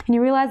 And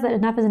you realize that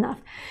enough is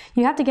enough.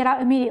 You have to get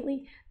out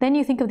immediately. Then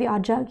you think of the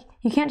odd jug.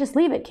 You can't just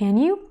leave it, can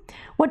you?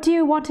 What do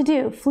you want to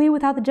do? Flee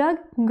without the jug?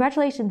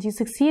 Congratulations, you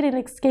succeed in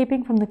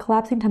escaping from the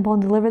collapsing temple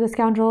and deliver the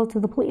scoundrel to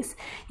the police.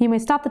 You may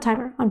stop the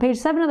timer. On page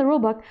 7 of the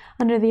rulebook,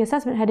 under the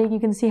assessment heading, you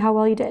can see how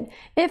well you did.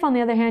 If, on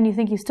the other hand, you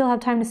think you still have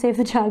time to save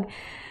the jug,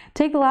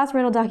 take the last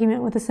riddle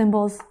document with the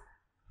symbols.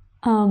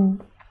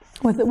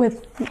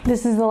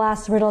 This is the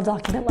last riddle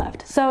document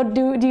left. So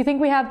do you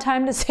think we have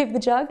time to save the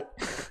jug?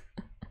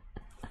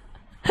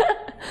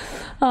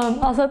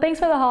 Also, thanks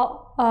for the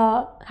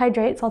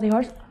hydrate, Salty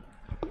Horse.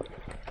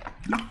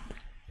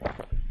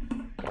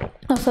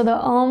 Also,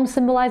 the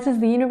symbolizes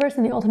the universe,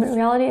 and the ultimate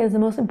reality is the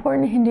most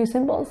important Hindu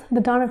symbols.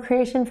 The dawn of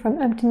creation from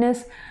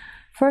emptiness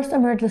first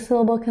emerged a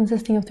syllable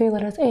consisting of 3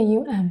 letters,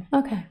 A-U-M.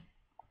 Okay.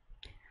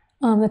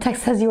 The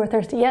text says you were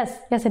thirsty. Yes,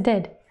 it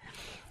did.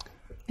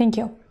 Thank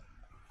you.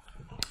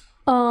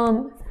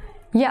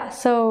 Yeah,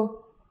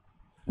 so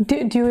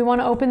do we want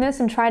to open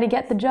this and try to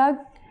get the jug?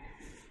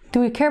 Do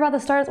we care about the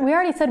stars? We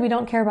already said we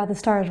don't care about the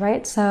stars,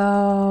 right?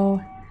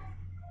 So,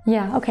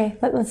 yeah, okay,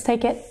 let's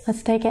take it.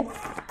 Let's take it.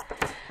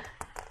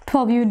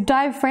 12, you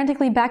dive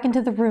frantically back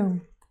into the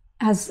room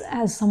as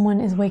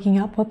someone is waking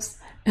up. Whoops.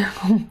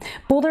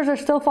 Boulders are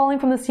still falling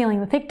from the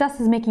ceiling. The thick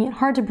dust is making it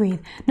hard to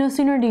breathe. No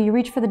sooner do you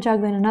reach for the jug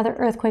than another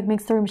earthquake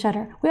makes the room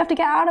shudder. We have to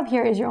get out of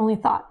here is your only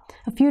thought.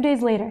 A few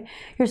days later,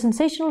 your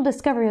sensational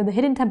discovery of the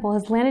hidden temple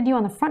has landed you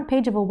on the front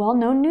page of a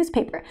well-known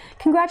newspaper.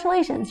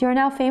 Congratulations, you are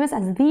now famous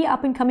as the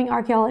up-and-coming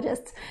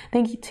archaeologists,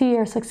 thanks to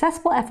your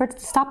successful efforts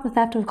to stop the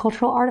theft of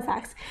cultural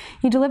artifacts.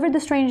 You delivered the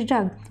strange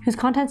jug, whose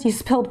contents you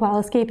spilled while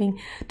escaping,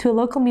 to a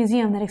local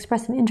museum that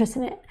expressed an interest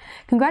in it.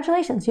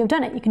 Congratulations, you have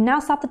done it. You can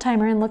now stop the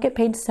timer and look at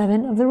page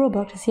 7 of the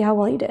rulebook to see how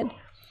well you did.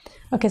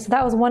 Okay, so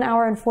that was 1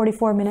 hour and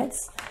 44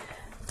 minutes.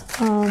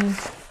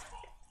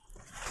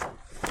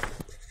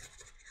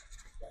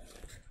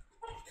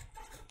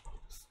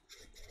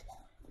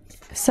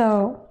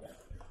 So,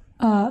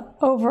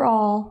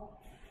 overall,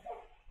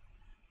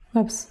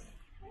 whoops,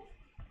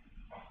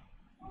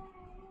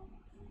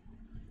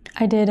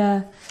 I did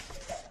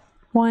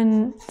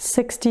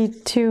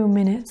 162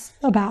 minutes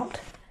about.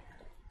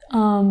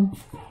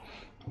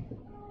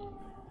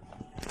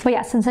 But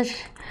yeah,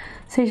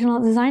 sensational.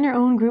 Design your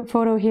own group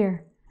photo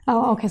here.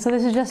 Oh, okay, so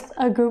this is just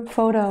a group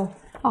photo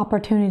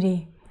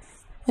opportunity,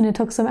 and it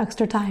took some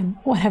extra time,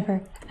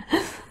 whatever.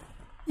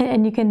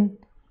 And you can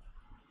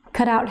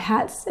cut out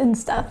hats and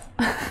stuff.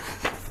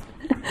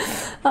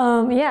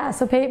 Yeah,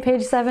 so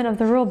page 7 of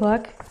the rule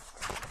book.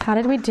 How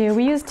did we do?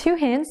 We used 2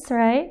 hints,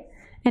 right?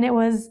 And it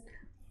was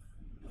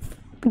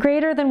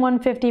greater than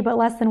 150 but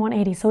less than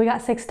 180, so we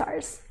got 6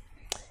 stars.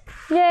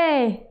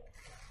 Yay!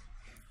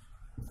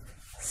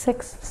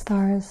 6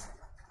 stars.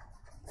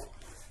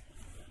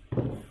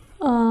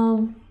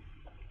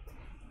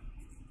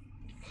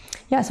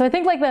 Yeah, so I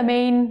think like the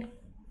main,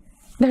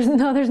 there's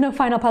no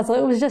final puzzle.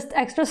 It was just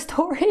extra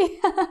story.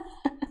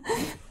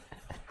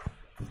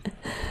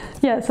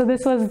 Yeah, so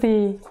this was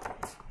you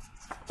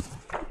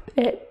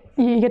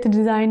get to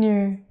design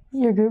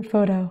your group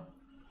photo.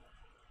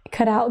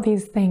 Cut out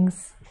these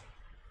things.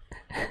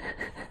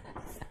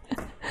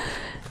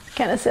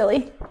 Kind of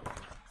silly.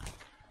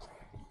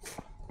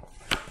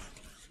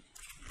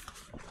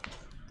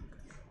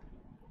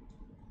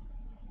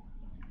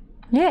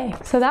 Yay,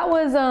 so that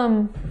was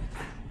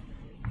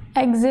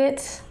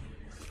exit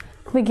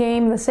the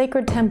game, the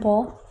Sacred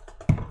Temple.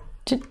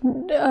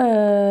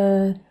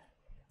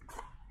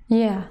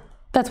 Yeah,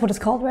 that's what it's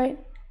called, right?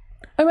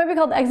 It might be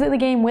called Exit the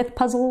Game with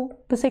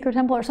Puzzle the Sacred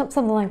Temple or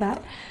something like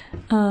that.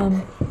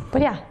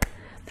 But yeah,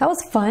 that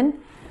was fun.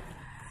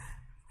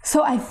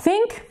 So I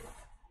think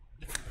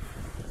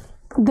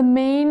the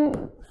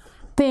main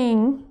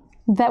thing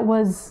that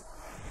was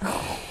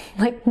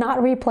like not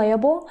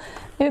replayable,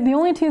 the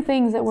only 2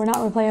 things that were not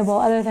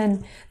replayable other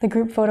than the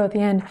group photo at the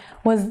end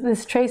was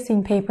this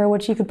tracing paper,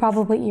 which you could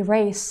probably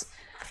erase,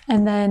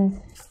 and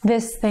then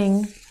this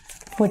thing,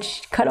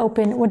 which cut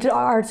open, which are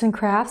arts and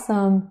crafts,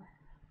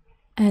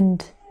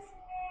 and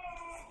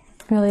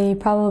really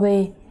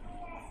probably,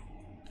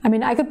 I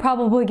mean, I could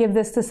probably give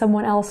this to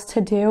someone else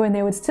to do and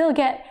they would still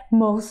get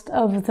most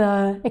of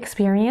the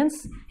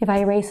experience if I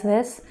erase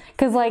this.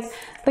 Because like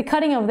the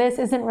cutting of this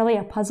isn't really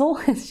a puzzle,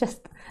 it's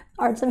just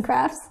arts and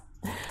crafts.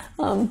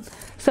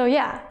 So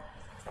yeah,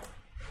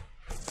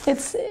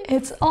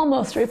 it's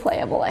almost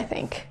replayable, I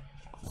think.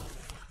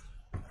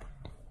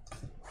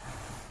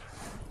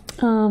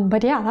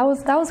 But yeah,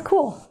 that was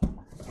cool.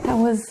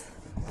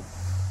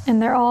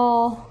 And they're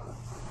all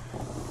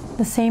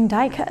the same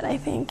die cut, I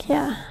think.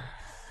 Yeah.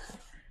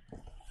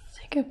 So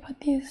you could put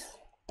these.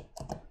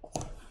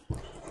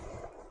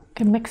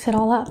 Could mix it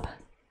all up.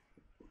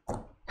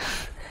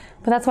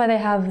 But that's why they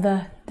have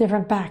the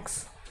different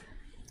backs.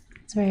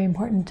 It's very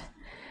important.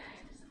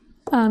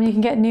 You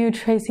can get new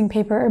tracing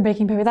paper or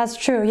baking paper. That's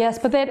true, yes.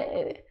 But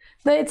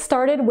it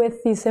started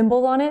with these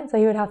symbols on it, so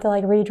you would have to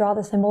like redraw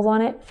the symbols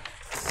on it,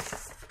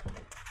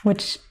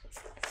 which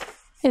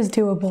is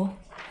doable.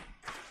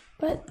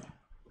 But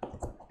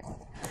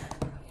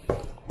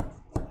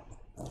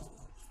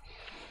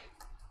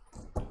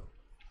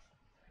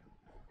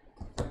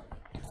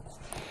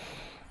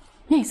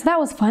yeah, so that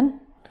was fun.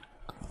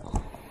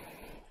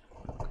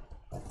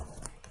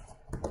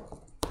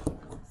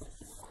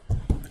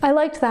 I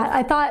liked that.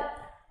 I thought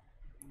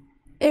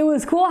it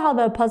was cool how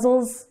the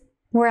puzzles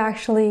were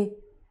actually,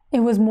 it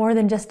was more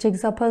than just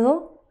jigsaw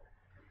puzzle,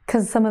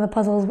 because some of the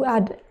puzzles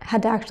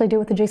had to actually do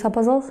with the jigsaw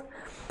puzzles.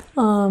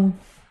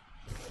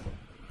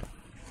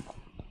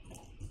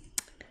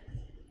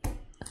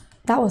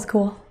 That was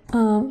cool.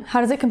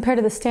 How does it compare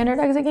to the standard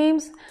exit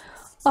games?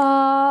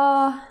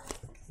 I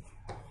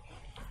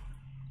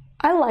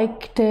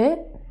liked it.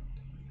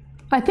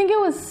 I think it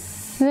was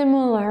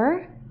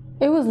similar.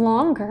 It was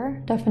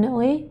longer,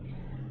 definitely.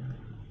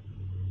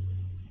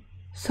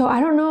 So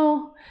I don't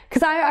know,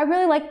 because I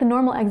really like the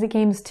normal exit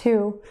games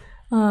too.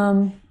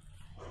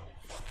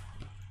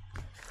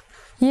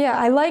 Yeah,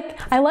 I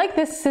like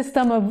this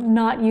system of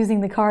not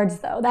using the cards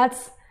though.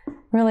 That's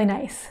really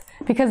nice,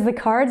 because the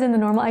cards in the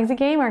normal exit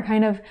game are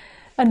kind of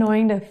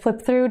annoying to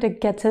flip through to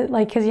get to,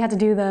 like, because you have to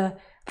do the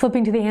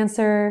flipping to the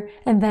answer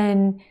and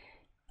then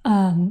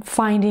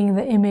finding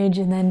the image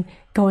and then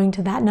going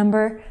to that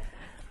number.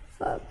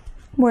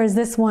 Whereas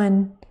this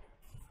one,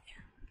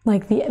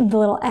 like the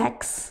little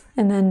X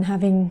and then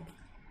having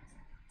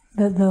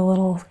the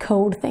little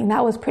code thing.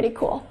 That was pretty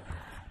cool.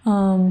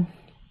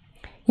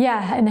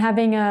 Yeah, and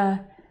having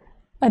a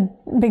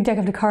big deck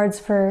of the cards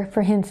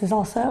for hints is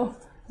also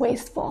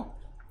wasteful.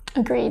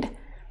 Agreed.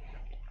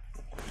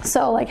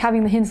 So like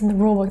having the hints in the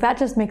rulebook, that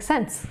just makes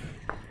sense.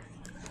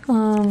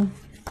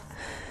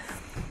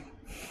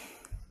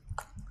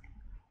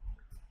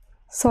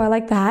 So I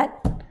like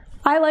that.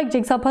 I like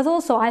jigsaw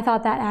puzzles, so I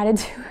thought that added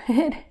to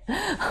it.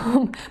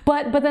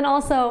 But then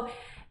also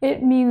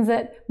it means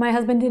that my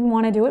husband didn't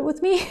want to do it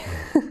with me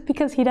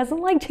because he doesn't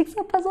like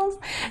jigsaw puzzles.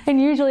 And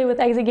usually with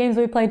exit games,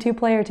 we play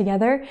 2-player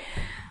together.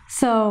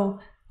 So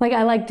like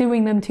I like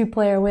doing them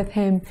 2-player with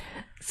him.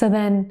 So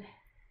then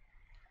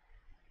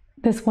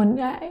this one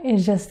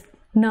is just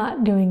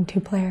not doing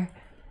 2-player,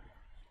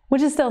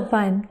 which is still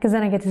fun because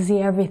then I get to see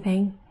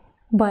everything.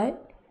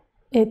 But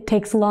it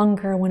takes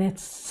longer when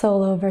it's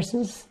solo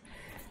versus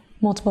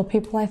multiple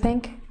people, I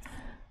think.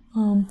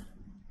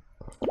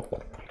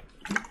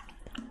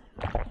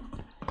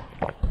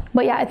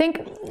 But yeah, I think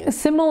a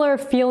similar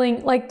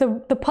feeling, like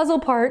the puzzle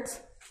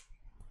parts,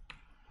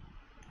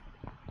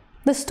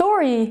 the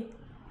story,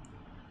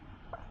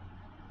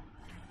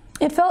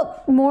 it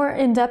felt more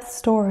in-depth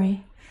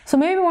story. So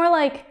maybe more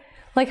like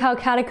how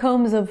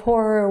Catacombs of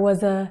Horror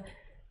was a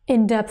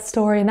in-depth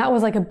story, and that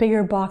was like a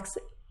bigger box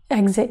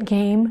exit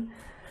game.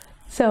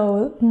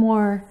 So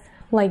more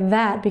like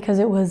that because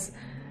it was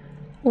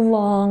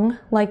long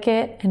like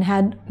it and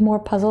had more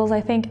puzzles,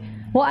 I think.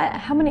 Well,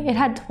 how many? It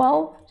had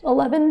 12,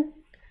 11,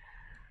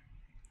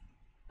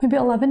 maybe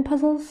 11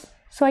 puzzles.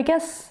 So I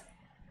guess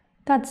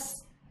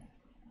that's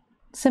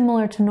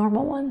similar to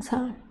normal ones,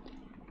 huh?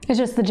 It's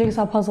just the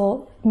jigsaw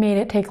puzzle made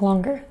it take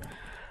longer.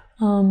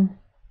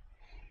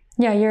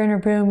 Yeah, you're in a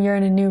room, you're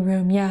in a new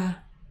room, yeah.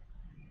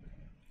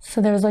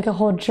 So there was like a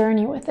whole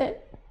journey with it.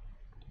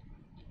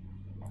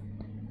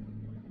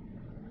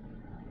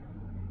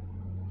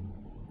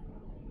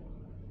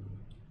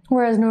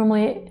 Whereas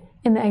normally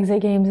in the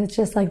exit games, it's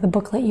just like the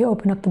booklet. You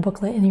open up the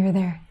booklet and you're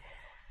there.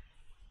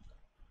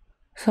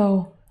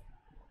 So,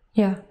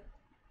 yeah.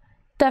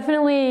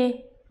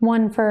 Definitely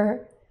one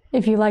for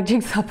if you like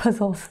jigsaw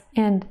puzzles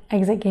and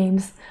exit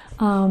games,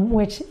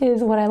 which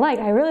is what I like.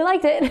 I really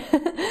liked it.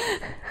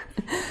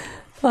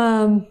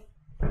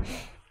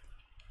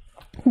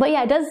 But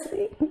yeah, it does...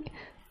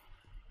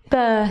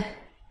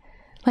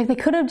 they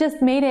could have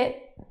just made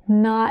it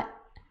not...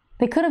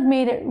 They could have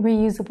made it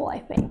reusable, I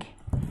think.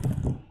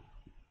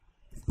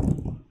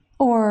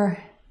 Or,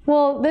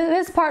 well,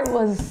 this part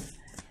was,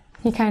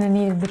 you kind of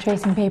needed the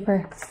tracing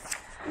paper.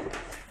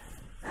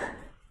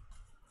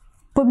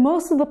 But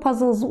most of the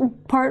puzzles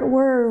part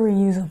were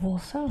reusable,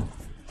 so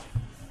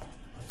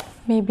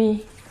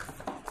maybe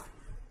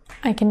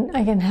I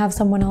can have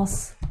someone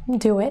else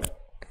do it.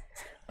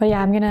 But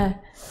yeah, I'm gonna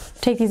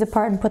take these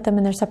apart and put them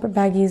in their separate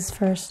baggies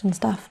first and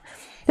stuff.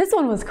 This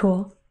one was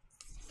cool.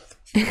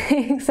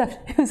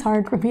 Except it was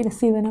hard for me to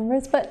see the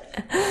numbers, but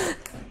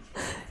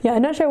yeah,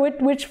 I'm not sure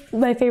which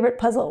my favorite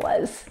puzzle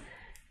was.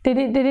 Did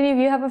any of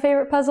you have a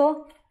favorite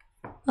puzzle?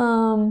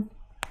 And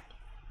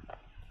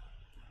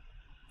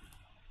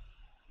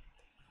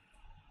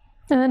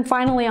then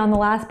finally on the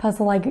last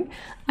puzzle, like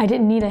I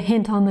didn't need a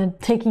hint on the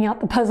taking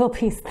out the puzzle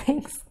piece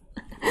things.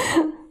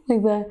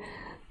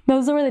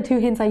 Those were the 2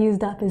 hints I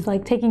used up, is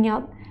like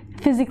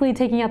physically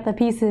taking out the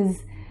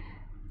pieces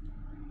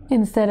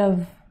instead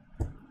of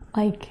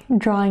like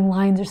drawing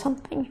lines or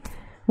something,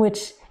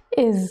 which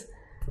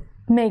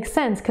makes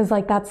sense because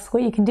like that's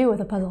what you can do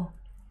with a puzzle.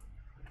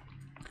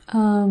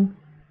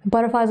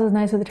 Butterflies was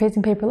nice with the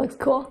tracing paper, looks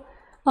cool.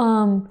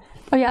 Oh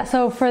yeah,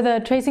 so for the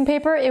tracing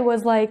paper, it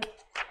was like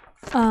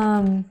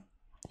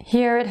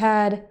here it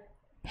had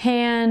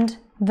hand,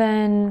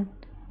 then,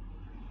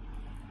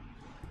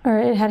 or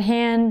it had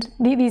hand,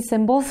 these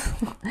symbols.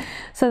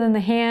 So then the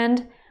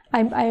hand,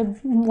 I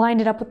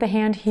lined it up with the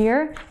hand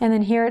here, and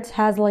then here it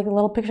has like a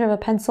little picture of a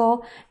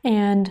pencil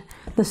and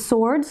the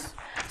swords.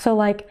 So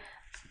like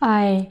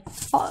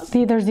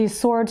there's these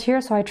swords here,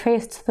 so I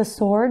traced the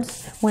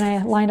swords when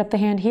I lined up the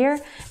hand here,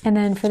 and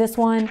then for this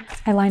one,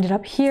 I lined it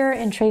up here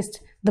and traced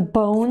the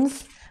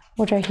bones,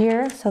 which are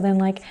here. So then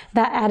like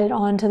that added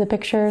on to the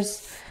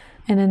pictures,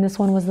 and then this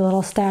one was the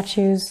little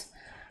statues.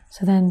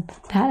 So then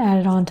that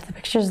added on to the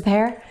pictures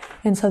there,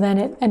 and so then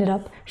it ended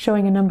up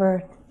showing a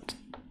number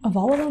of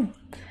all of them.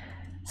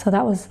 So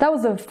that was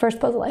the first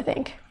puzzle, I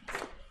think.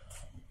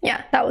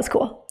 Yeah, that was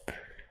cool.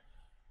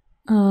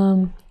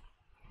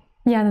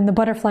 Yeah, and then the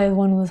butterfly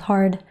one was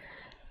hard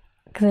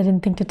because I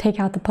didn't think to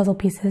take out the puzzle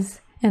pieces.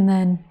 And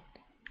then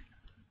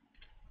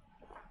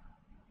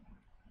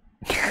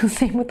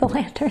same with the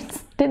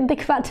lanterns. Didn't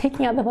think about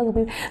taking out the puzzle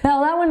pieces.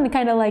 Now that one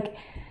kind of like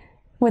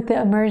with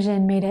the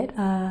immersion made it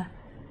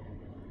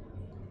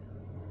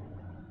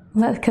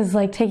because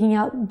like taking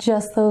out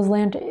just those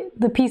lanterns,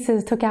 the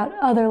pieces took out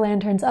other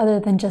lanterns other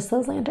than just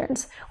those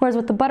lanterns. Whereas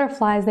with the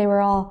butterflies, they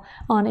were all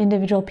on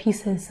individual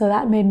pieces, so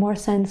that made more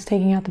sense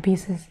taking out the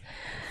pieces.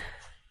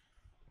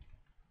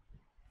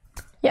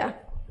 Yeah.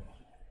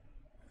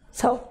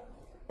 So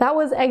that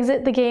was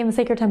Exit the Game,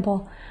 Sacred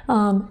Temple.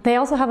 They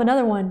also have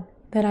another one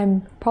that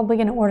I'm probably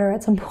going to order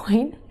at some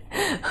point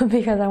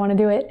because I want to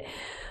do it.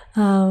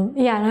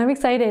 Yeah, and I'm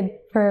excited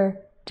for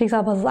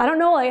jigsaw puzzles. I don't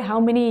know like how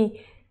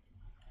many,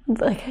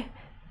 like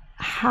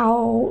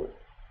how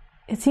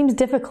it seems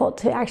difficult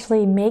to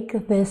actually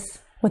make this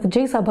with a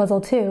jigsaw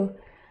puzzle too.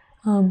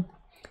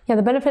 Yeah,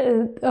 the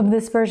benefit of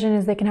this version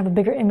is they can have a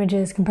bigger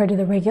images compared to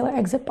the regular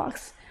exit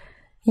box.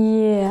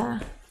 Yeah,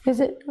 is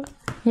it?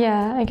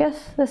 Yeah, I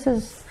guess this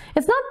is,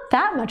 it's not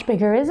that much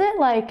bigger, is it?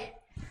 Like,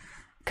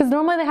 because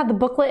normally they have the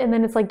booklet and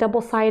then it's like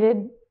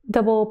double-sided,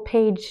 double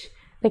page,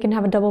 they can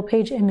have a double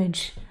page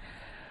image.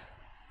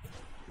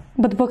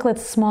 But the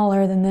booklet's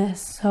smaller than this,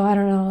 so I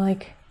don't know,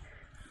 like,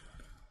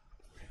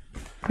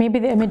 maybe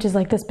the image is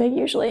like this big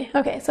usually.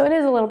 Okay, so it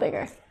is a little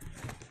bigger.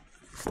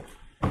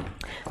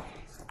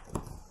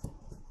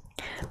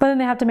 But then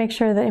they have to make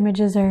sure the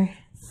images are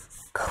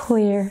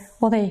clear.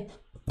 Well, they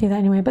do that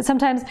anyway. But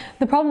sometimes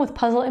the problem with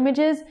puzzle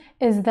images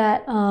is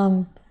that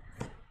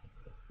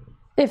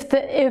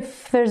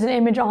if there's an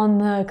image on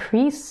the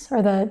crease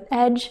or the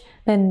edge,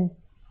 then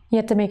you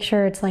have to make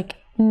sure it's like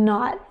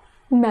not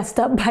messed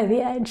up by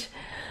the edge.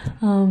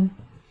 Oh,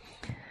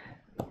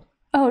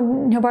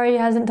 Nobari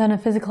hasn't done a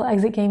physical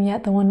exit game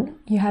yet. The one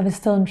you have is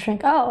still in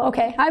shrink. Oh,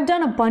 okay. I've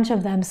done a bunch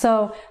of them.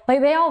 So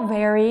like they all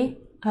vary.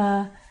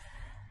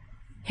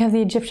 You have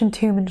the Egyptian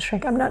tomb and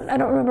shrink. I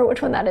don't remember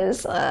which one that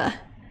is.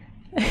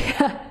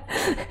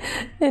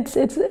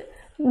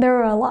 There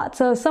were a lot.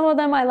 So some of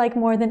them I like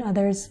more than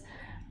others.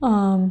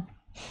 But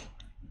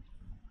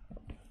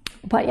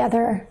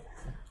yeah,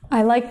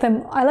 I like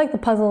them. I like the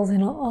puzzles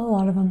in a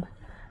lot of them.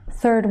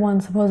 Third one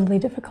supposedly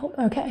difficult.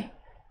 Okay.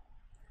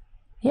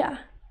 Yeah.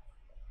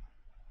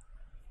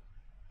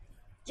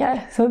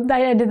 Yeah, so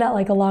I did that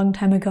like a long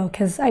time ago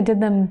because I did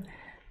them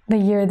the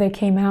year they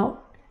came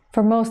out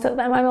for most of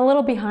them. I'm a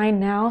little behind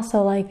now,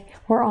 so like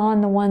we're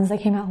on the ones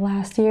that came out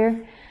last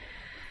year.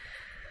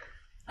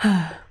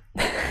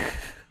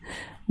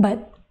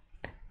 But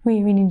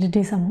we need to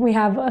do some. We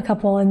have a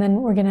couple and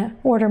then we're gonna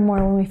order more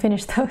when we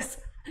finish those.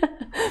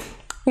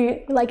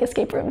 We like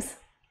escape rooms.